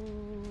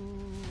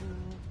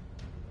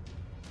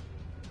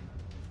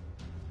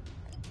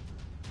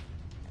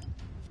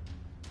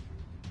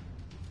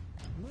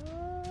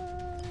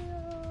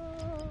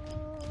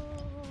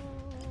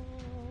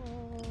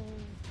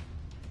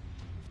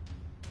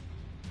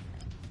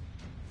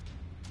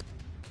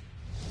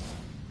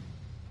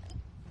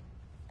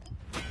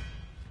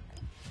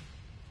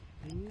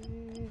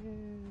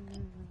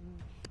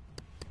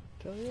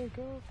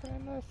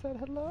 girlfriend, I said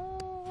hello.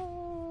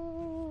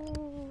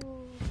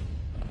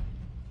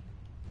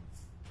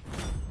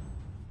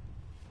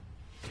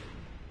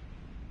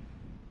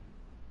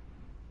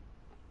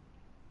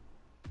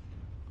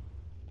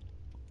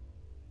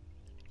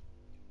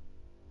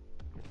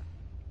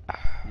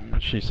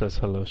 She says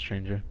hello,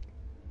 stranger.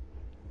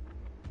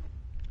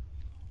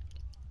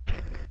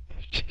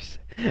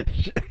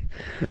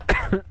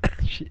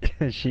 she,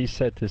 she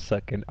said to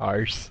suck an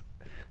arse.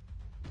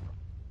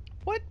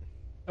 What?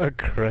 A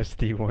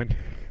crusty one.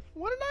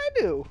 What did I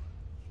do?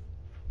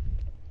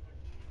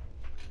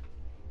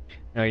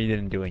 No, you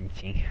didn't do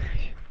anything.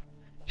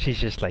 She's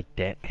just like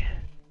that.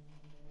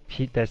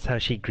 That's how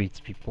she greets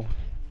people.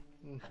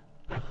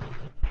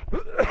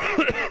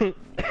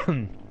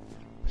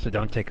 So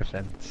don't take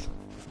offense.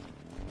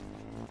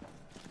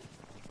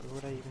 Where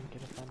would I even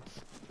get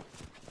offense?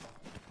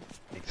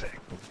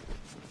 Exactly.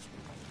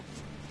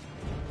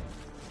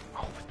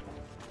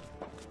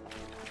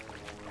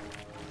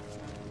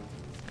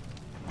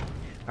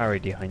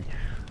 Alrighty, hun.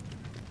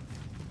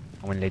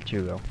 I'm gonna let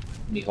you go.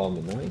 Ni hao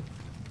minoi.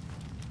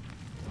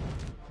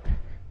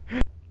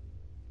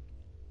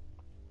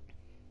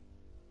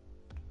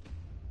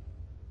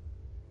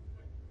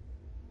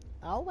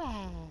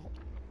 Alright.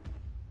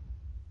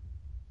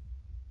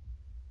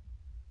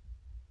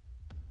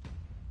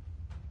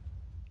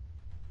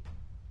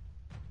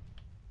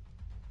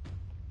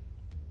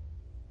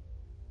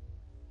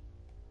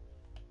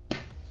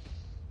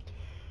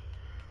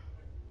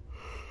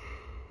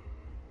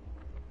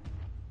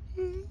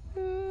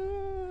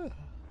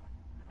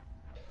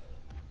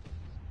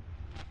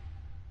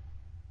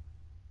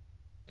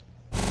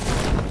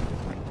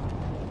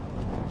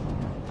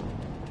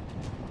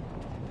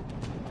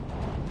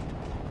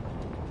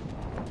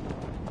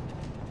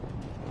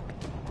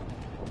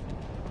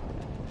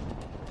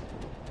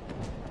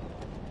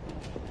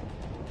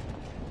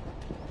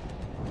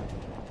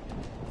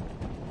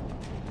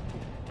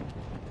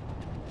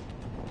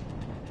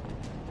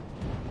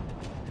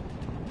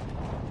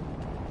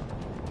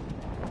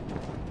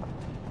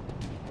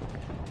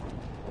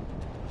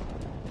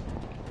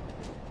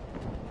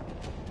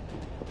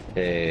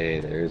 Hey,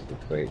 there's the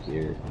crate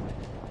here.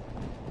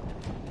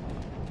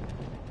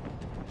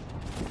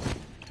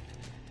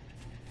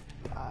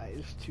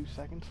 Eyes 2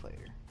 seconds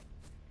later.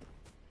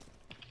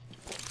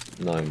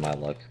 Knowing my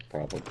luck,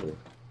 probably.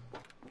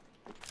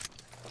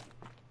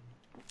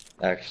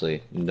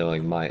 Actually,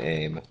 knowing my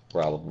aim,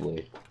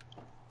 probably.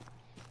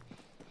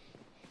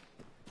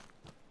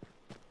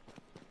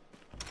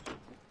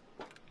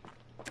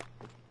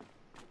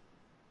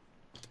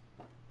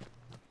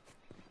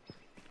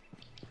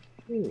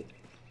 Ooh.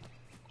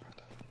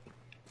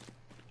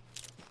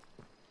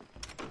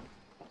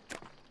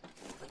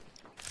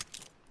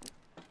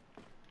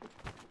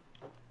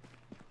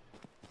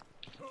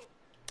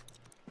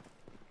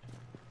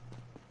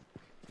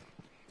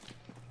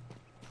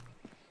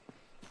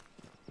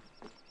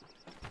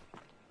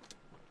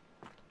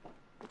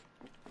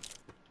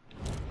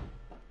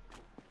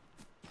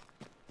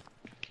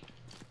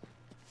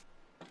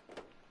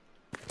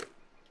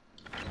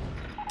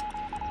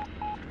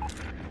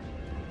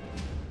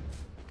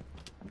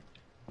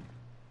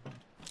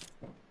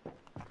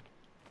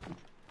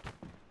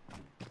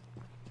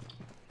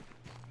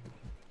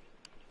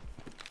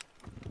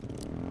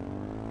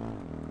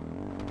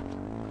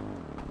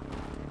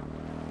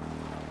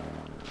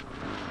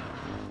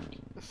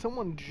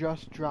 Someone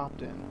just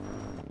dropped in.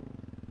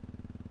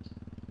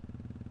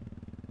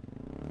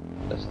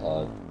 That's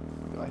odd.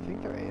 I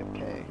think they're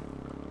AFK.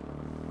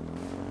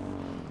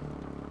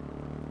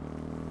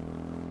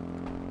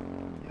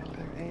 Yeah,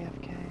 they're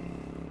AFK.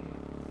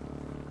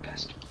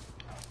 Bastard.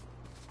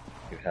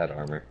 You had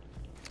armor.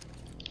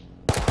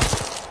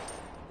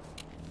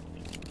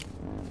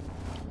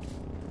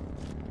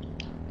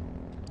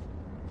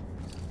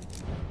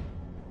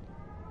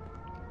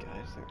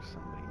 Guys, there's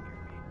somebody near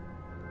me.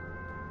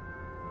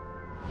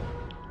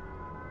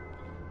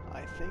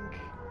 I think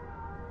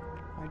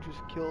I just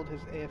killed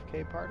his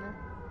AFK partner.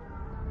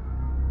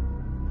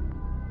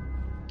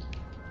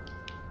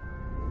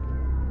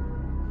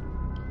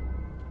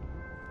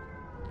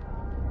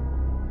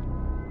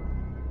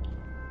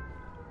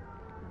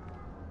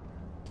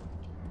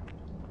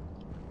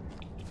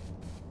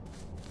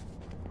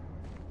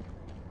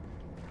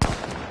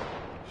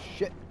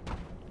 Shit.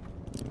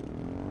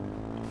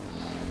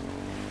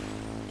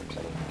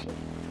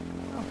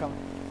 I'm coming.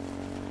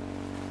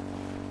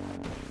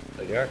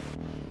 There you are.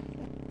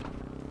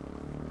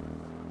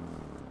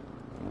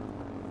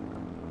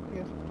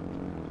 Yes.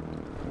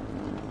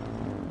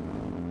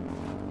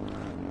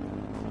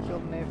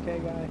 Killed an AFK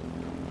guy.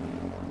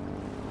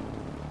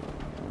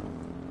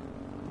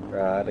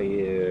 Proud of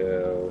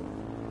you.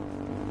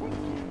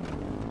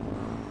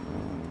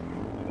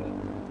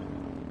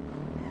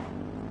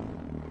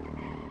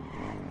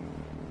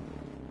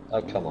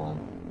 Oh, come on.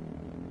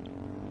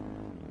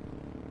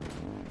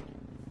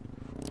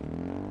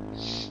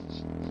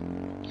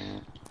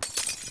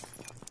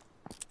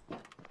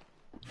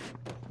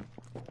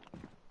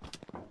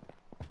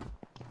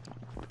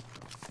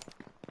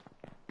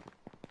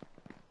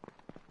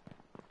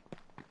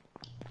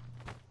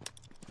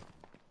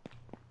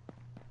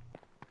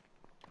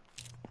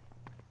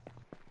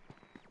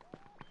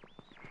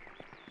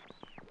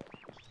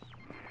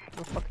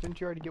 Motherfucker, didn't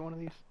you already get one of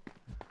these?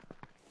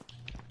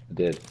 I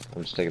did.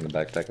 I'm just taking the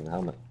backpack and the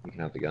helmet. You can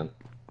have the gun.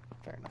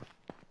 Fair enough.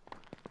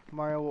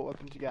 Mario, what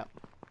weapons you got?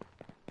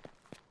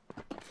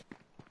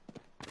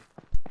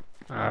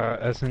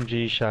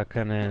 SMG,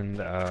 shotgun, and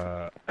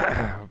the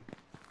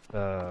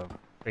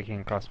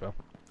freaking crossbow.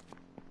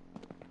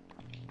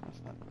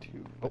 That's not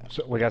too Oh, bad.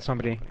 so we got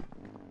somebody.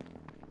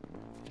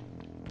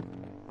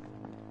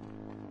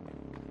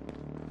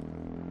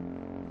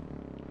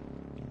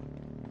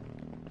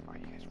 Are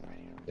you guys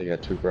ready? They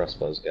got 2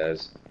 crossbows,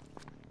 guys.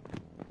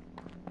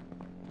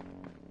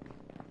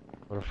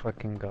 What a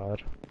fucking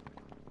god.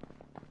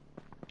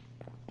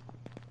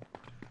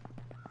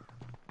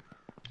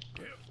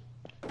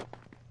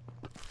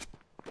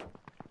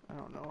 I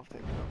don't know if they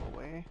drove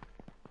away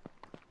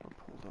or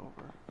pulled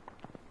over.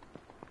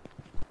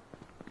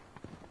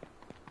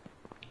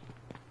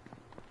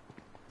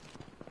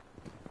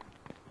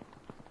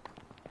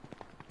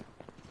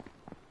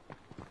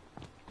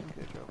 I think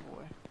they drove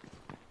away.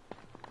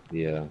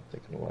 Yeah,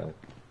 taken away.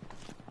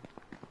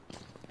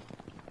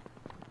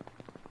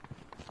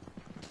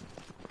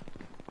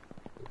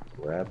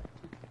 Grab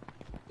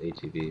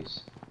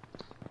ATVs.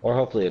 Or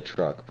hopefully a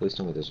truck. Please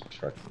tell me there's a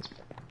truck in this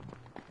part.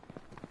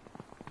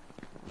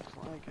 Looks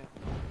like it.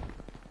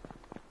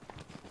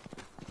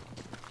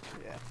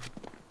 Yeah.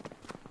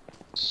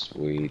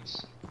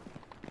 Sweet.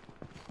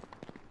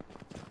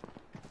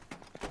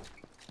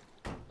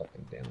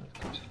 Fucking damn it.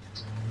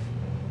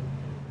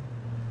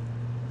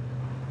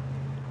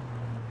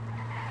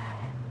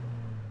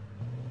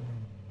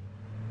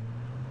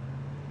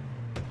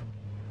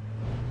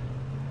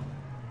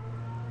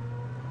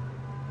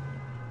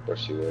 Of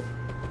course you would.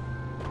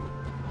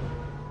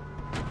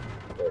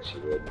 Of course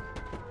you would.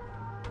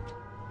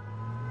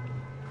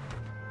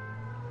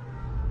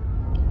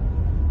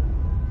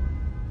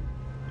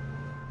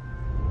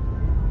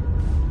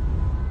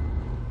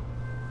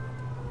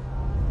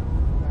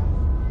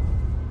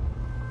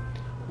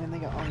 Man, they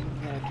got all the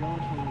Indiana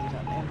Jones movies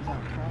on Amazon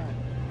Prime.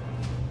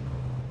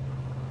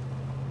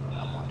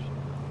 I'm watching.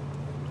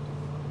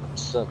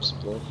 What's up,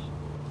 Spliff?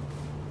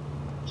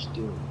 What you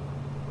doing?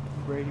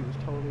 Brady was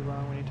totally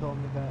wrong when he told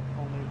me that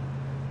only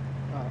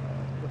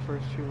the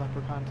first 2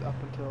 Leprechauns up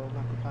until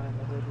Leprechaun in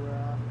the Hood were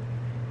on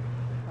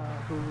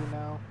Hulu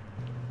now,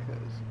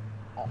 because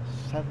all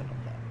 7 of them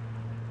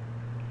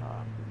are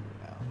on Hulu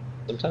now.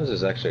 Sometimes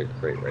there's actually a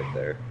crate right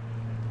there.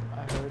 I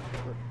heard,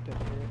 but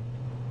didn't hear it.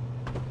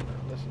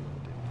 Listen,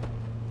 but didn't hear it.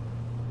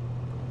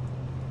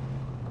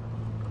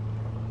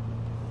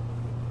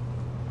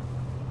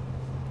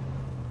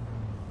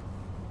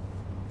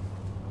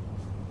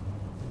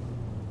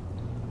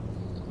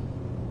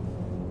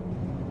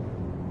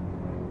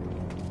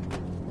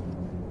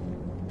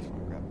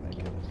 Grab my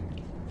kills here.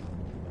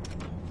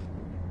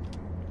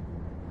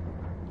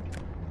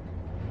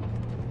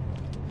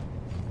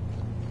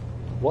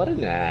 What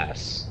an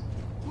ass.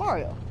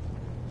 Mario!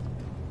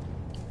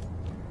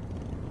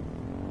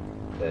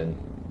 Then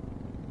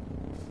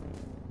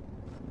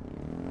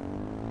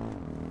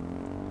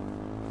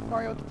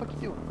Mario, what the fuck you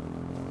doing?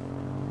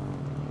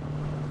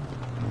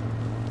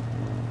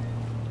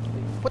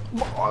 What?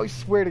 Oh, I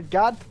swear to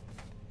God!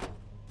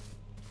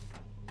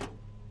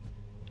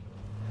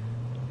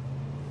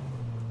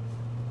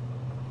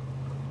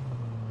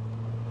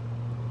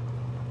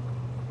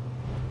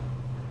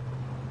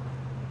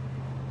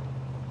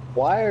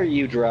 why are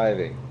you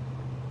driving?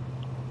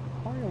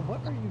 Mario,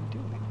 what are you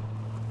doing?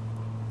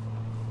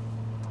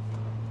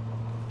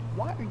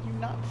 Why are you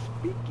not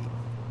speaking?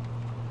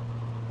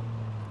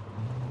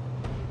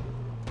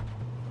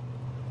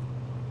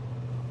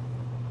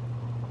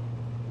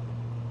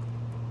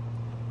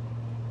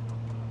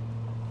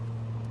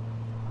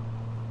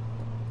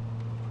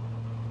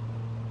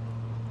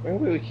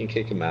 Maybe we can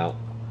kick him out.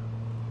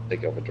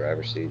 Take over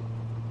driver's seat.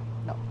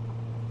 No.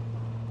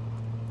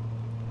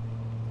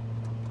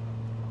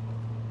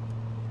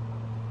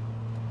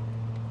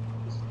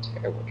 He's a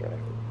terrible driver.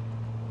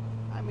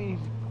 I mean,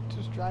 he's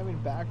just driving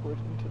backwards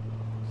into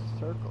the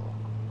circle.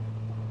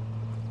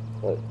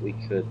 But we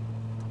could,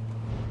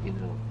 you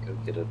know, go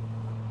get a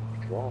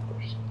drop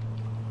or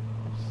something.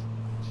 I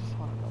just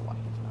want to know why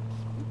he's not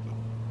speaking.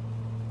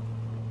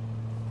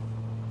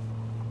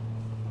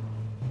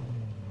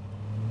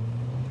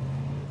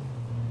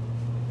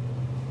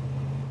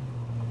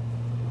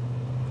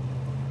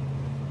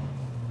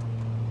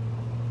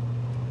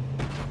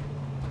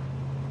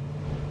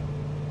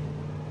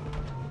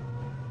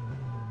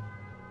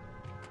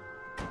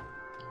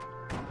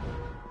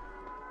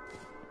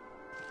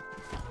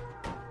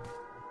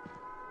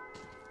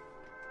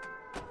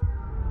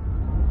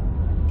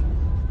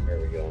 There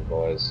we go,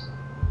 boys.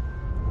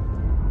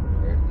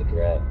 Where are the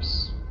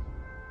dreps?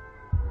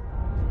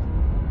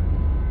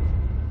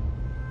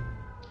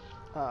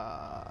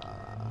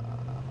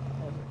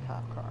 There's a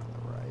cop car on the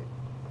right.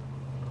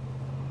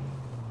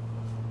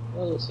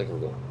 Well, it looks like we're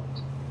going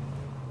left.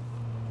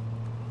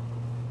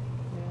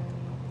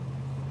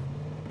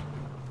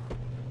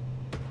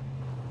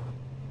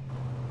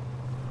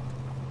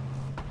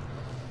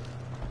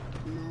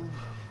 Move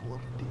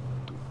 42.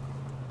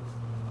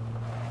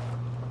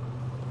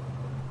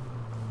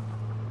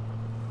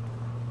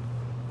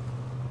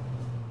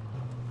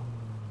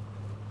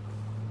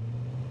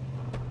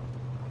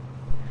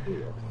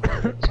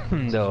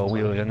 The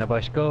wheels on the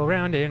bus go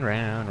round and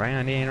round,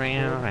 round and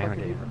round,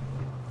 round and round.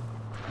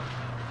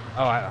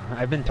 Oh,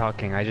 I've been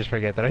talking. I just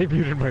forget that I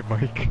muted my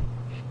mic.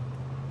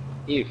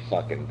 You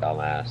fucking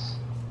dumbass.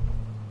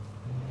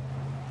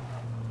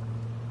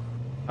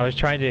 I was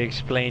trying to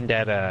explain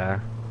that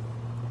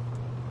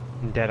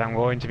that I'm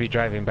going to be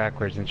driving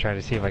backwards and try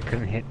to see if I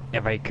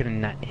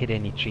couldn't not hit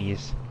any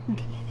trees.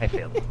 I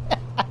failed.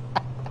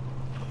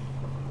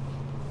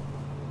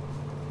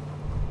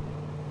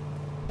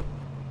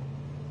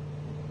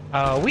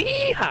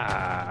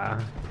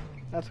 Wee-ha!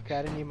 That's okay,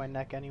 I didn't need my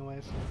neck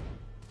anyways.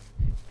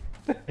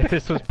 If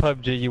this was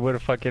PUBG, you would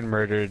have fucking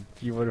murdered.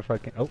 You would have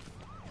fucking. Oh.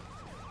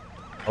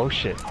 Oh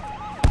shit.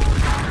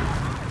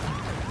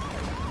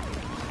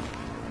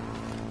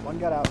 One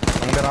got out.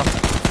 One got off.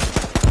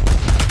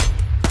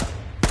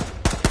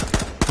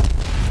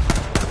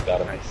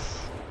 Got him. Nice.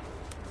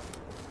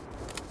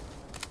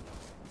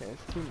 Okay,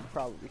 this team will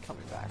probably be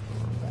coming back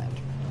for revenge.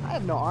 I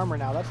have no armor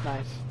now, that's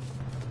nice.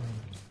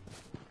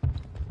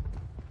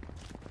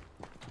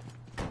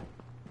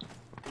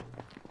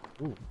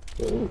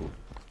 Ooh.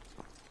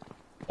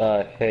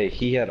 Hey,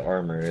 he had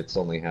armor. It's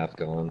only half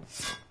gone.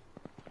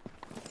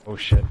 Oh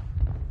shit.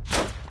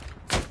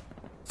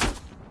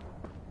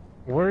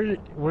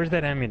 Where's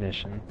that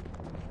ammunition?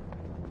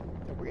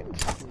 Are we getting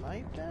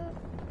sniped at?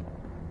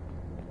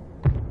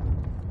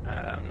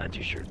 I'm not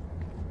too sure.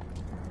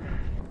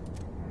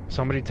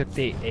 Somebody took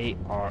the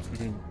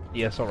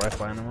the assault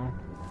rifle ammo.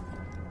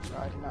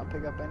 I did not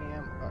pick up any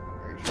ammo.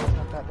 Are you sure it's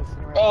not that? That's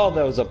the right Oh,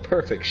 that was a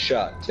perfect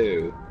shot,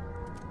 too.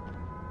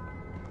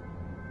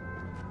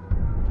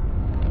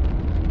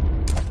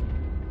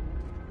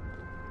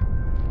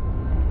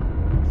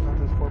 It's not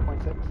this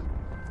 4.6?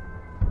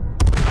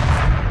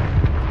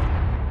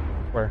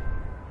 Where?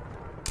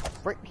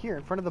 Right here,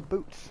 in front of the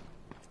boots.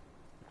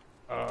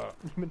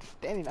 You've been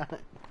standing on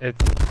it.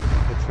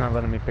 It's not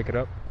letting me pick it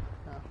up.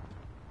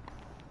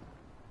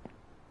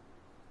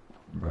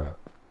 Oh.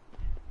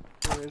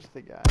 Where is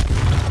the guy?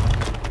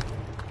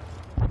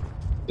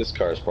 This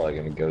car is probably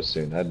gonna go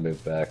soon. I'd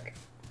move back.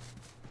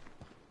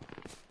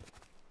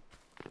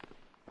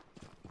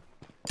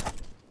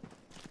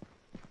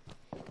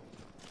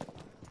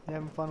 You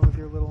having fun with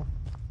your little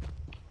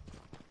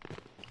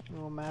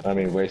map? I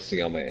mean, here?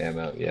 wasting all my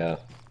ammo, yeah.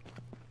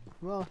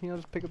 Well, you know,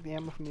 just pick up the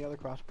ammo from the other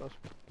crossbows.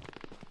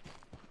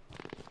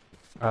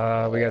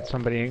 We got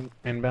somebody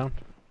inbound.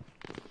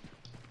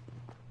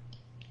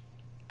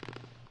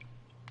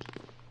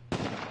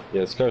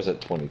 Yeah, this car's at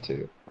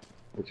 22.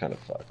 We're kind of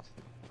fucked.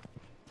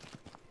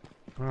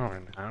 Oh,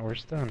 no, we're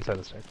still inside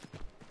the sector.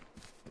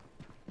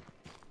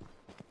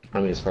 I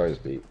mean, as far as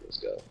vehicles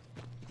go.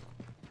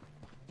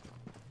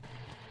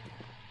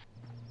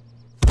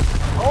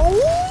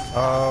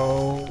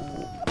 Oh!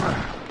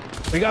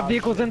 We got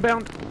vehicles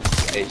inbound!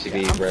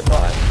 ATV, red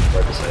line,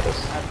 right beside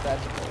us.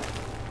 That's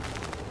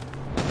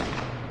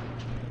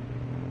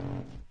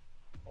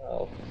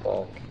Oh,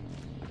 fuck.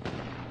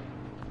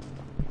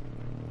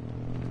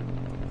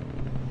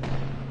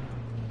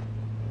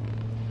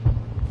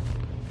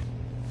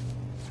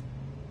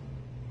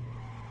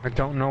 I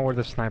don't know where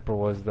the sniper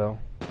was, though.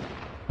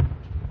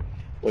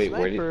 Wait,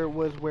 where Sniper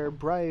was where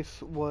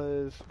Bryce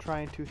was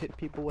trying to hit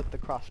people with the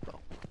crossbow.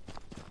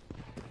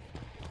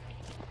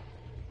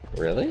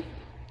 Really?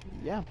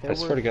 Yeah, there I were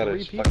swear to God, I 3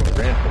 just people fucking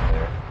there. ran from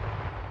there.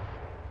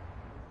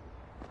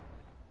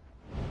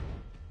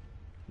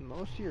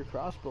 Most of your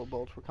crossbow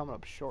bolts were coming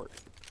up short.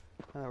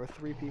 And there were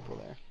 3 people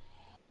there.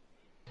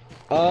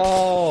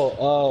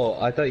 Oh,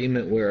 I thought you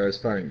meant where I was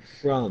firing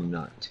from,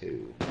 not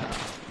to.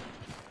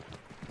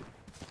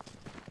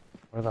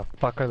 Where the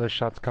fuck are those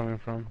shots coming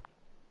from?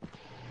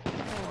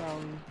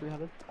 Around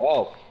 300.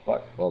 Oh,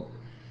 fuck. Well,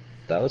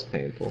 that was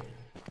painful.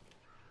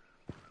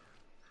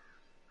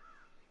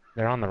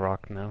 They're on the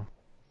rock now.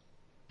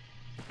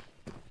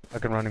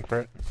 Fucking running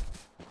for it.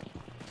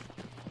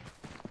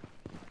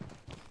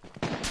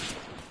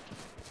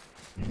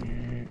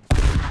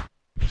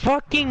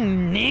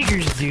 Fucking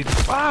niggers, dude.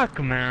 Fuck,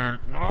 man.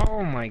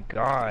 Oh my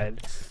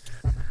god.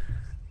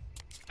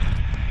 I'm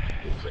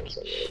gonna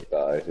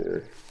die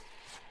here.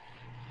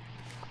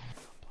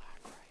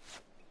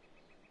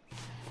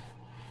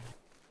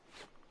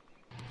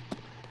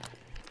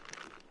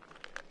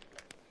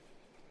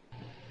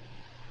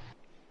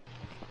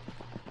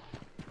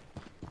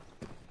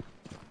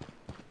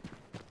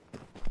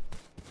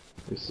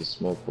 At least the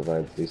smoke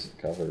provides decent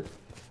cover.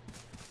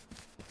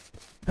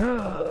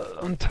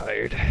 I'm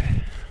tired.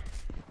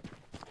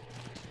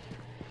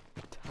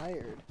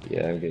 Tired.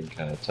 Yeah, I'm getting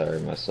kind of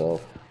tired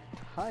myself.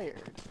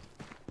 Tired.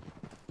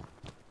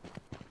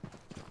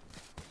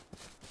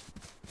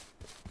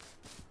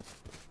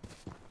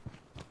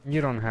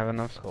 You don't have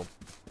enough scope.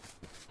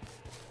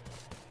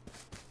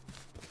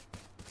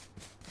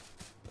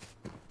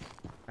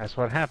 That's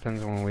what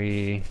happens when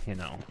we, you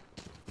know,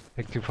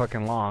 take too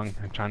fucking long.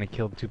 I'm trying to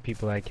kill 2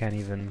 people I can't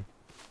even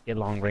get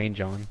long range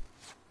on.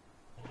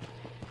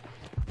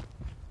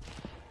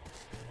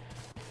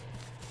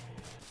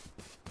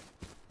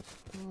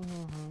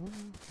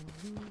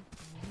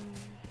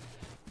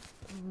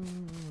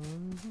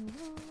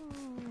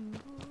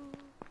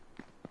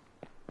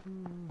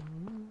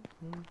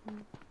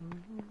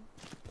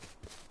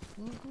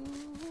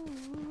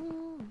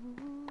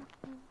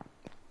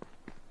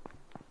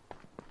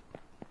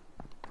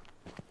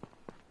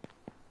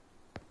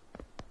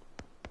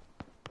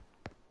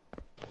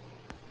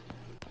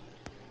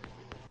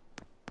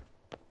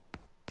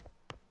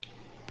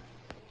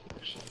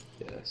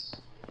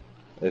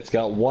 It's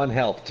got 1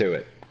 health to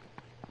it.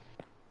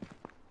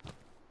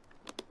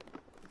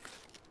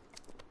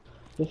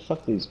 The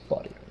fuck these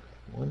body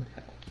armor? 1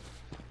 health.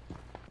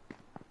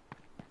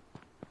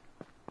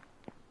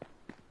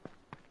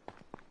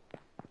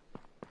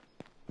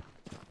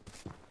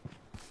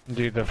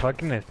 Dude, the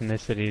fucking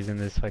ethnicities in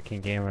this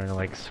fucking game are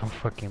like so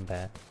fucking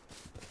bad.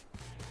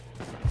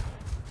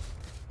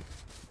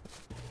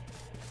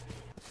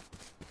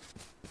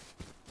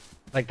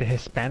 Like the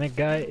Hispanic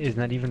guy is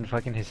not even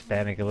fucking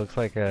Hispanic. It looks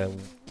like a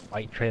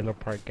white trailer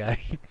park guy.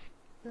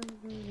 A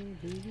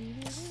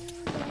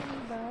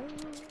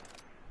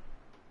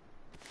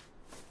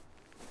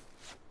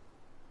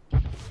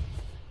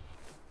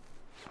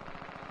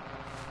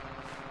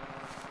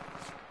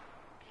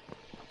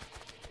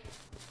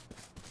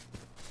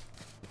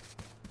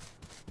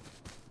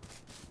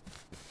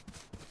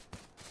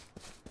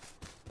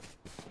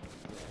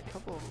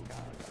couple of them got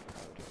out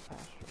to a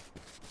pasture.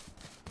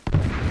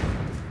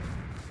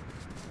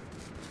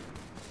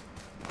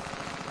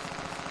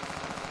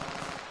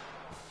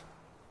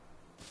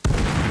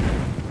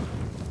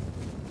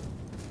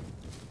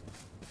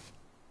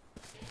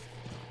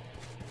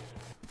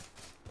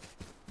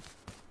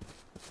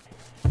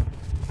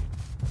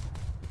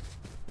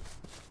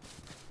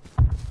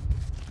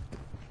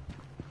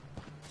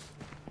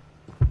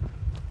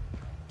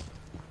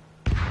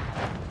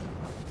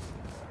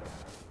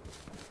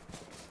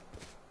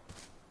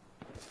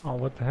 Oh,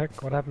 what the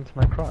heck? What happened to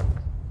my croc?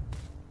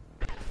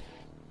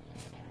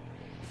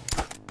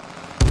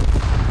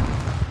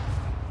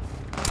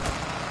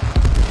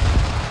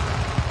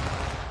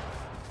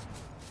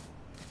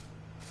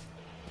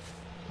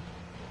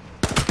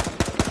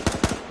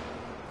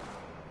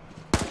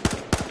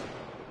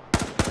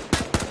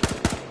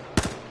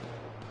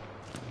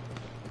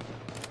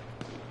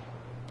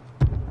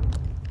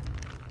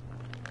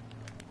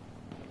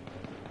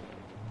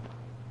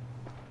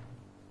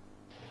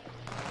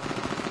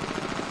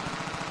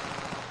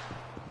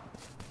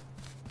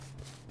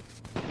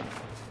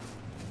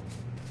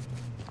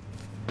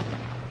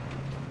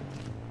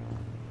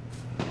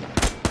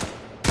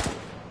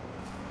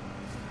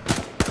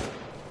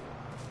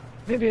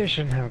 Maybe I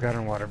shouldn't have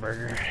gotten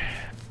Whataburger.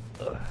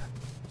 Ugh.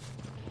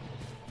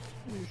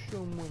 Is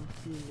someone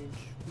feeling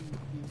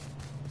sleepy?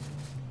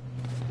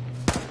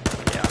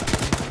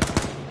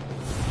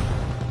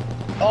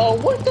 Oh,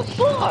 what the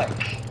fuck?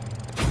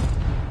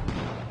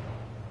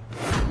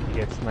 You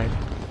get sniped.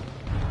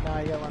 Nah,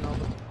 I got run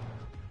over.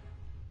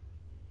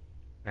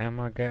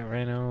 Grandma got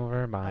ran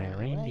over by a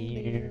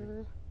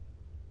reindeer.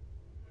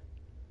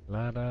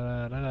 La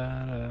da da da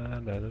da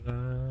da da da.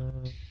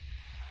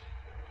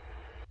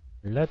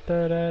 La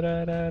da da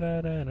da da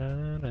da da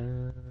da da.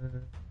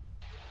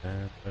 La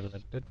da da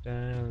da da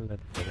da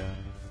da.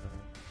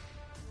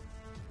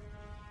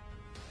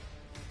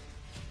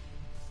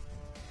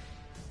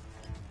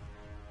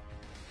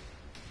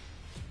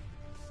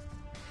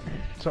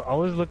 So I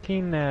was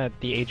looking at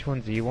the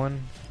H1Z1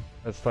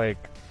 that's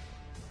like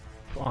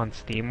on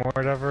Steam or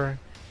whatever.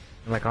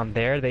 And like on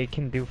there they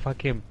can do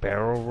fucking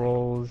barrel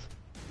rolls.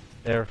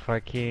 Their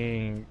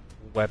fucking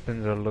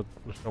weapons are look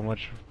so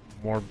much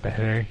more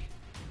better.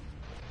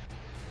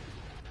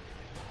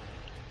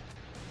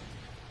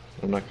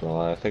 I'm not gonna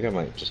lie, I think I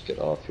might just get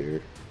off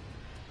here.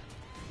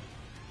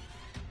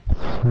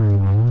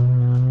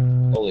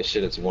 Holy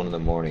shit, it's 1 in the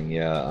morning.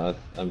 Yeah,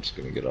 I'm just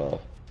gonna get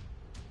off.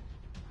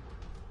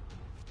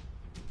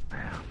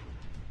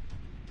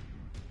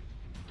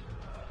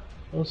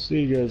 I'll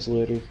see you guys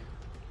later.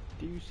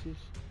 Deuces.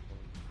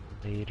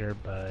 Later,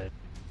 bud.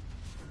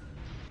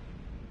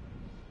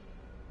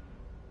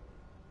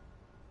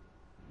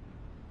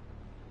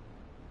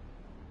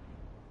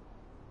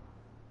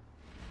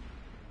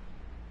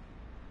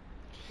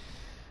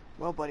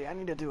 Well, buddy, I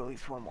need to do at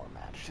least one more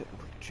match to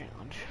complete the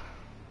challenge.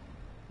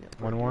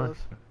 Yep, One right, more? Lewis.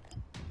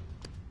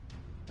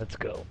 Let's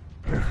go.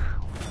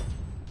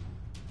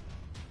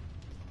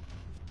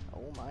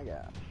 Oh my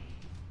god.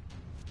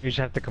 You just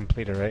have to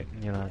complete it, right?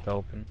 You don't have to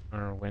open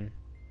or win.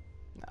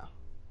 No.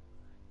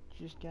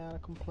 Just gotta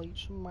complete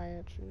some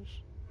matches.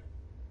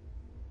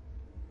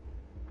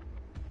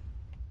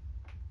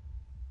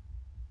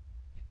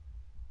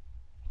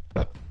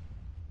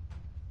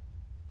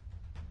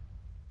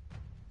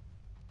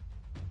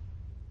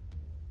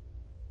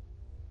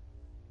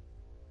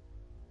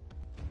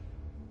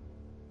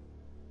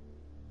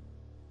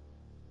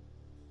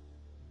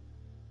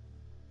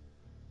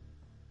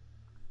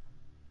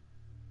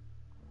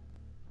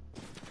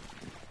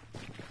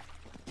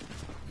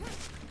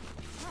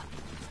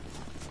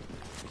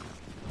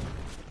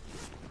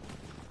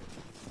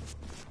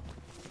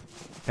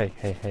 Hey,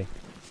 hey, hey.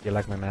 You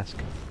like my mask?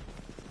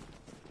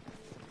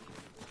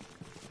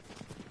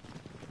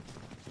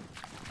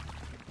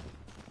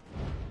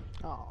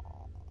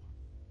 Oh.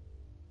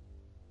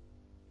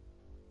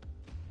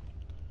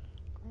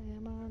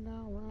 Grandma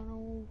got run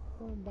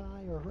over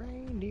by a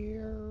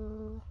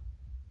reindeer.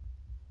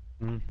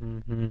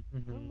 In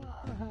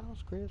my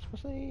house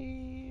Christmas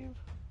Eve.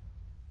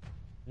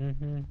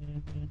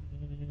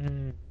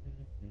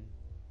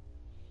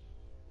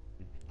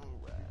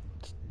 Alright.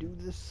 Let's do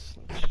this.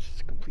 Let's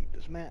just complete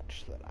this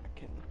match so that I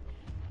can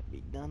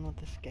be done with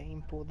this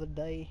game for the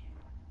day.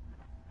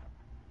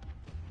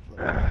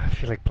 I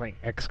feel like playing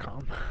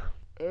XCOM.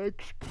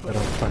 But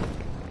I'm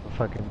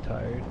fucking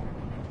tired.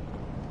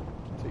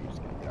 So you're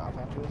just gonna get off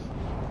after this?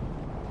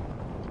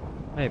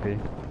 Maybe. I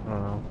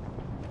don't know.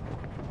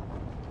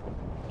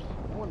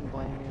 I wouldn't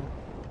blame you.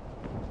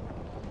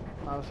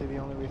 Honestly, the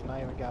only reason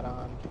I even got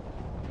on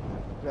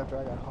was after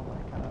I got home,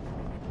 I kind of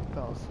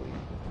fell asleep.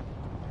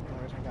 The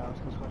only reason I got on was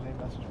because when they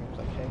messaged me, it was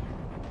like, hey,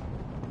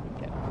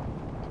 get on.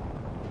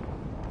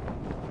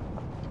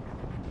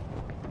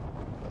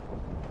 But,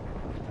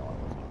 no, I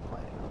wasn't even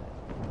planning on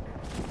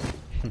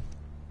it.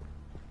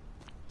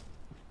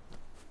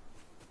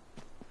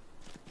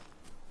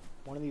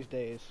 One of these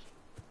days,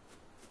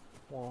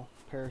 we'll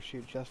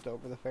parachute just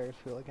over the Ferris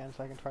wheel again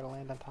so I can try to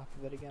land on top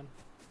of it again.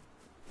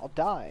 I'll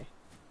die.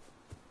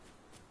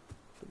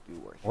 But it'd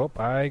be worth it. Well,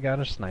 I got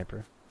a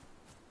sniper.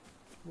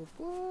 Whoop,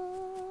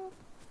 whoop.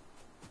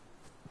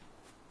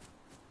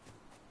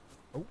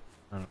 Oh,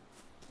 I don't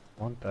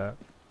want that.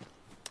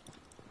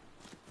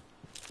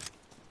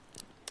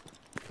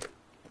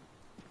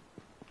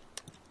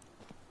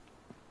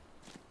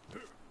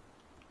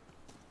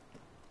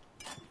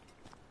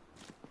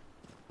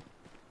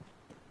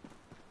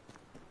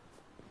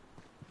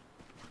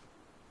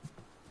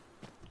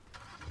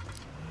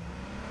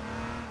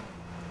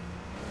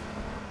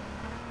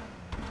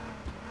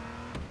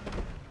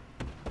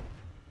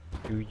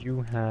 Do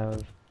you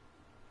have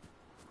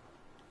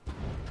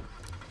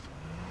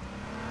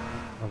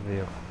a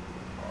vehicle?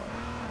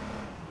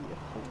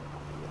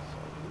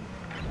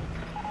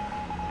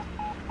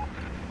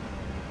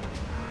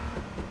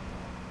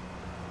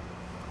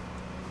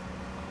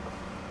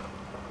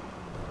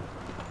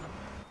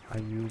 Are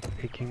you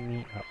picking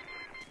me up?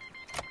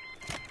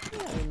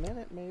 Yeah, in a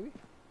minute, maybe.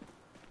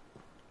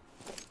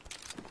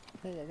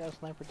 Hey, I got a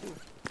sniper too.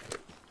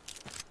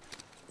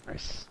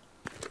 Nice.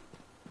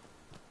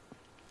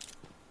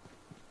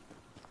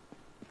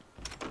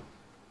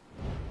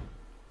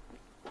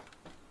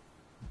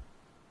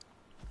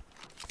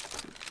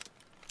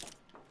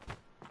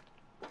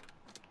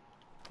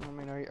 I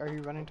mean, are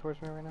you running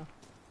towards me right now?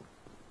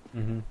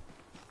 Mm-hmm.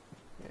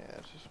 Yeah,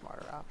 it's a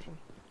smarter option.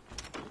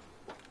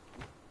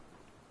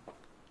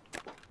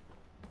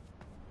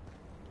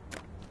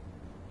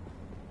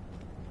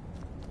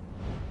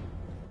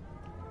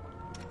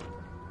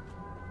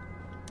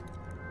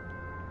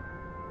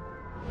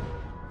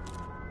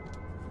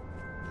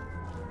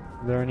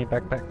 Are there any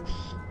backpacks?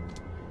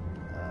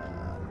 No,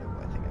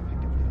 I think I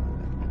picked up the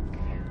only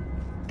backpack.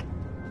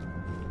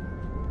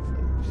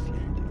 Let's see, I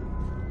do.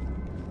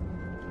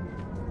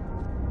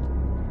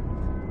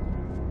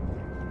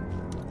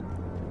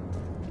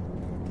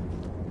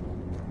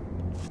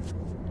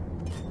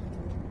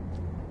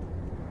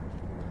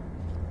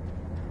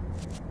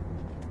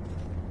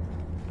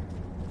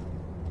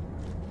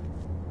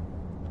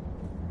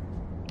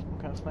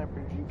 What kind of sniper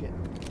did you get?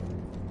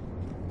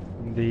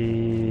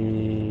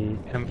 The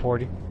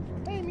M40.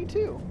 Hey, me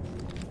too.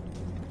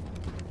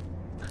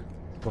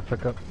 Go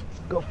fuck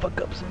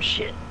up some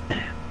shit.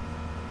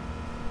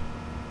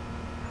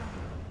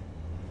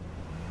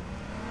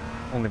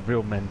 Only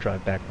real men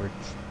drive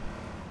backwards.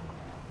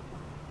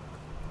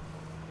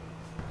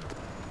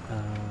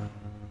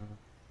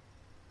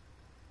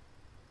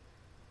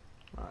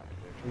 Alright,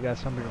 We got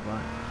somebody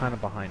kind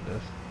of behind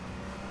us.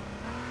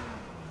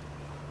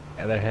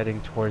 Yeah, they're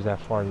heading towards that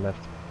far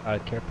left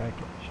care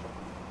package.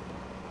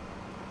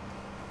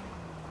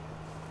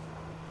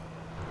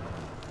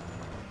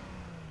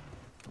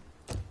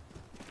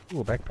 Ooh,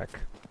 a backpack.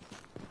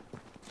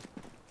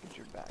 get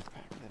your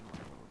backpack, then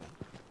we're moving.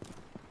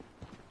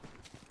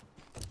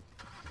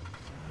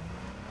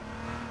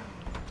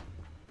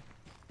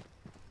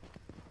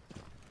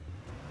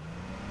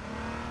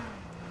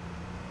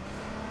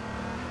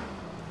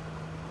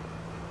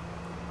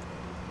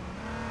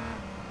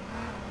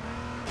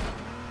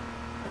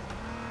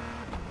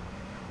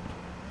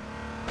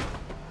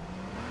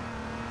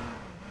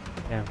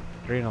 Damn,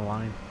 3 in a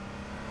line.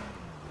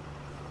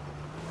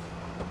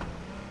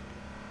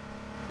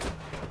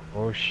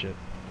 Oh shit.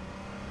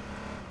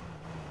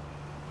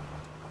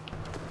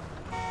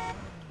 You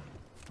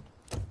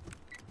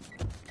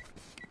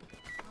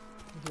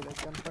hear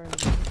that gunfire in the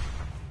distance?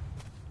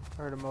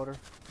 I heard a motor.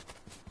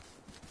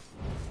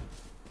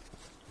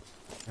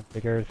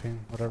 Pick everything,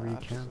 whatever you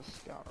It's can. just a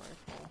scout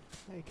rifle.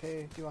 AK,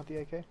 do you want the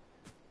AK?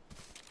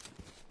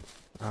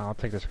 I'll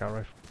take the scout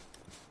rifle.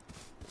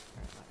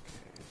 In that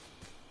case,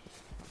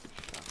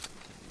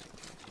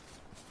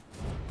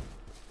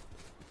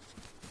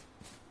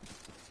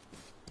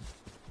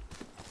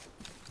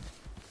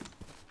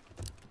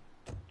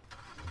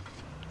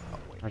 oh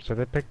wait, Alright, so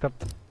they picked up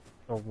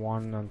the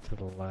one onto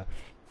the left.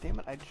 damn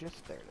it! There it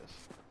is.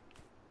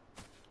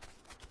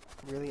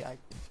 Really, I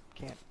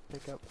can't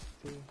pick up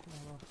the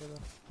ammo for the.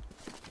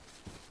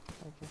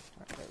 Thank you.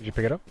 Alright, there Did we you go.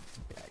 pick it up?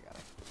 Yeah, I got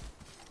it.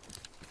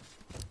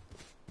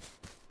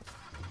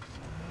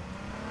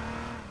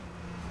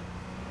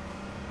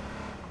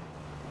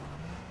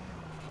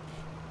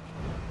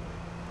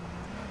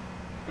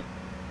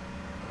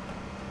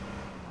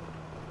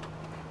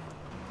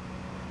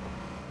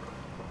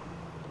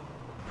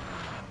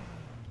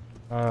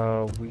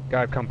 We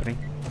got company.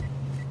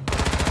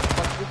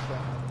 What's this thing?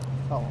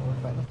 Oh, we're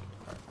fighting.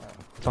 Alright.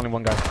 It's only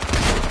one guy.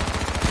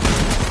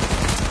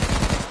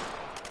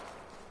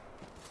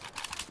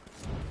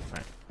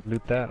 Alright,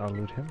 loot that, I'll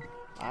loot him.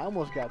 I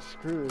almost got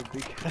screwed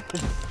because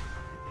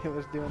it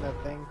was doing that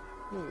thing.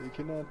 Oh, you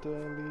cannot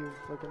leave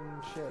fucking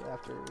shit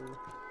after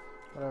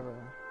whatever.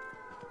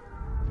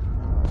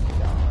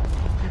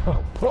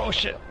 Oh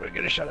shit, we're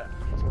gonna shut it.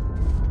 Let's go.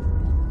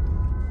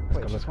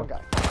 Wait, Let's just go. one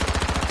guy.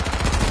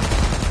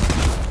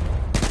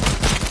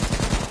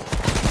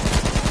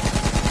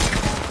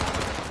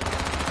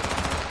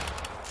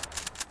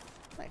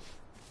 Nice.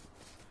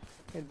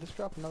 Hey, did this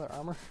drop another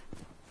armor?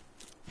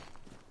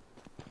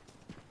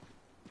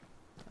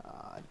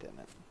 I didn't.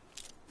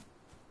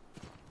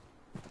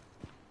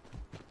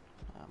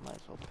 I might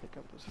as well pick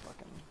up this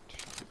fucking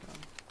shotgun.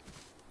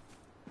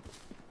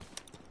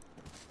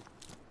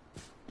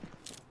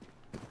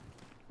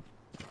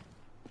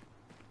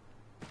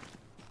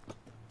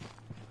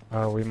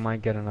 We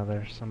might get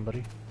another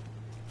somebody.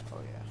 Oh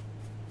yeah.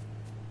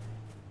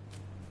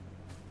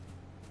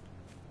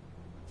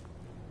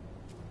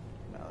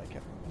 No, they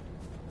kept moving.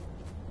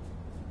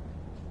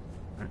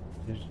 Alright,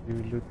 did you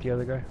loot the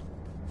other guy?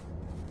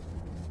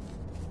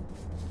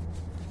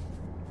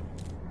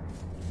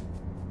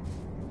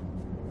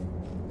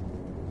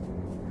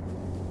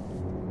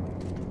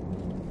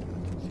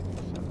 Let's see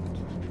what's up with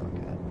this truck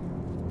at.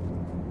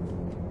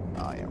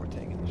 Oh yeah, we're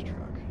taking this truck.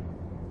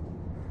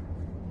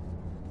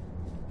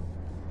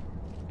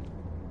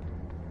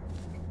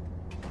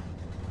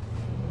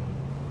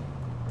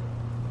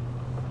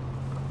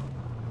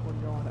 We're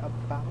going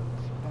about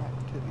back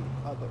to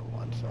the other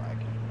one so I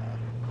can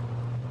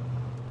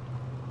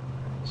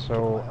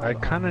So my I other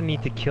kind of armor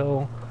need back. to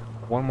kill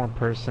one more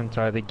person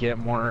to either get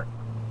more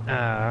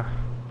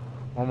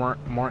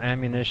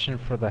ammunition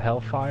for the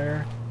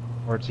Hellfire,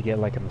 or to get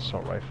like an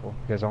assault rifle,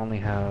 because I only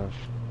have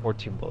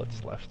 14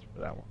 bullets left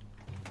for that one.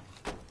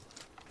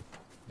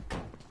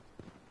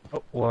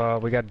 Oh, well,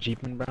 we got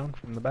Jeep and Brown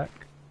from the back.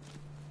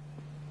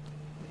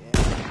 Yeah.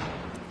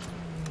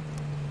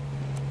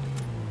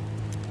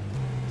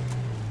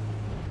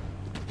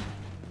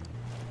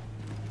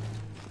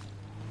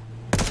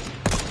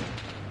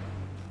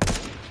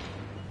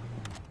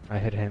 I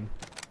hit him.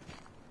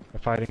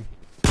 They're fighting.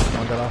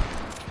 One got off.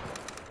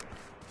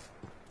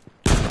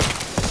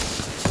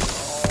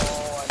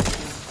 Oh,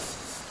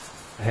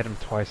 I hit him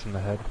twice in the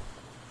head.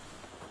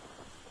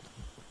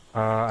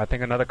 I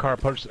think another car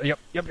approached. Yep.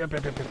 got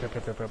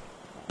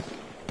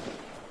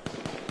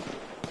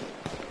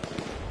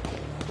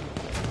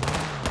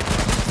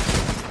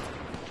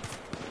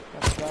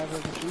the driver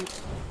of the Jeep.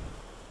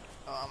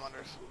 Oh, I'm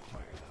under some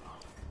fire now.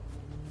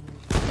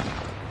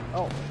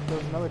 Oh, there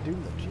was another dude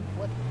in the Jeep.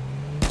 What?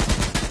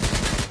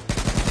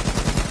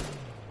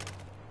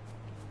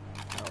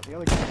 Oh, the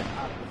other guy got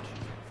out of the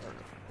Jeep.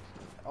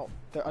 Oh,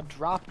 there, a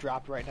drop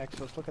dropped right next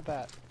to us. Look at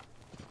that.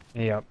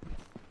 Yep.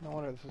 No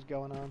wonder this is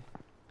going on.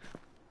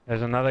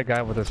 There's another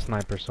guy with a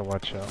sniper, so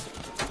watch out.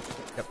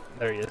 Yep,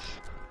 there he is.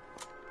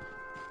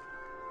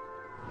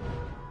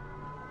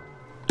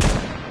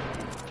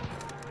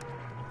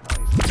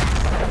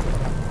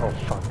 Oh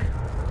fuck.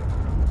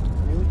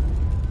 Really?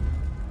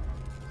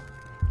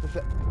 Is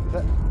that,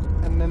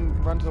 and then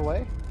runs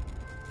away?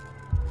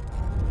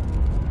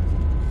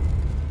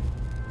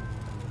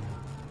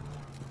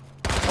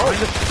 Oh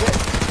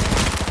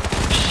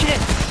Shit!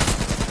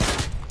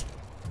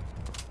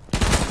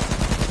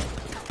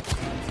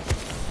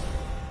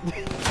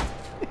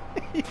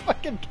 he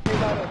fucking came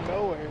out of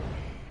nowhere.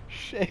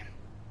 Shit.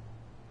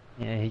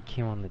 Yeah, he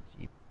came on the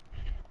Jeep.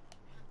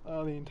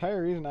 The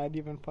entire reason I'd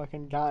even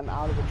fucking gotten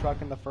out of the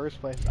truck in the first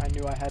place, I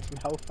knew I had some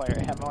Hellfire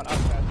ammo and I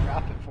was gonna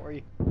drop it for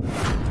you.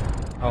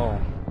 Oh,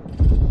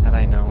 had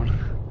I known.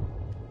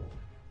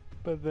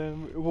 But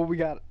then, well, we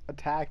got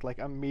attacked like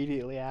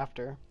immediately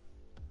after.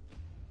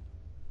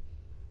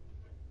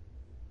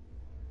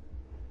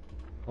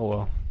 Oh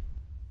well.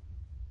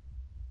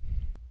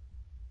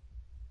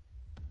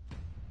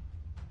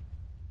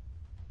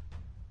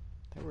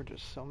 There were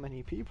just so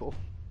many people.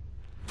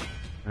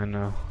 I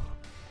know.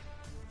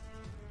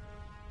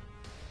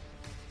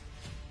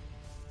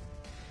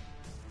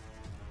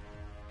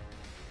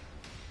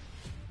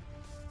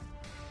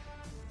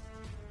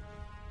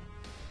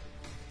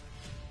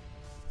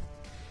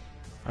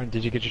 Alright,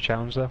 did you get your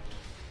challenge though?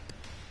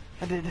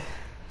 I did.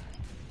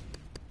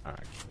 Alright.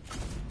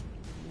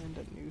 And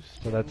a new So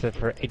skin that's it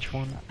for the H1.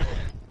 shotgun.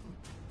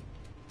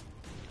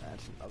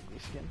 That's an ugly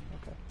skin.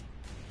 Okay.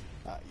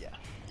 Yeah.